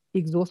was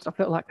exhausted. I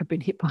felt like I'd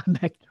been hit by a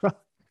Mack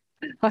truck.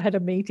 I had a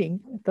meeting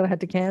that I had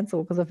to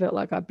cancel because I felt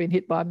like I'd been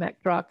hit by a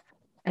Mack truck.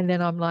 And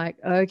then I'm like,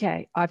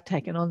 okay, I've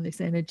taken on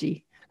this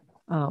energy.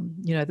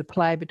 The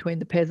play between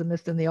the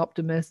pessimist and the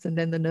optimist, and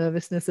then the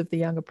nervousness of the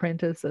young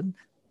apprentice. And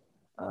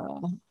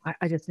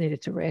I just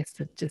needed to rest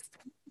and just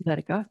let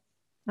it go.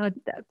 And I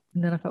did that.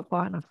 And then I felt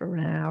fine after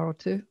an hour or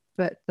two.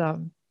 But so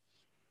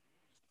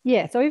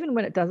even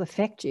when it does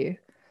affect you,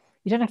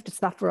 you don't have to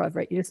suffer over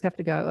it. You just have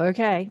to go,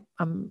 okay,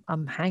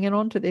 I'm hanging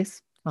on to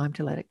this, time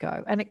to let it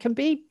go. And it can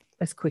be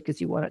as quick as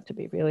you want it to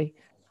be, really.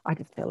 I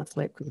just fell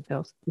asleep because I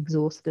felt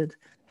exhausted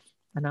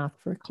and asked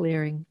for a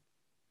clearing.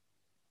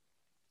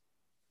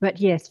 But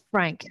yes,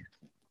 Frank,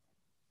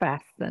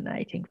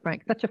 fascinating.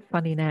 Frank, such a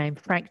funny name,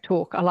 Frank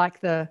Talk. I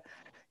like the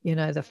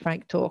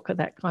Frank Talk,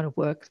 that kind of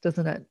works,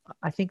 doesn't it?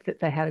 I think that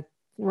they had a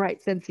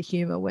great sense of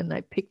humor when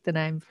they picked the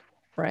name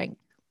Frank.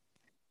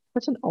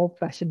 Such an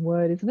old-fashioned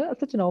word, isn't it? It's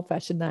such an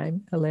old-fashioned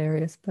name.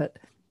 Hilarious. But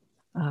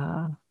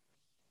I'm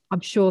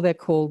sure they're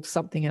called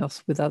something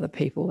else with other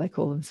people. They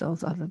call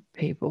themselves other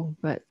people.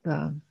 But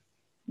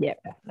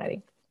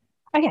fascinating.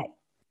 Okay.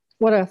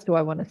 What else do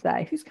I want to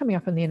say? Who's coming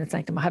up in the Inner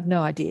Sanctum? I have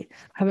no idea.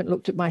 I haven't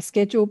looked at my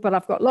schedule, but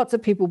I've got lots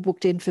of people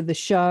booked in for the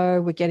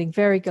show. We're getting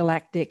very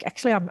galactic.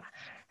 Actually, I'm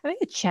having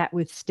a chat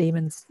with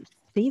Stephen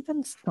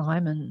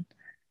Simon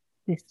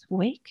this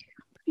week.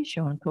 I'm pretty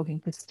sure I'm talking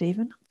to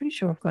Stephen. I'm pretty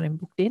sure I've got him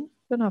booked in.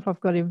 Don't know if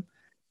I've got him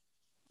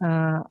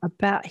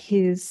about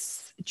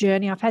his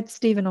journey. I've had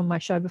Stephen on my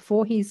show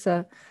before. He's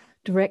a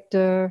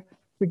director,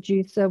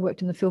 producer,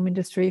 worked in the film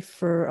industry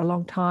for a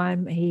long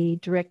time. He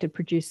directed,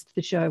 produced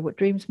the show What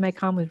Dreams May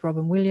Come with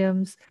Robin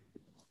Williams,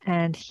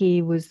 and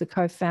he was the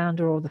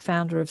co-founder or the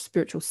founder of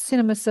Spiritual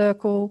Cinema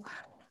Circle,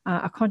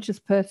 a conscious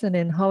person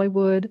in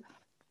Hollywood.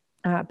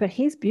 But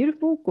his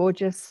beautiful,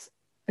 gorgeous,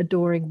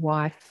 adoring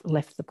wife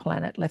left the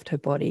planet, left her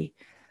body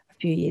a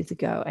few years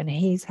ago, and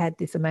he's had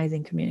this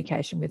amazing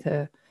communication with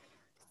her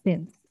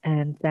since,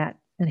 and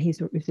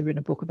he's written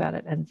a book about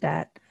it, and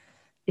that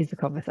is the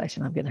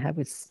conversation I'm going to have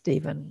with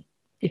Stephen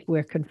if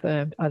we're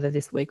confirmed either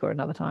this week or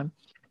another time,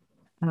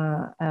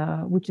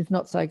 which is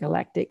not so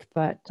galactic,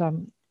 but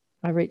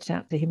I reached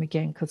out to him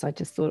again because I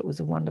just thought it was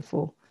a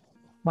wonderful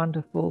thing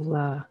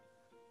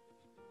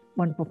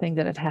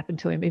that had happened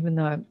to him, even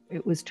though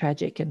it was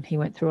tragic and he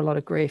went through a lot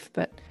of grief,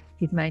 but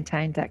he's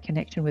maintained that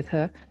connection with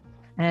her.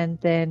 And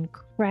then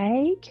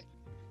Craig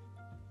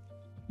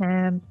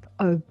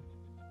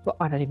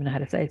I don't even know how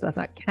to say his last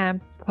name,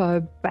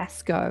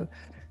 Campobasco,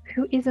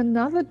 who is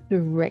another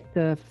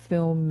director,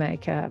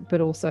 filmmaker,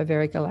 but also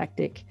very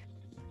galactic,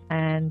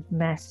 and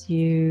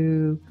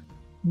Matthew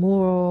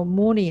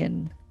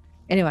Mornian.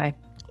 Anyway,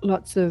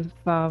 lots of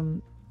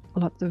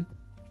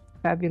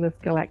fabulous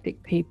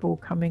galactic people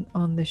coming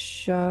on the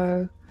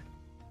show.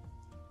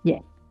 Yeah,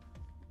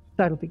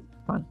 so it'll be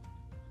fun.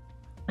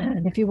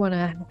 And if you want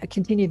to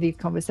continue these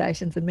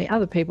conversations and meet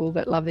other people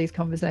that love these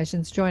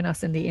conversations, join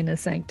us in the Inner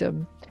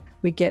Sanctum.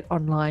 We get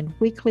online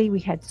weekly. We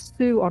had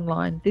Sue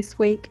online this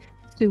week.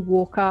 Sue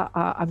Walker,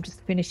 I'm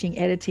just finishing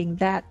editing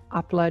that,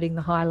 uploading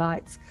the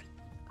highlights.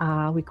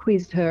 We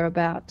quizzed her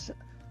about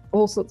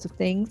all sorts of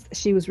things.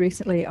 She was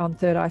recently on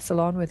Third Eye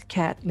Salon with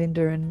Kat,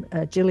 Linda and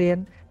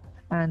Gillian.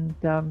 And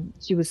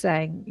she was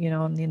saying,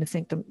 on the Inner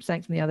Sanctum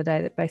the other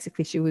day, that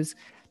basically she was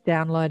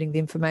downloading the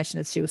information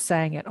as she was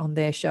saying it on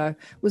their show.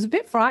 It was a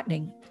bit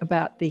frightening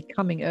about the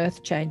coming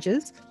Earth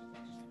changes,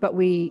 but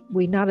we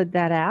nutted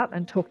that out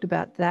and talked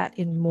about that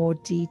in more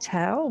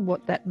detail,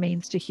 what that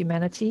means to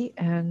humanity.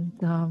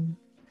 And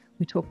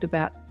we talked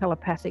about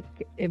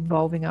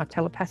evolving our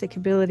telepathic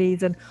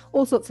abilities and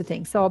all sorts of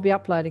things. So I'll be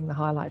uploading the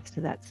highlights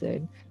to that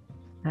soon.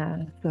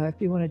 So if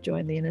you want to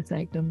join the Inner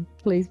Sanctum,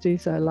 please do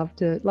so. Love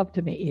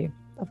to meet you.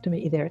 Love to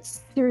meet you there.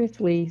 It's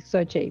seriously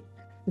so cheap.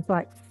 It's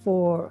like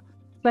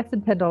less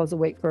than $10 a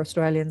week for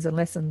Australians and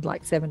less than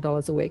like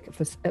 $7 a week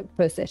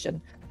per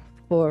session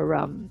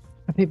for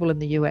people in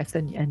the US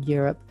and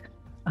Europe.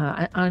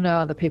 I know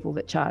other people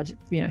that charge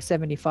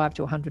 $75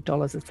 to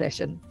 $100 a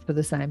session for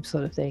the same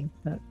sort of thing.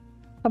 But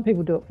some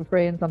people do it for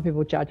free and some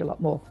people charge a lot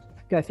more.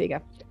 Go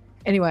figure.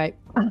 Anyway,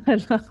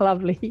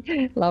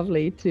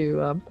 lovely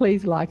to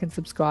please like and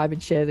subscribe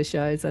and share the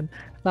shows, and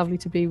lovely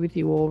to be with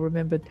you all.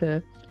 Remember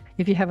to,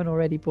 if you haven't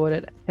already bought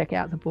it, check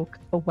out the book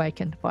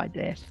Awakened by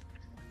Death.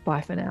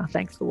 Bye for now.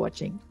 Thanks for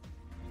watching.